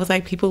night, I was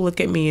like, people look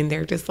at me and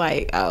they're just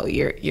like, oh,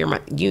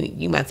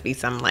 you must be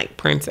some like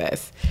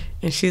princess.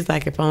 And she's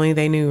like, if only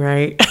they knew,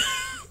 right?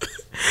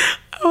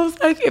 I was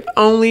like, if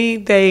only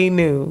they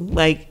knew.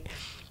 Like,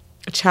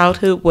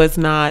 childhood was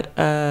not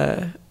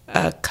a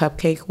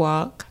cupcake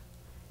walk.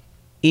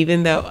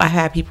 Even though I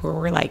had people who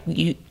were like,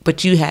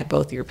 but you had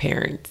both your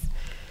parents.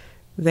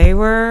 They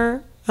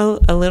were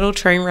a little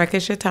train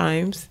wreckish at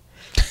times.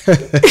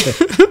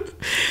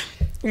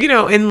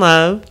 In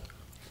love,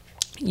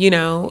 right.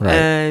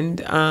 And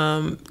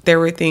there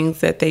were things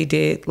that they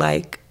did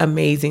like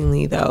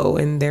amazingly though.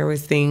 And there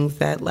was things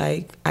that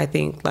like, I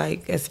think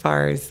like as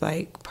far as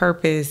like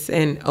purpose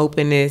and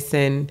openness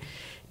and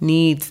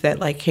needs that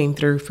like came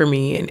through for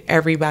me, and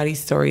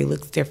everybody's story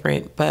looks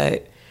different.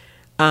 But,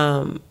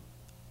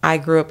 I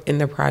grew up in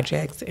the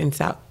projects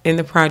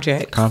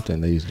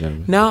Compton, ladies and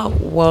gentlemen.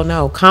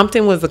 No.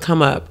 Compton was a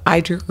come up.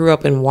 I grew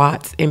up in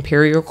Watts,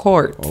 Imperial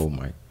Court. Oh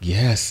my,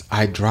 yes.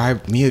 I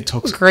drive Mia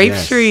Tokes. Grape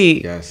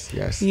Street. Yes.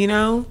 Yes.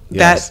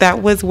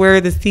 That was where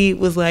the seed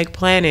was like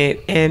planted,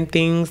 and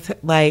things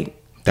like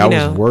that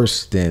was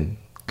worse than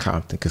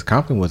Compton, because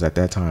Compton was at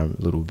that time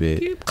a little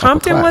bit.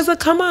 Compton was a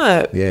come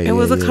up. Yeah, it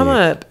was a come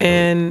up,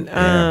 and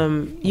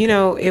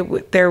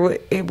there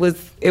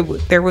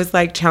was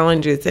like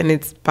challenges, and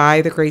it's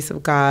by the grace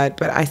of God.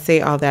 But I say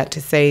all that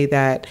to say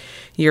that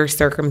your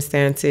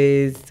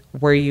circumstances,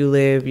 where you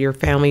live, your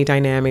family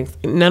dynamics,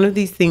 none of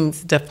these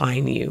things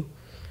define you.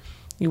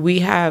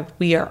 We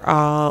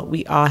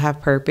all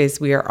have purpose.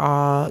 We are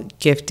all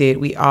gifted.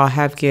 We all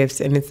have gifts,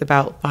 and it's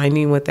about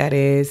finding what that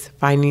is,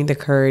 finding the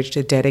courage,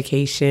 the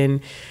dedication,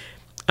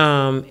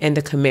 and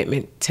the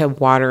commitment to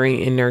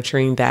watering and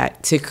nurturing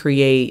that to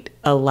create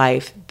a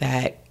life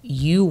that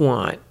you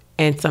want,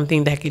 and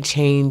something that could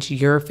change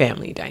your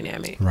family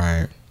dynamic.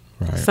 Right.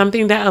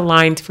 Something that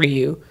aligns for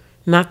you,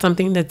 not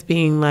something that's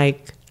being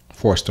like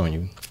forced on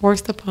you,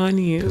 forced upon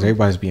you. Because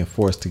everybody's being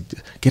forced to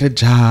get a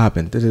job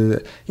and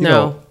you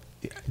know.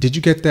 Did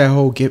you get that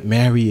whole get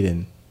married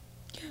and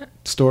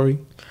story?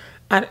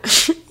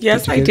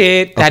 Yes, I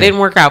did. Okay. That didn't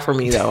work out for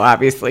me though,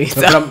 obviously.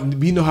 So.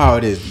 But you know how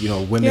it is.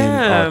 Women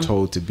are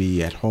told to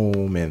be at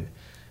home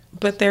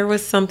But there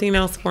was something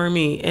else for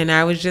me, and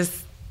I was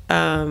just,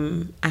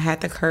 I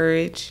had the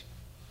courage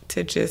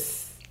to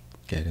just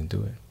get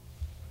into it.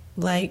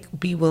 Like,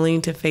 be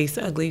willing to face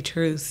ugly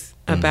truths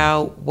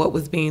about what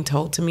was being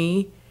told to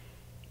me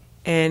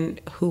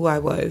and who I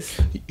was.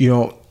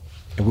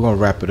 And we're going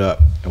to wrap it up,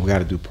 and we got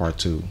to do part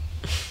 2.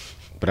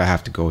 But I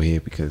have to go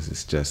here because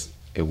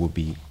I wouldn't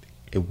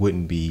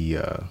be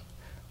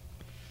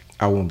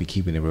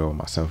keeping it real with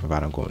myself if I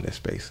don't go in this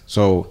space.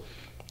 So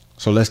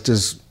let's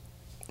just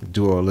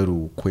do a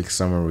little quick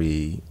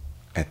summary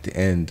at the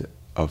end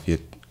of your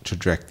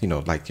trajectory,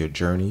 like your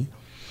journey.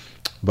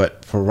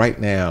 But for right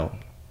now,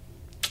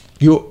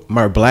 you're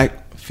my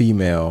Black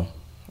female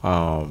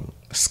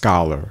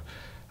scholar,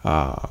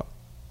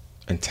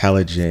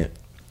 intelligent,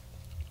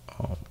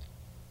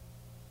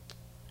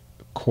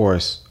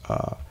 course,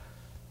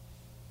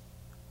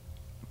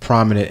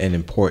 prominent and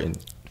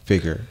important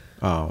figure,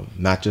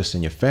 not just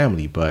in your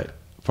family, but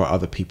for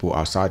other people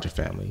outside your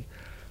family.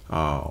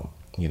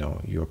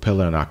 You're a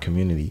pillar in our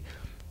community.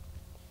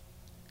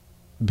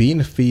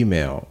 Being a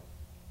female,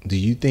 do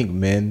you think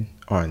men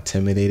are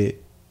intimidated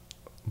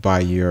by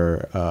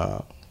your,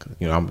 I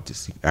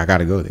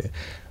gotta go there.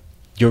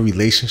 Your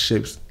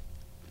relationships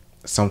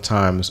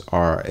sometimes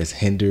are as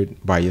hindered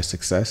by your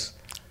success?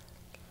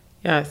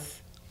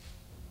 Yes.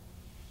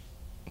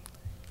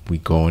 we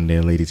go in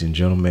there, ladies and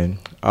gentlemen.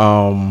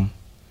 So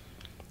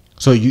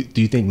do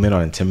you think men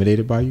are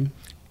intimidated by you?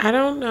 I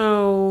don't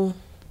know.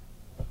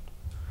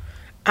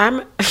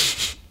 I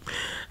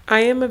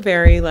am a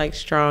very like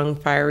strong,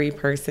 fiery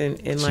person,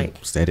 and She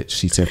said it.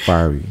 She said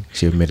fiery.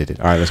 She admitted it.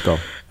 All right, let's go.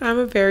 I'm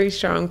a very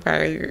strong,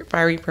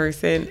 fiery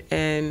person,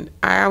 and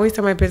I always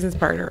tell my business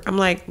partner, I'm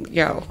like,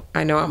 yo,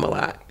 I know I'm a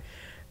lot.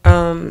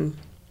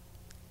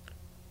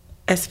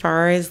 As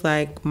far as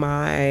like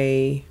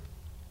because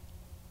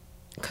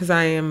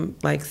I am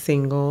like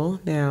single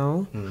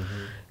now,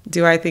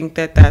 do I think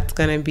that that's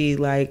gonna be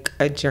like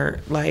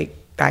like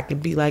that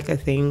could be like a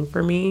thing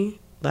for me?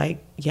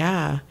 Like,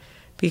 yeah,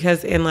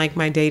 because in like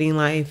my dating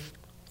life,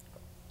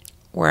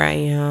 where I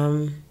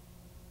am,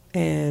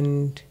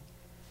 and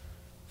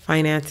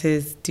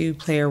finances do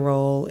play a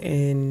role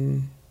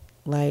in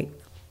like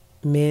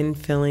men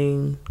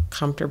feeling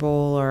comfortable,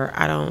 or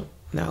I don't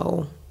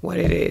know what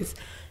it is.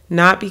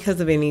 Not because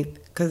of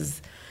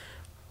because,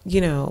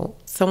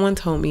 someone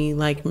told me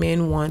like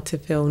men want to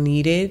feel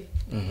needed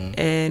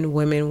and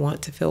women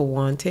want to feel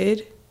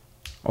wanted.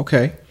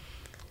 Okay.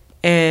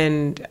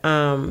 And,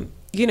 I'm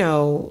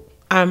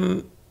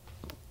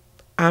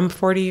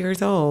 40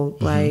 years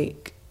old,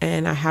 like,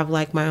 and I have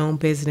like my own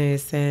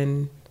business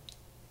and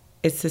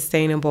it's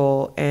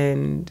sustainable.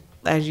 And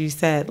as you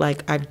said,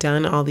 like I've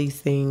done all these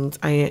things.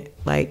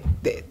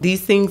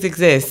 These things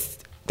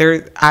exist.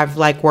 I've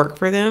like worked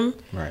for them.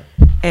 Right.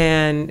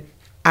 And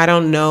I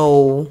don't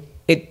know.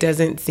 It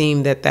doesn't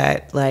seem that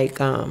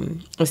like,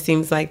 it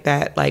seems like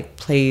that like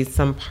plays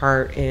some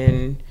part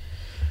in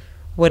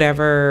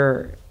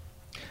whatever.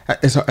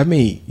 I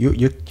mean,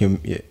 you're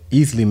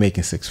easily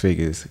making six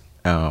figures.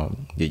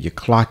 You're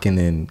clocking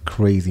in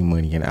crazy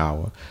money an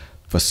hour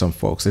for some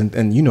folks,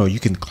 and you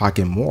can clock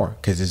in more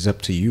because it's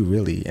up to you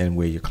really, and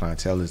where your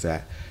clientele is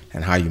at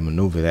and how you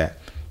maneuver that.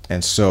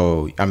 And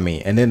so, I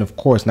mean, and then of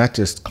course, not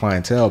just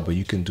clientele, but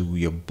you can do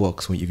your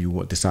books if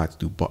you decide to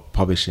do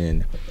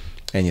publishing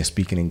and your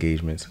speaking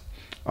engagements.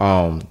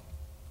 I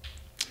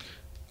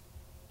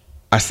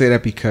say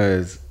that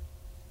because,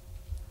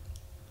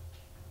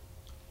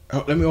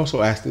 let me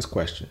also ask this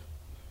question.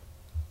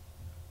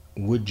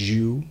 Would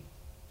you,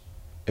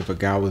 if a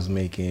guy was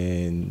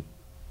making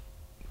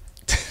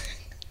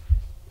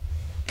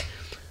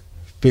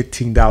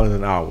 $15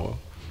 an hour,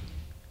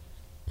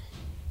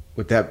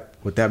 would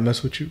that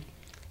mess with you?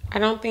 I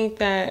don't think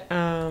that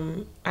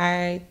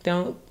I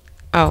don't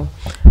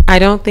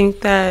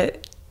think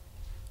that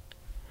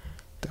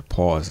that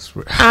pause is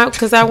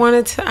because I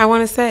want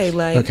to say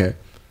like, okay.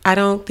 I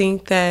don't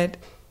think that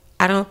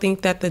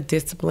the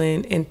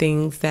discipline and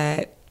things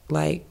that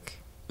like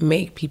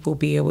make people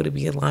be able to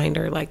be aligned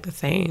are like the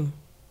same.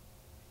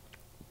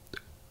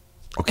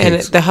 Okay.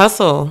 And the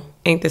hustle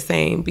ain't the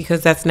same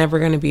because that's never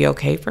going to be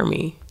okay for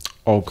me.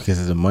 Oh, because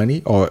of the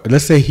money? Or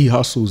let's say he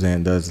hustles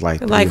and does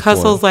like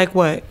hustles like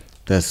what?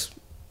 That's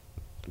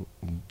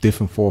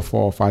different for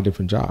 4 or 5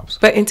 different jobs.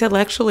 But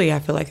intellectually, I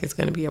feel like it's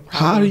going to be a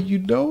problem. How do you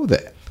know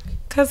that?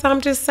 Because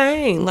I'm just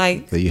saying,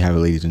 like... There you have it,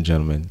 ladies and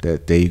gentlemen.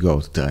 There you go.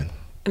 It's done.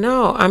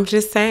 No, I'm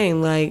just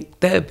saying,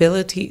 like, the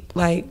ability,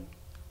 like,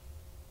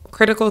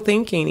 critical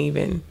thinking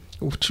even.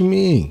 What you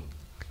mean?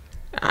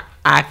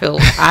 I feel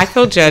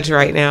judged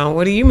right now.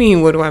 What do you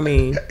mean? What do I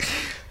mean?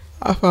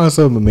 I found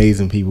some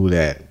amazing people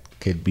that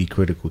could be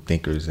critical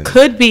thinkers. And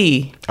could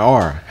be.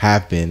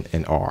 Have been,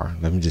 and are.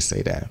 Let me just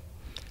say that.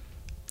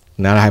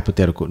 Not a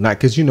hypothetical. Not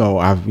because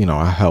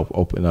I help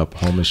open up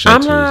homeless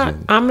shelters.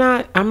 I'm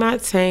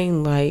not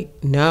saying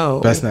like no.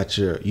 That's not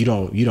your. You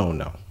don't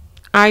know.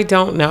 I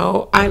don't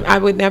know. I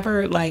would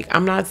never like.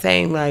 I'm not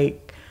saying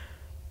like.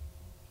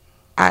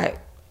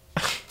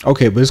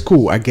 Okay, but it's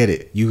cool. I get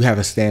it. You have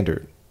a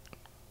standard.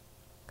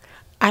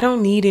 I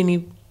don't need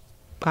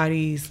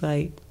anybody's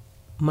like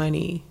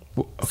money.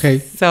 Okay.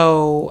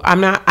 So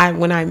I'm not.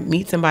 When I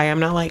meet somebody, I'm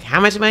not like, how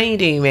much money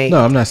do you make?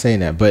 No, I'm not saying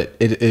that, but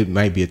it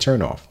might be a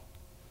turnoff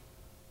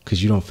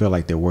because you don't feel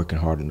like they're working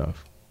hard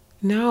enough.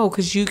 No,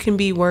 because you can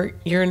be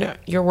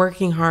You're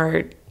working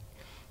hard.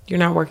 You're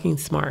not working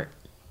smart.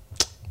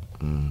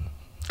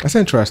 That's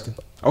interesting.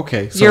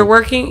 Okay, so you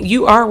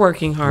are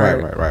working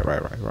hard.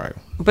 Right.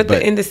 But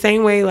in the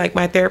same way, like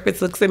my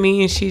therapist looks at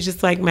me and she's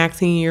just like,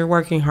 Maxine, you're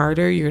working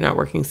harder. You're not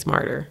working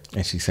smarter.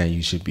 And she's saying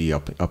you should be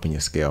up in your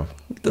scale.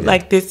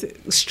 Like this,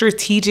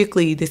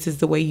 strategically, this is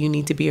the way you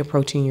need to be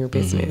approaching your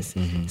business.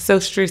 So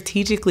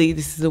strategically,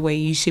 this is the way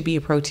you should be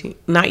approaching.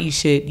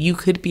 You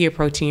could be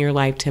approaching your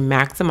life to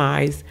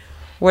maximize.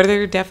 What are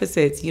your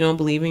deficits? You don't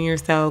believe in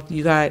yourself.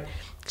 You got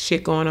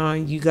shit going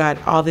on. You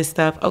got all this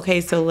stuff.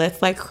 Okay, so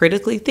let's like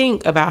critically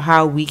think about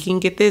how we can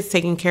get this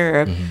taken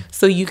care of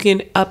so you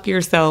can up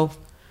yourself,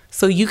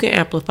 so you can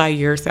amplify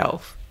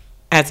yourself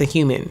as a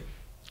human.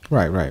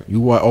 Right.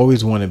 You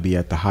always want to be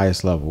at the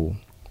highest level,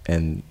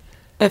 and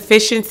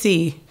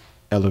efficiency,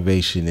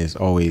 elevation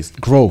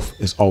growth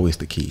is always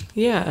the key.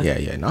 Yeah.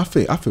 And I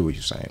feel what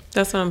you're saying.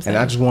 That's what I'm saying.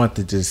 And I just want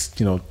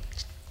to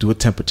do a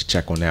temperature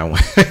check on that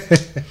one.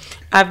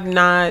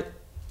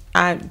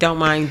 I don't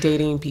mind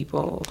dating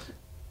people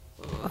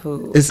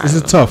who It's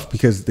a tough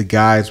because the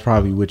guys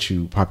probably with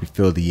you probably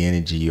feel the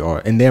energy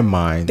or in their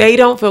mind. They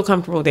don't feel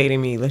comfortable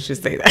dating me. Let's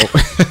just say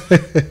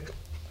that.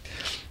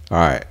 All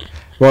right.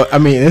 Well, I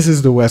mean, this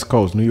is the West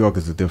Coast. New York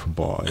is a different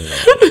ball. You know?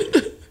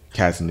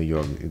 Cats in New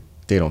York,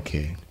 they don't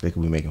care. They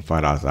could be making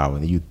 $5 an hour,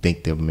 and you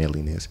think they're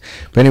millionaires.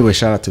 But anyway,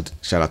 shout out to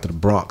the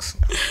Bronx.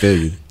 I feel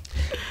you.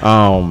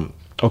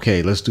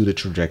 Okay, let's do the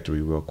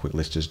trajectory real quick.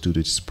 Let's just do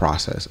this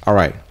process. All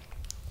right.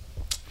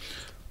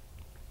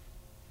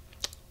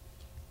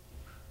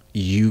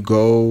 You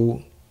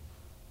go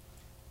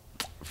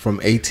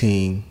from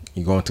 18,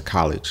 you go into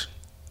college.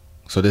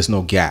 So there's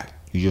no gap.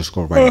 You just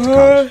go right into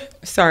college.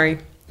 Sorry.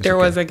 There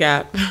was a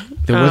gap.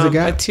 There was a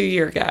gap? A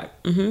 2-year gap.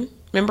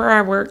 Remember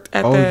I worked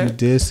at you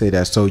did say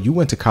that. So you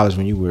went to college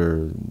when you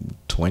were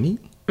 20?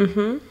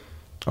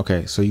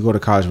 Okay, so you go to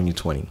college when you're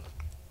 20.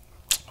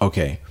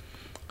 Okay.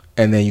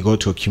 And then you go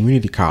to a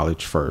community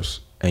college first,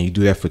 and you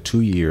do that for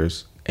 2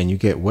 years, and you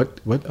get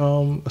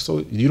so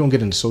you don't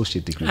get an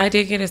associate degree. I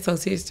did get an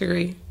associate's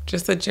degree,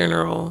 just a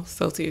general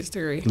associate's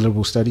degree.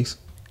 Liberal studies?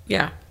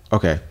 Yeah.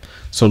 Okay.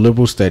 So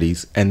liberal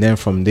studies, and then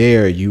from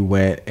there you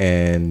went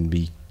and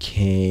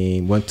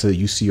went to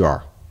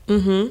UCR.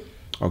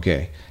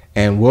 Okay.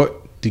 And what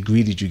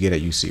degree did you get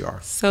at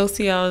UCR?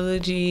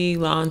 Sociology,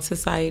 law, and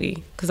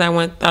society. Because I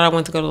thought I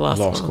wanted to go to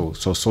law school.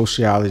 So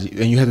sociology,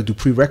 and you had to do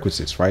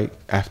prerequisites, right?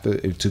 After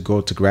to go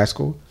to grad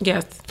school.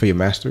 Yes. For your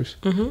master's.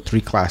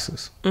 3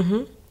 classes.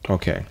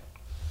 Okay.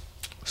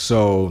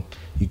 So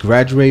you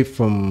graduate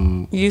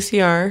from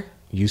UCR,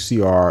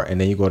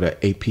 and then you go to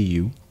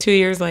APU. 2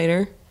 years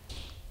later.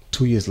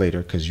 2 years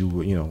later, because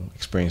you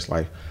experienced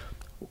life.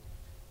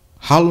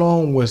 How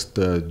long was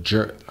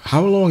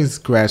how long is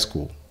grad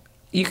school?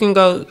 You can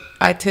go.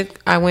 I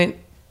went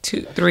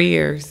 3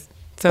 years.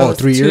 So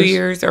 3 years? 2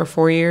 years or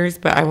 4 years,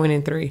 but I went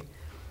in 3.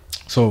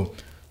 So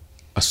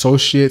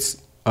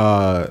associates,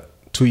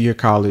 2-year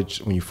college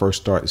when you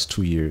first start is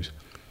 2 years.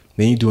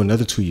 Then you do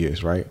another 2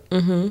 years, right?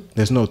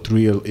 There's no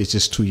 3. It's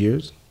just 2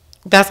 years.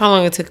 That's how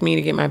long it took me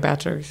to get my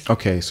bachelor's.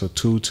 Okay, so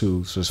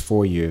 2, so it's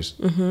 4 years.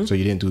 So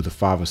you didn't do the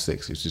 5 or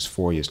 6. It's just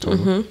 4 years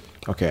total.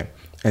 Okay,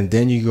 and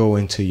then you go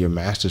into your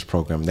master's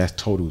program. That's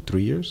total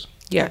 3 years.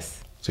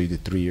 Yes. So you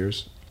did 3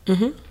 years.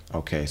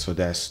 Okay, so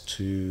that's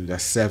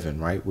 7,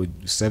 right?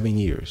 With 7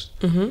 years.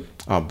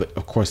 But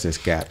of course, there's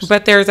gaps.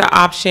 But there's an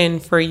option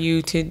for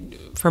you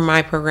for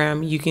my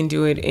program. You can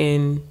do it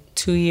in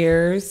 2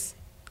 years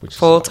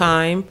full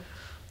time,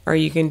 or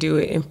you can do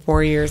it in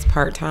 4 years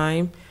part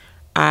time.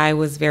 I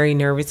was very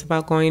nervous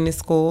about going to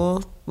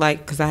school,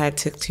 because I had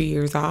took 2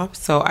 years off.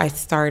 So I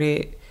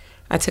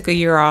took a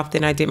year off,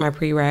 then I did my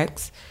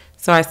prereqs.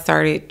 So I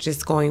started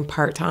just going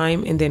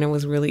part-time, and then it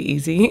was really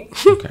easy.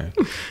 Okay.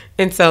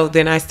 And so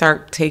then I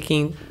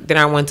then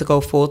I wanted to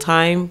go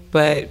full-time,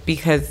 but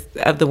because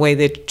of the way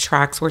the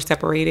tracks were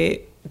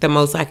separated, the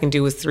most I can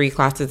do is 3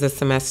 classes a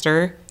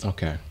semester.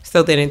 Okay.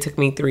 So then it took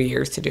me 3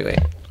 years to do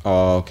it.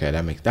 Oh, okay.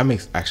 That makes a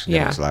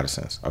lot of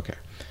sense. Okay.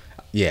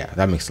 Yeah,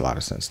 that makes a lot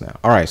of sense now.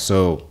 All right,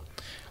 so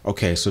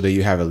there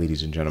you have it,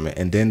 ladies and gentlemen.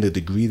 And then the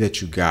degree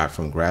that you got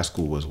from grad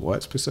school was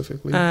what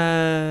specifically?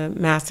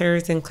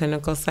 Master's in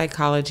clinical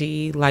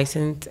psychology,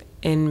 license.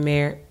 All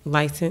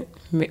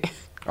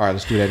right,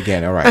 let's do that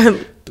again. All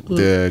right.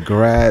 The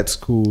grad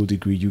school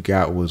degree you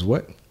got was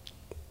what?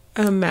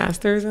 A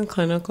master's in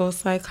clinical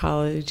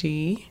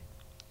psychology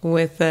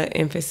with an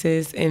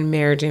emphasis in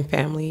marriage and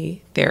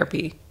family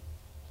therapy.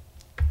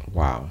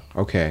 Wow.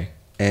 Okay.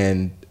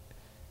 And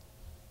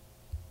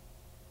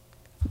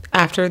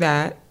after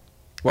that,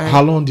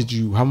 how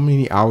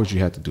many hours you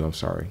had to do? I'm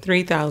sorry.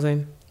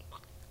 3,000.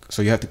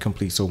 So you have to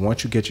complete. So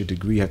once you get your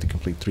degree, you have to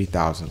complete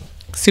 3,000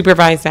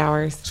 supervised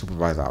hours.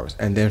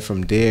 And then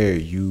from there,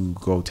 you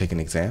go take an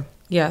exam?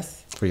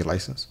 Yes. For your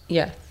license?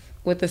 Yes.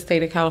 With the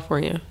state of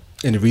California.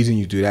 And the reason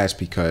you do that is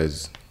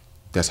because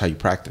that's how you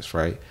practice,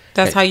 right?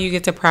 That's how you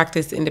get to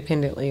practice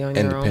independently on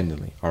your own.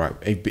 Independently. All right.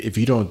 If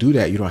you don't do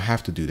that, you don't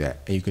have to do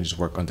that. And you can just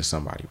work under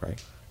somebody,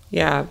 right?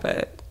 Yeah,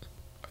 but...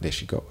 There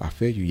she go. I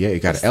feel you. Yeah, you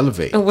got to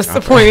elevate. What's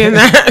the point in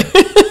that?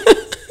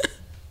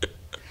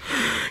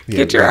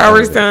 Get your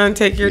hours done.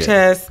 Take your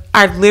test.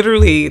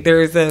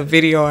 There's a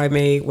video I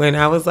made when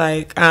I was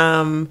like,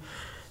 I'm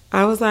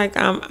out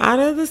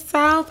of the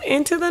South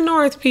into the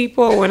North,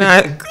 people. When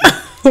I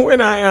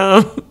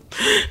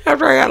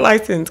after I got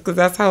licensed, because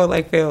that's how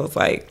it feels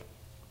like.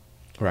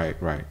 Right.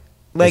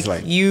 Like,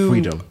 it's you,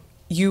 freedom.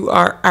 You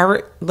are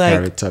like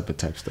Harriet Tubman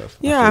type stuff.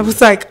 Yeah, I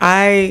was like,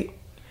 I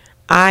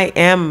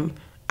don't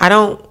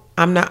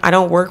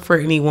work for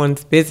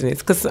anyone's business.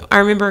 Because I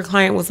remember a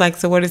client was like,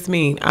 so what does it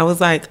mean? I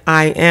was like,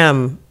 I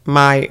am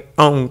my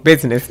own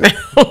business now.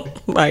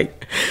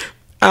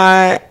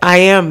 I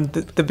am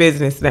the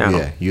business now.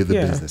 Yeah, you're the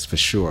business for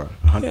sure.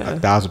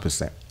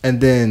 1,000%. And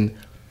then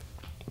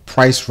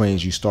price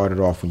range, you started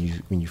off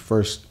when you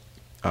first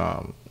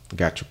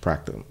got your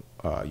practice,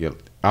 your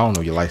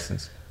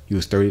license. You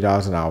was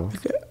 $30 an hour.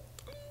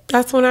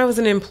 That's when I was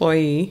an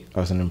employee. I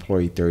was an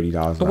employee, $30 an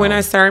hour. When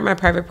I started my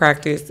private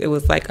practice, it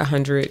was like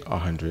 $100.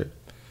 $100.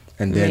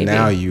 And then maybe.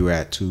 Now you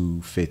at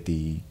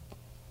 $250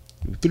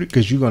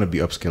 because you're gonna be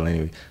upscale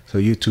anyway. So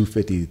you're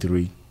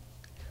 253.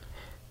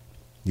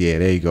 Yeah,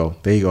 there you go.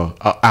 There you go.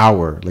 An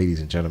hour,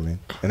 ladies and gentlemen,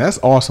 and that's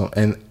awesome.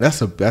 And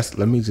that's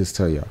let me just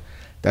tell y'all,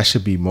 that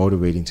should be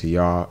motivating to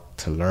y'all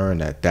to learn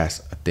that that's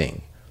a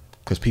thing,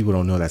 because people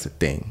don't know that's a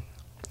thing.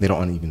 They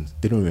don't even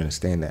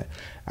understand that.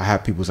 I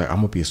have people say, I'm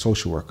gonna be a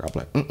social worker. I'm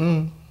like,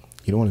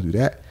 you don't want to do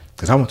that,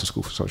 because I went to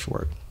school for social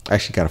work. I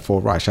actually got a full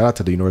ride. Shout out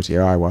to the University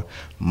of Iowa.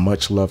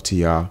 Much love to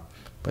y'all.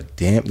 But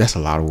damn, that's a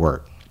lot of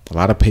work, a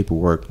lot of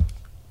paperwork.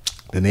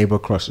 The neighbor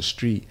across the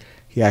street,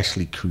 he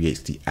actually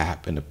creates the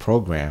app and the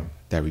program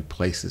that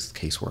replaces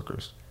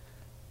caseworkers.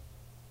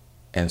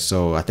 And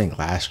so I think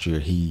last year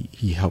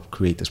he helped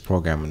create this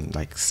program, and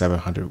like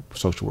 700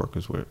 social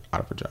workers were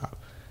out of a job.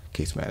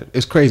 Case manager.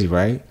 It's crazy,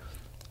 right?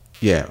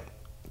 Yeah,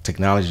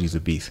 technology is a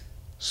beast.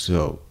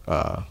 So,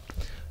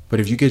 but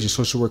if you get your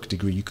social work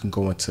degree, you can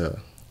go into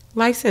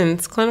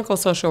licensed clinical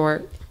social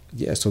work.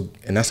 Yeah, so,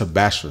 and that's a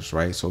bachelor's,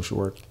 right? Social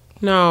work?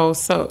 No,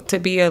 so to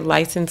be a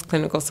licensed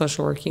clinical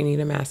social work, you need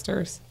a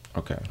master's.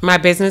 Okay. My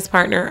business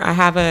partner, I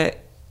have a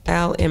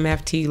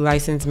LMFT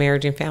licensed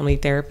marriage and family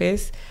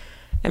therapist.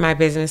 And my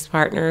business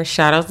partner,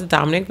 shout out to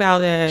Dominic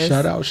Valdez.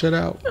 Shout out.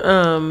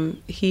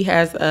 He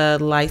has a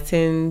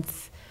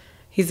license.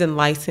 He's in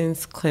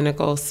licensed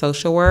clinical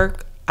social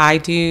work. I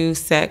do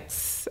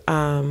sex.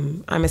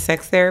 I'm a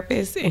sex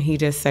therapist, and he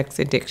does sex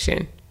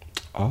addiction.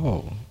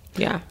 Oh.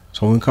 Yeah.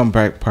 So when we come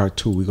back, part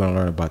 2, we're going to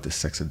learn about the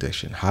sex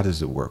addiction. How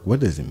does it work? What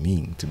does it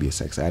mean to be a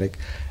sex addict?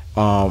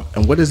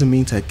 And what does it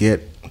mean to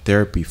get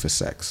therapy for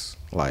sex?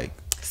 Like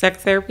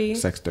sex therapy?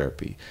 Sex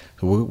therapy.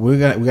 So we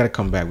got to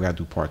come back. We got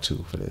to do part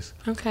 2 for this.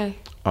 Okay.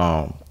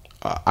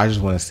 I just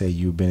want to say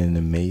you've been an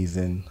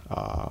amazing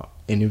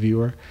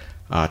interviewer.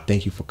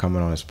 Thank you for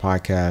coming on this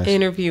podcast.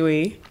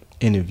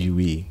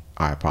 Interviewee.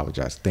 I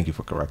apologize. Thank you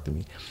for correcting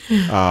me.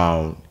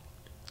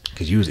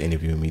 Because you was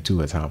interviewing me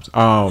too at times.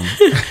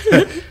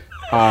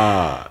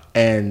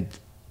 And,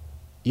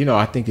 you know,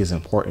 I think it's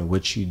important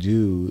what you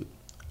do.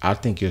 I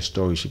think your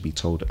story should be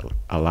told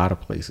a lot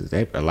of places,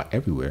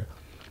 everywhere,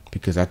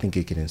 because I think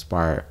it can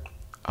inspire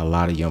a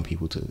lot of young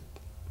people to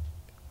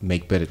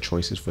make better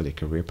choices for their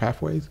career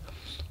pathways.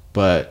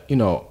 But, you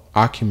know,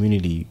 our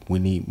community, we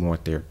need more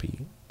therapy,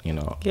 you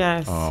know.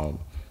 Yes.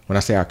 When I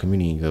say our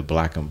community, the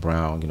black and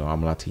brown, you know,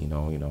 I'm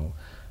Latino, you know,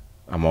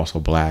 I'm also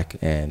black,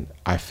 and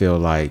I feel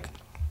like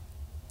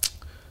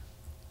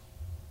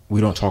we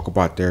don't talk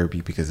about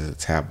therapy because it's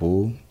a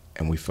taboo,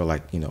 and we feel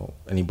like, you know,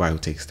 anybody who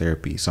takes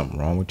therapy, something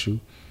wrong with you.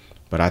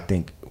 But I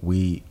think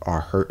we are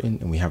hurting,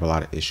 and we have a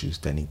lot of issues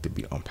that need to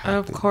be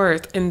unpacked. Of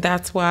course, and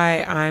that's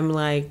why I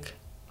like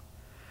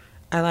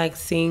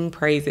sing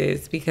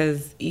praises,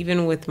 because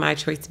even with my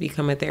choice to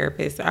become a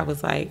therapist, I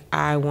was like,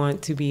 I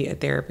want to be a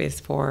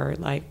therapist for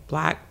like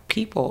black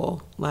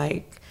people.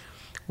 Like,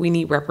 we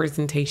need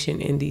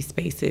representation in these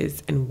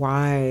spaces, and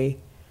why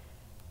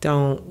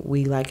don't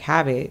we like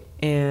have it?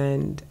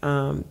 And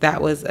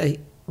that was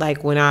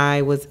like when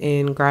I was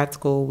in grad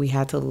school, we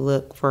had to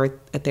look for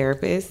a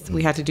therapist.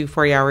 We had to do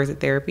 40 hours of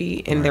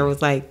therapy, and there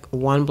was like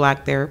one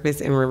black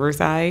therapist in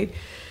Riverside.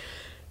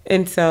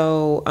 And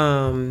so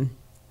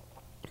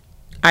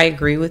I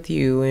agree with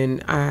you,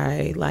 and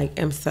I like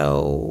am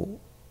so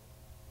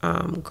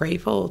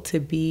grateful to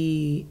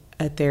be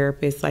a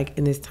therapist like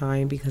in this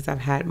time, because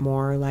I've had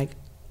more like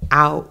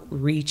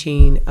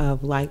outreaching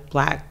of like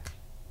black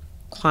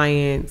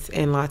clients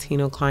and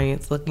Latino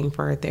clients looking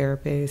for a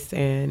therapist,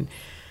 and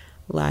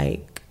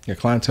like your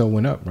clientele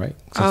went up, right?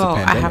 Since the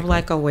pandemic, I have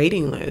like a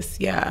waiting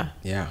list. Yeah.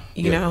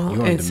 You know,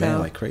 you're on demand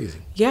like crazy.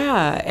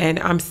 Yeah, and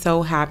I'm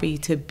so happy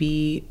to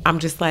be. I'm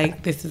just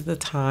like, this is the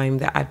time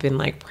that I've been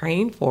like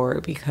praying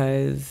for,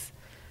 because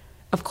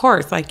of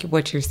course, like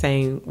what you're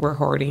saying, we're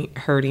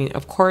hurting.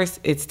 Of course,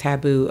 it's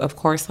taboo. Of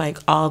course, like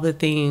all the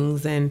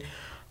things and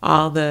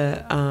all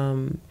the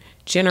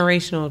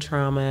generational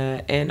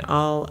trauma and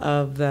all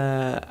of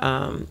the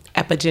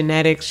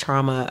epigenetics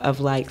trauma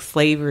of like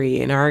slavery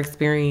and our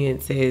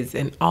experiences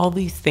and all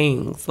these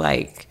things,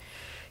 like,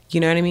 you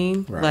know what I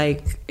mean? Right.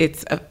 Like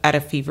it's at a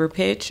fever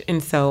pitch.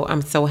 And so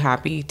I'm so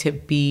happy to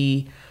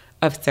be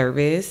of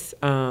service.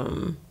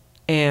 And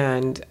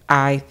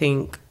I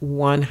think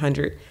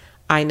 100,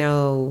 I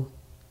know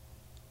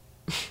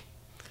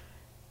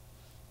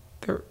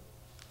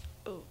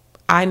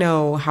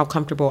how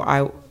comfortable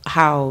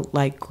how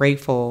like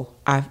grateful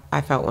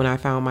I felt when I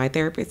found my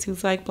therapist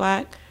who's like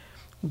black.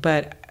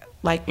 But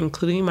like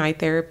including my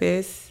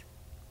therapist,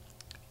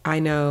 I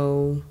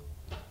know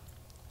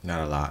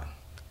not a lot.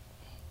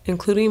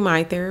 Including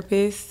my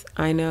therapist,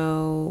 I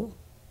know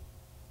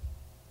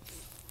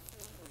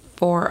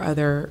 4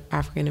 other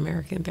African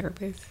American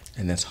therapists.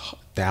 And that's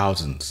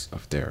thousands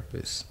of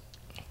therapists.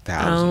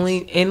 Thousands. Only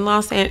in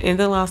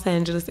the Los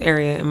Angeles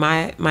area, and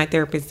my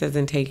therapist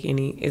isn't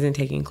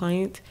taking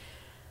clients.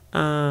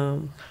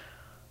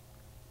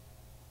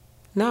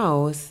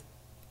 No, it's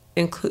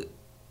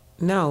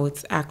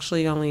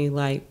actually only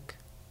like,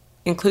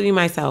 including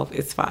myself,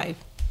 it's 5.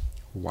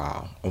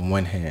 Wow, on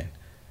one hand.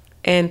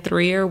 and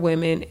 3 are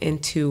women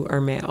and 2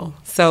 are male.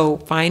 So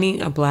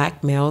finding a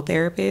black male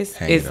therapist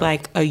is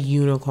like a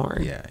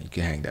unicorn. Yeah, you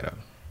can hang that up.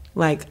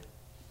 Like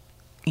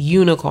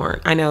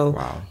unicorn. I know.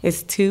 Wow.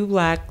 It's 2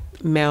 black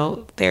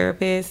male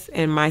therapists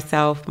and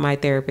myself, my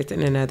therapist,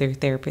 and another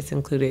therapist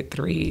included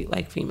 3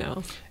 like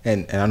females.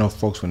 And I know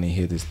folks, when they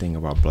hear this thing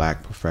about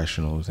black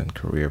professionals and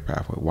career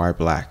pathway, why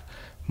black?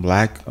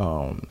 Black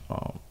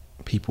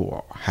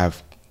people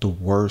have the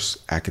worst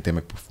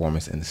academic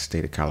performance in the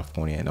state of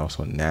California and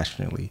also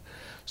nationally.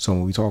 So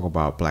when we talk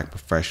about black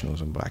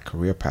professionals and black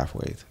career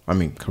pathways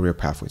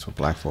for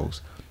black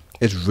folks,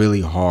 it's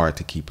really hard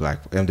to keep black,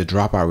 and the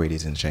dropout rate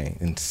is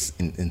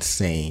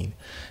insane.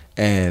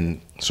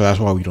 And so that's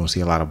why we don't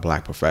see a lot of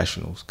black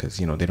professionals, because,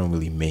 you know, they don't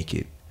really make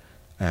it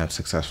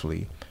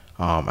successfully.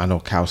 I know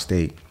Cal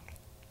State,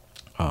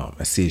 at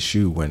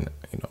CSU,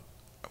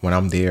 when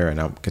I'm there,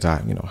 and because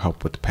I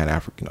help with the Pan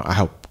African,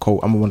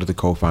 I'm one of the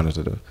co-founders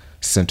of the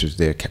centers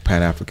there,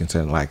 Pan African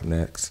Center,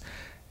 Latinx,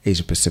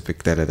 Asia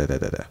Pacific,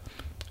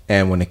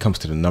 And when it comes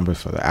to the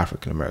numbers for the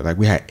African American, like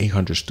we had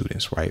 800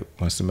 students, right,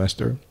 one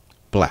semester,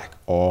 black.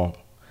 All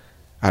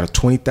out of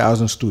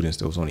 20,000 students,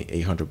 there was only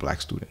 800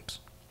 black students.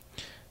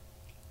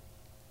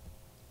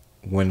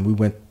 When we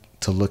went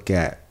to look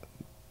at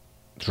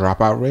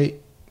dropout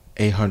rate,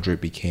 800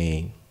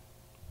 became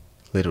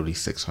literally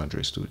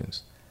 600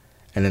 students.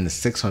 And then the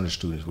 600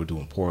 students were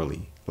doing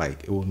poorly.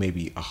 Like, it was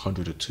maybe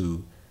 100 or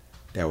 2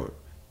 that were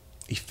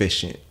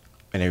efficient,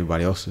 and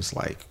everybody else was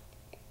like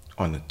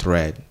on the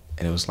thread,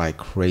 and it was like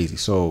crazy.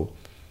 So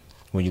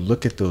when you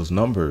look at those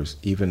numbers,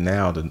 even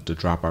now the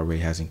dropout rate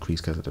has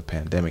increased because of the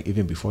pandemic.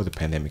 Even before the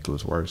pandemic, it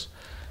was worse.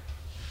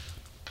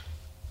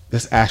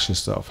 Let's ask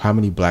yourself, how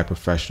many black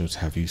professionals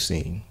have you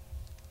seen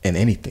in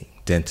anything?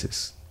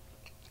 Dentist,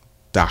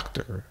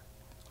 doctor,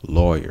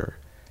 lawyer,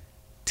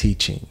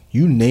 teaching.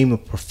 You name a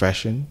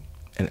profession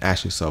and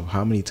ask yourself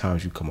how many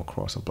times you come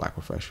across a black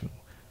professional,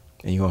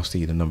 and you're going to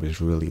see the number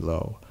is really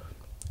low.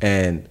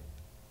 And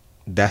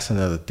that's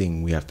another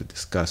thing we have to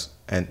discuss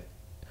and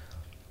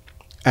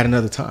at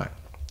another time.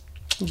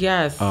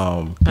 Yes.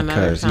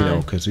 Because,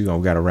 because we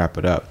got to wrap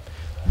it up.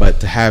 But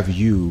to have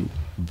you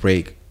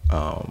break,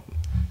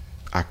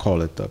 I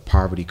call it the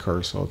poverty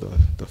curse, or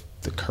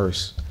the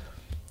curse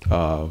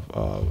of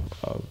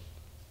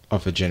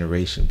a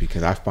generation,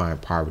 because I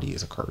find poverty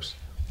is a curse,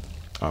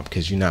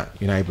 because you're not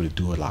able to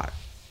do a lot,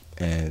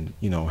 and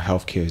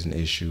healthcare is an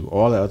issue,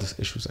 all the other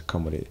issues that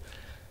come with it.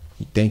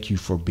 Thank you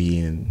for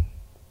being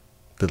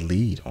the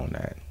lead on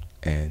that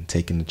and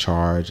taking the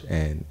charge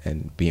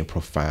and being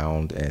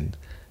profound and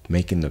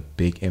making a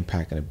big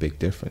impact and a big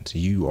difference.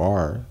 You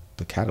are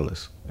the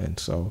catalyst, and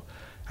so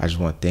I just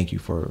want to thank you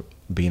for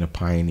being a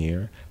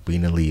pioneer,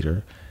 being a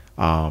leader,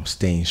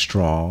 staying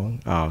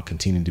strong,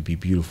 continuing to be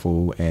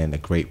beautiful and a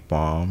great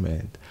mom,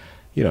 and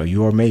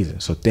you are amazing.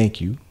 So thank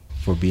you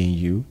for being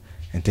you,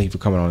 and thank you for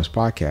coming on this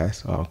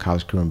podcast,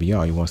 College Career and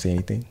Beyond. You want to say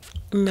anything?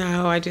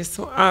 No, yes,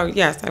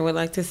 I would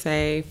like to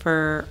say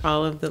for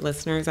all of the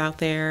listeners out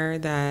there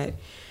that,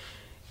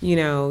 you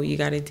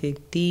got to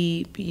dig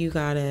deep, you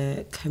got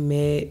to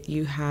commit,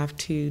 you have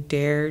to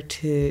dare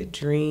to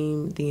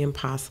dream the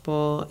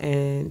impossible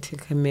and to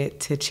commit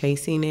to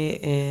chasing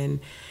it and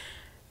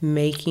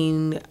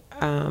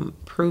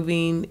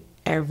proving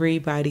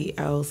everybody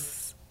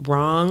else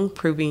wrong,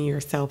 proving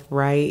yourself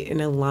right,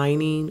 and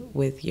aligning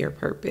with your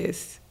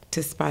purpose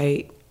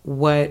despite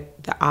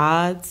what the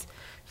odds.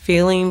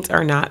 Feelings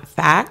are not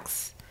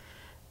facts.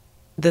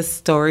 The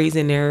stories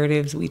and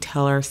narratives we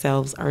tell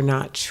ourselves are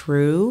not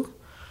true.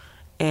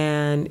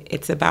 And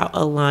it's about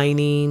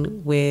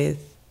aligning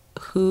with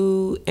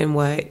who and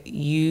what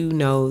you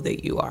know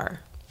that you are.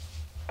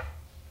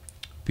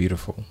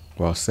 Beautiful.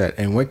 Well said.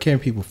 And where can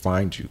people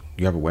find you? Do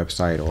you have a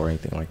website or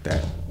anything like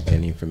that?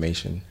 Any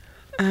information?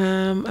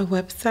 A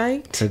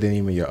website. Say the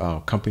name of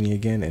your company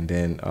again, and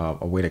then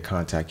a way to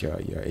contact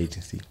your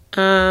agency.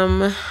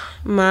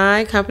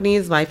 My company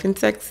is Life and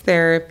Sex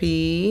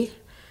Therapy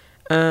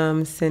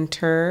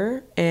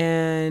Center,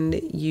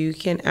 and you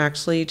can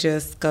actually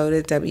just go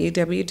to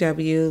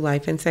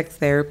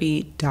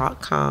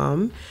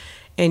www.lifeandsextherapy.com,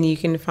 and you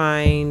can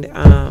find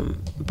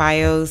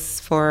bios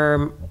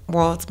for,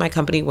 it's my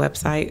company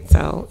website,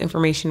 so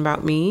information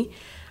about me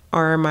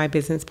or my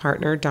business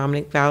partner,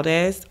 Dominic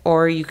Valdez,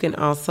 or you can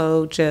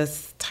also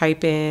just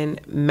type in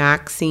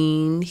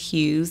Maxine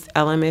Hughes,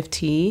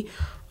 LMFT,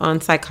 on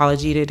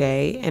Psychology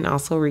Today, and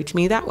also reach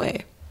me that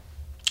way.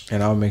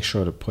 And I'll make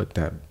sure to put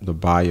the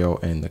bio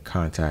and the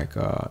contact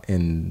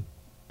in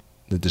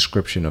the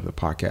description of the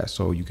podcast,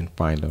 so you can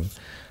find them.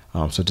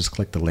 So just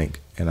click the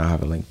link, and I'll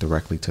have a link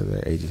directly to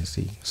the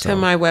agency. To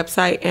my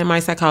website and my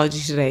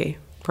Psychology Today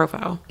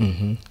profile.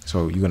 Mm-hmm.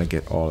 So you're going to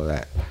get all of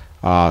that.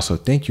 So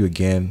thank you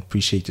again.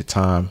 Appreciate your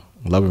time.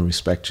 Love and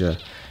respect you.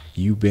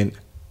 You've been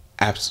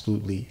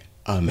absolutely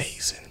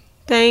amazing.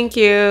 Thank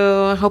you.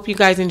 I hope you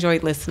guys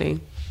enjoyed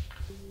listening.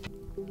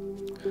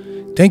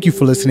 Thank you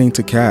for listening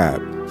to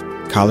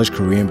CAB, College,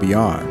 Career, and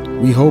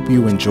Beyond. We hope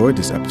you enjoyed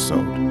this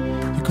episode.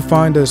 You can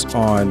find us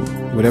on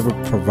whatever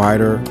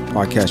provider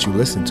podcast you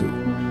listen to: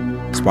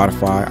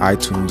 Spotify,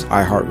 iTunes,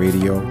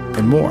 iHeartRadio,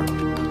 and more.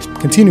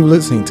 Continue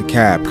listening to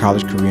CAB,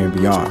 College, Career, and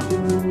Beyond,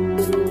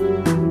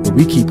 where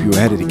we keep you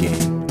ahead of the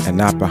game and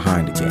not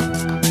behind the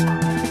game.